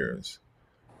 years,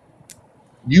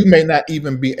 you may not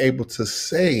even be able to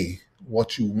say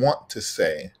what you want to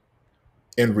say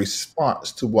in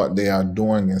response to what they are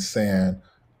doing and saying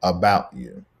about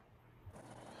you.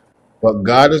 But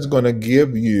God is going to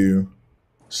give you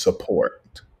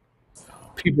support,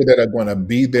 people that are going to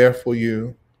be there for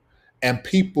you, and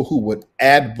people who would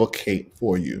advocate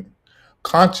for you.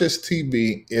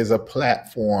 Consciouztv is a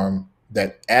platform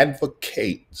that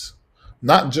advocates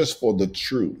not just for the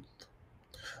truth,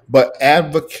 but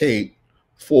advocate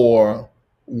for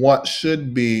what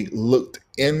should be looked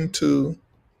into,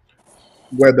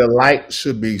 where the light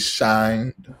should be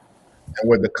shined, and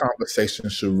where the conversation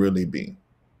should really be.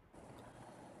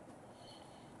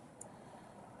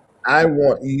 I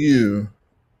want you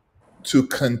to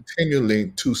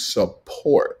continually to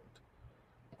support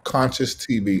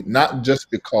Consciouztv, not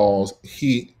just because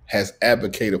he has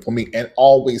advocated for me and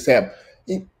always have.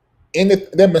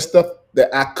 There was stuff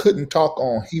that I couldn't talk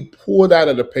on. He pulled out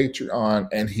of the Patreon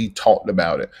and he talked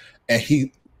about it. And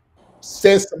he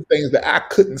said some things that I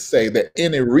couldn't say that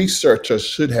any researcher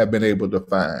should have been able to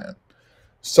find.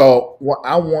 So what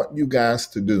I want you guys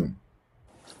to do,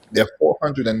 there are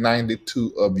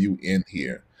 492 of you in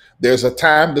here. There's a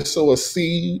time to sow a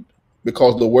seed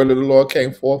because the word of the Lord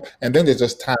came forth, and then there's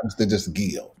just times to just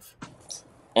give.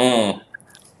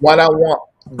 What I want,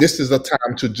 this is a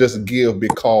time to just give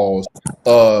because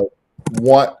of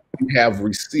what you have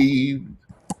received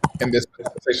in this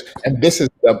conversation. And this is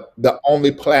the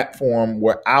only platform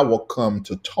where I will come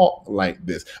to talk like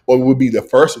this, or it would be the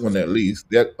first one at least.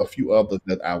 There are a few others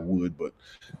that I would, but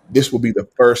this will be the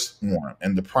first one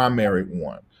and the primary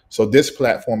one. So this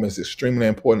platform is extremely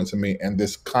important to me, and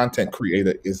this content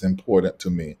creator is important to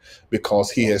me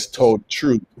because he has told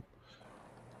truth.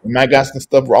 We might got some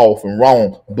stuff off and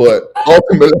wrong, but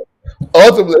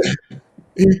ultimately,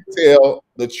 he tell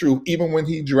the truth. Even when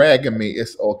he dragging me,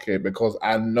 it's okay because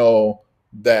I know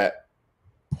that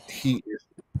he is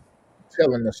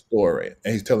telling the story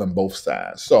and he's telling both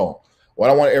sides. So what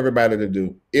I want everybody to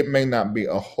do, it may not be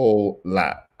a whole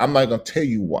lot. I'm not going to tell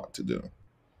you what to do.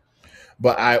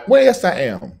 But yes, I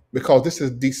am, because this is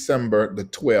December the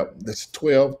 12th. This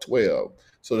 12/12.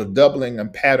 So the doubling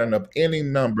and pattern of any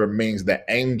number means that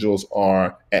angels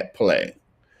are at play.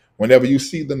 Whenever you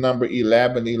see the number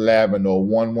 1111 or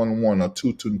 111 or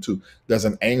 222, there's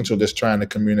an angel that's trying to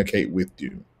communicate with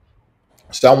you.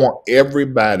 So I want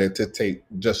everybody to take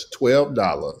just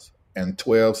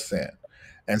 $12.12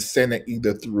 and send it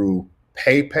either through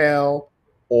PayPal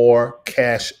or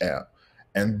Cash App,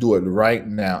 and do it right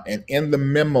now. And in the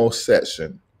memo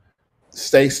section,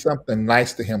 say something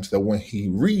nice to him so when he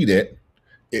read it,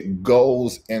 it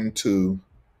goes into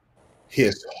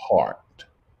his heart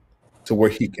to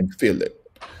where he can feel it.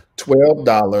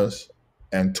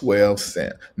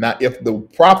 $12.12. Now, if the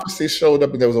prophecy showed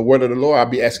up and there was a word of the Lord, I'd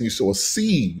be asking you to sow a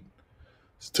seed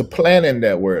to plant in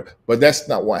that word. But that's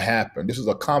not what happened. This is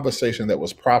a conversation that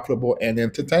was profitable and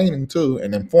entertaining too,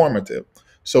 and informative.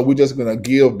 So we're just going to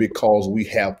give because we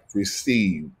have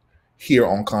received here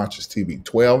on Consciouztv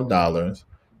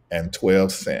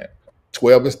 $12.12.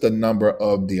 12 is the number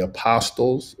of the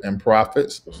apostles and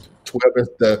prophets. 12 is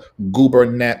the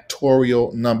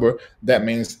gubernatorial number. That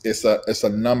means it's a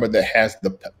number that has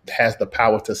the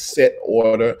power to set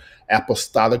order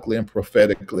apostolically and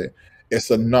prophetically. It's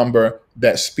a number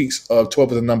that speaks of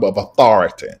 12 is a number of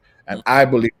authority. And I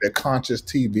believe that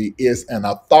Consciouztv is an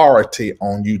authority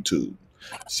on YouTube.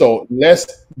 So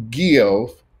let's give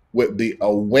with the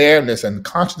awareness and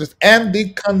consciousness and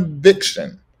the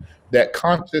conviction that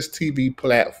Consciouztv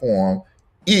platform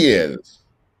is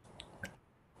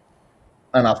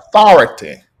an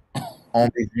authority on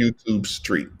the YouTube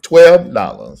street.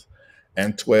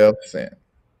 $12.12.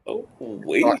 Oh,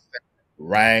 wait.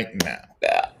 Right now.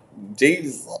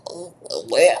 Jesus.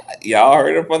 Well, y'all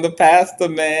heard it from the pastor,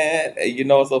 man. You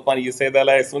know, it's so funny you say that.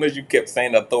 Like, as soon as you kept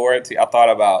saying authority, I thought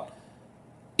about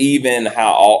even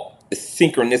how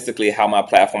synchronistically how my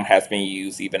platform has been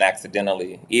used, even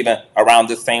accidentally. Even around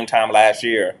this same time last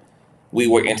year, we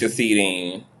were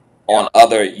interceding on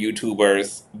other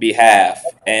YouTubers' behalf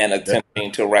and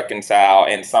attempting to reconcile,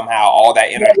 and somehow all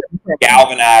that energy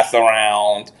galvanized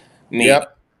around me.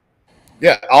 Yep.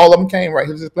 Yeah, all of them came right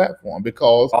here to this platform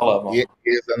because All of them. it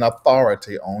is an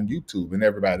authority on YouTube and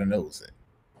everybody knows it.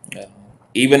 Yeah.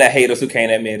 Even the haters who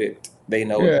can't admit it, they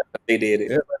know it. They did it.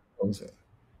 Everybody knows it.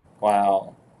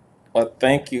 Wow. Well,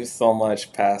 thank you so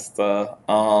much, Pastor.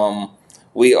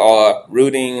 We are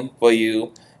rooting for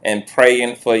you and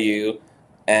praying for you,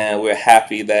 and we're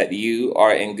happy that you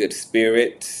are in good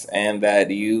spirits and that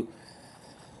you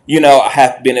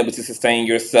have been able to sustain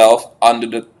yourself under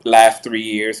the last 3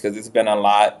 years, because it's been a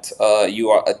lot. You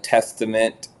are a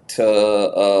testament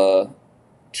to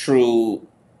true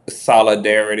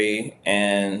solidarity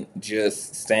and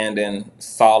just standing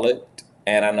solid.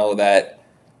 And I know that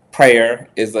prayer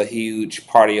is a huge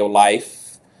part of your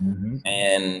life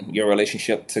and your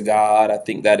relationship to God. I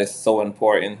think that is so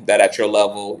important that at your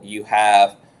level, you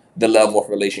have the level of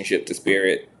relationship to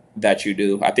spirit that you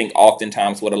do. I think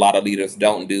oftentimes what a lot of leaders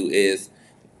don't do is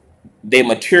they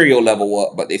material level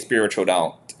up, but they spiritual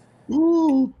don't.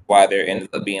 Ooh. Why there ends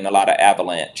up being a lot of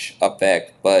avalanche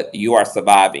effect. But you are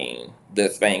surviving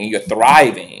this thing. You're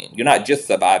thriving. You're not just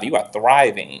surviving. You are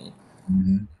thriving.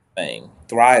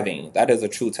 Thriving. That is a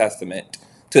true testament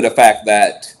to the fact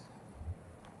that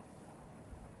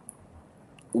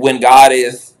when God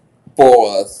is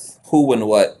for us, who and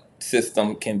what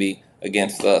system can be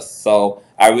against us? So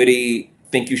I really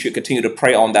think you should continue to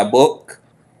pray on that book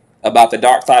about the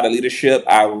dark side of leadership.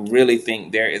 I really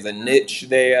think there is a niche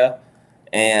there,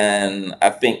 and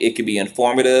I think it could be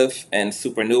informative and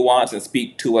super nuanced and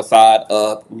speak to a side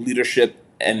of leadership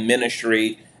and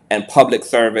ministry and public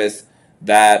service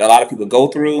that a lot of people go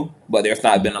through, but there's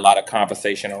not been a lot of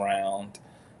conversation around.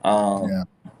 I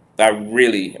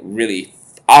really, really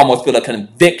almost feel a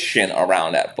conviction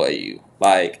around that for you.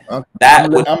 Like,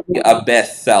 that would be a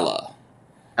bestseller.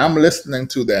 I'm listening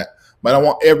to that, but I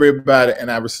want everybody, and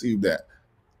I received that.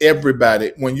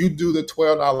 Everybody, when you do the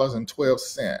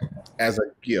 $12.12 as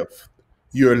a gift,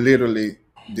 you're literally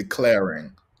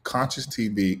declaring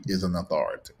Consciouztv is an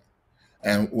authority.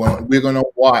 And when we're going to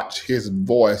watch his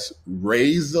voice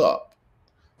raise up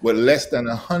with less than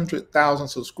 100,000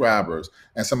 subscribers,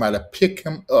 and somebody pick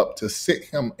him up to sit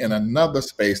him in another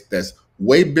space that's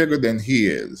way bigger than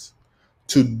his,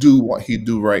 to do what he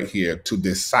do right here, to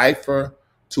decipher,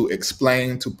 to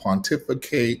explain, to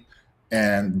pontificate,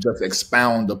 and just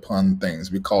expound upon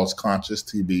things, because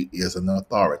Consciouztv is an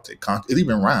authority. It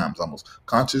even rhymes almost.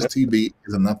 Consciouztv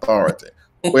is an authority.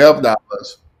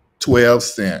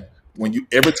 $12.12.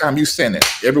 Every time you send it,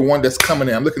 everyone that's coming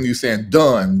in, I'm looking at you saying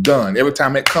done, done. Every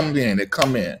time it comes in,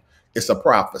 it's a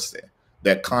prophecy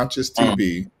that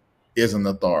Consciouztv is an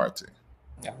authority.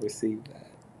 I received that.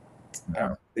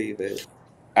 I received it.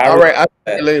 All right, I'll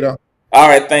see you later. All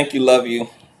right, thank you. Love you.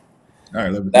 All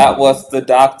right, let me That think. was the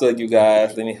doctor, you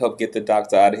guys. Let me help get the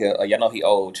doctor out of here. Y'all know he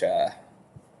old, child.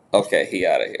 Okay, he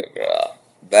out of here, girl.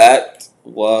 That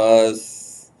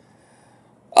was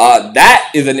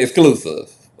that is an exclusive.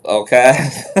 Okay.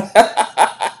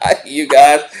 You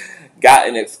guys got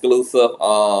an exclusive.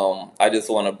 I just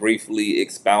want to briefly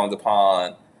expound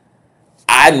upon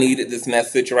I needed this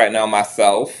message right now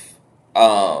myself.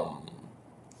 Um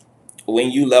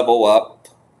when you level up,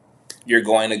 you're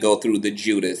going to go through the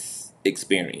Judas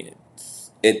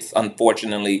experience. It's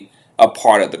unfortunately a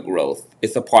part of the growth.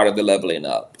 It's a part of the leveling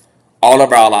up. All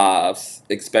of our lives,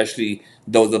 especially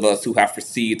those of us who have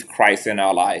received Christ in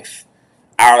our lives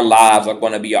are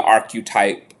going to be an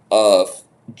archetype of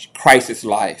Christ's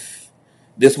life.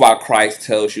 This is why Christ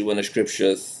tells you in the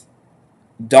scriptures,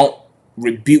 don't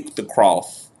rebuke the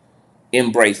cross,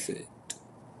 embrace it,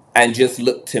 and just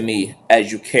look to me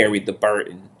as you carry the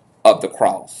burden of the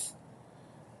cross.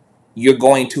 You're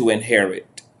going to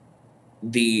inherit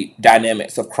the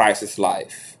dynamics of Christ's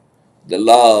life, the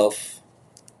love,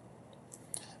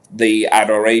 the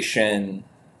adoration,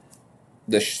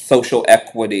 the social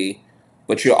equity,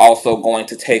 but you're also going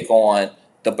to take on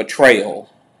the betrayal.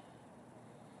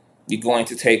 You're going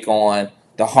to take on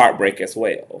the heartbreak as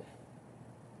well.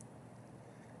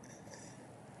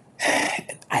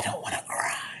 I don't want to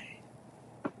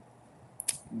cry,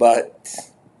 but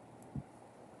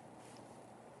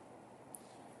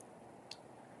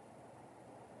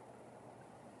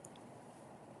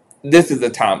this is a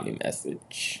timely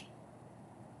message.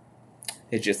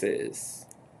 It just is.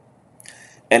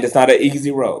 And it's not an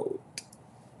easy road,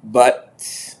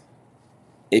 but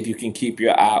if you can keep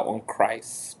your eye on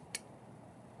Christ,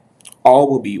 all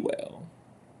will be well.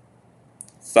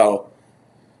 So,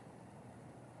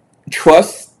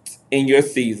 trust in your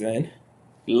season,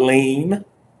 lean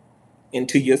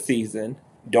into your season,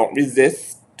 don't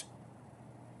resist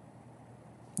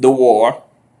the war,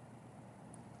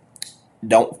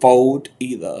 don't fold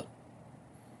either.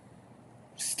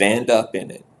 Stand up in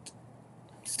it.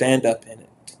 Stand up in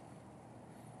it.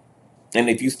 And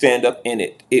if you stand up in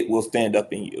it, it will stand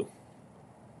up in you.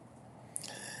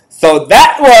 So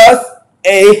that was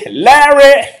a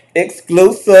Larry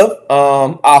exclusive.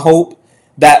 I hope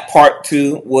that part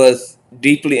 2 was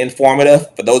deeply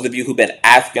informative for those of you who've been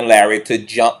asking Larry to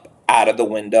jump out of the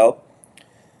window.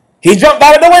 He jumped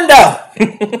out of the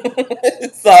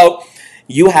window. So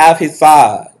you have his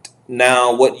side.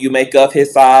 Now, what you make of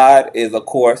his side is, of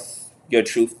course, your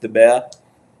truth to bear.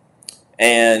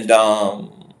 And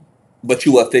but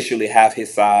you officially have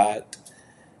his side.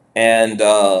 And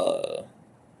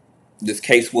this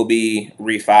case will be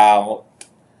refiled,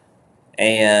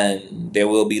 and there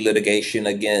will be litigation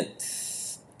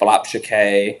against LaVontraye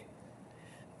K.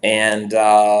 And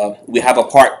we have a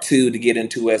part 2 to get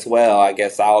into as well. I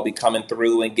guess I'll be coming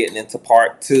through and getting into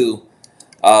part 2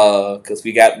 because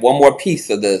we got one more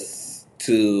piece of this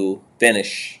to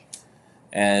finish.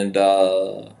 And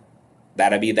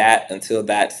that'll be that until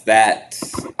that's that.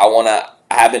 I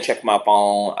haven't checked my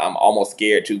phone. I'm almost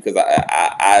scared to because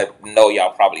I know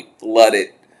y'all probably flooded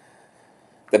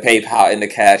the PayPal and the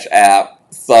Cash App.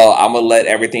 So I'm going to let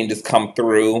everything just come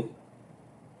through.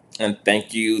 And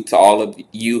thank you to all of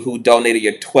you who donated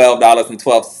your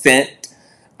 $12.12.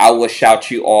 I will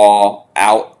shout you all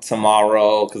out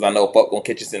tomorrow because I know folk going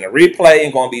to catch us in the replay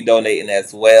and going to be donating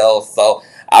as well. So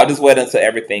I'll just wait until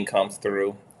everything comes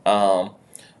through.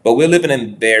 But we're living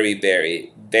in very,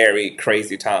 very, very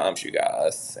crazy times, you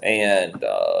guys. And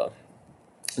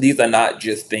these are not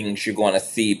just things you're going to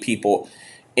see people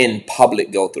in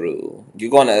public go through.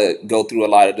 You're going to go through a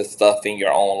lot of this stuff in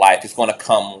your own life. It's going to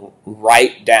come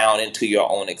right down into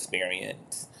your own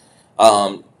experience.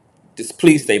 Just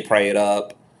please stay prayed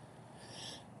up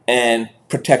and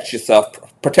protect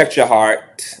yourself, protect your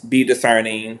heart, be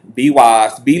discerning, be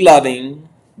wise, be loving,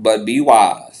 but be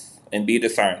wise and be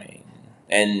discerning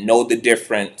and know the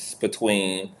difference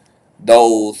between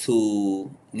those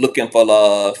who looking for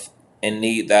love and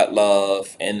need that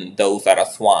love and those that are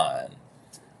swine.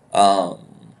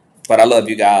 But I love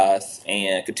you guys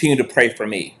and continue to pray for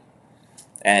me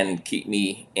and keep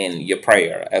me in your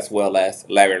prayer as well as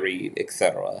Larry Reid,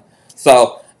 etc.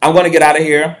 So I'm going to get out of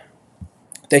here.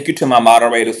 Thank you to my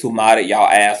moderators who modded y'all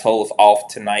assholes off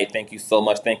tonight. Thank you so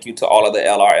much. Thank you to all of the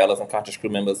LRLs and Conscious crew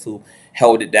members who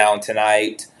held it down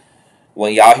tonight.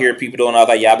 When y'all hear people doing all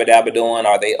that yabba dabba doing,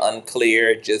 are they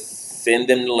unclear? Just send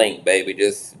them the link, baby.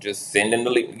 Just send them the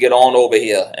link. Get on over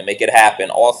here and make it happen.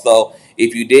 Also,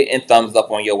 if you didn't thumbs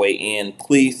up on your way in,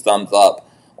 please thumbs up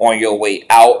on your way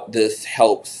out. This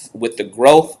helps with the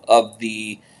growth of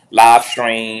the live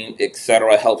stream,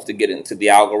 etc. Helps to get into the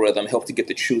algorithm. Helps to get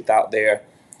the truth out there.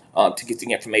 to get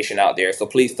the information out there. So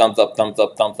please thumbs up, thumbs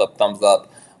up, thumbs up, thumbs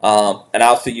up. And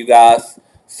I'll see you guys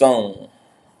soon.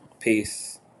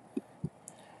 Peace.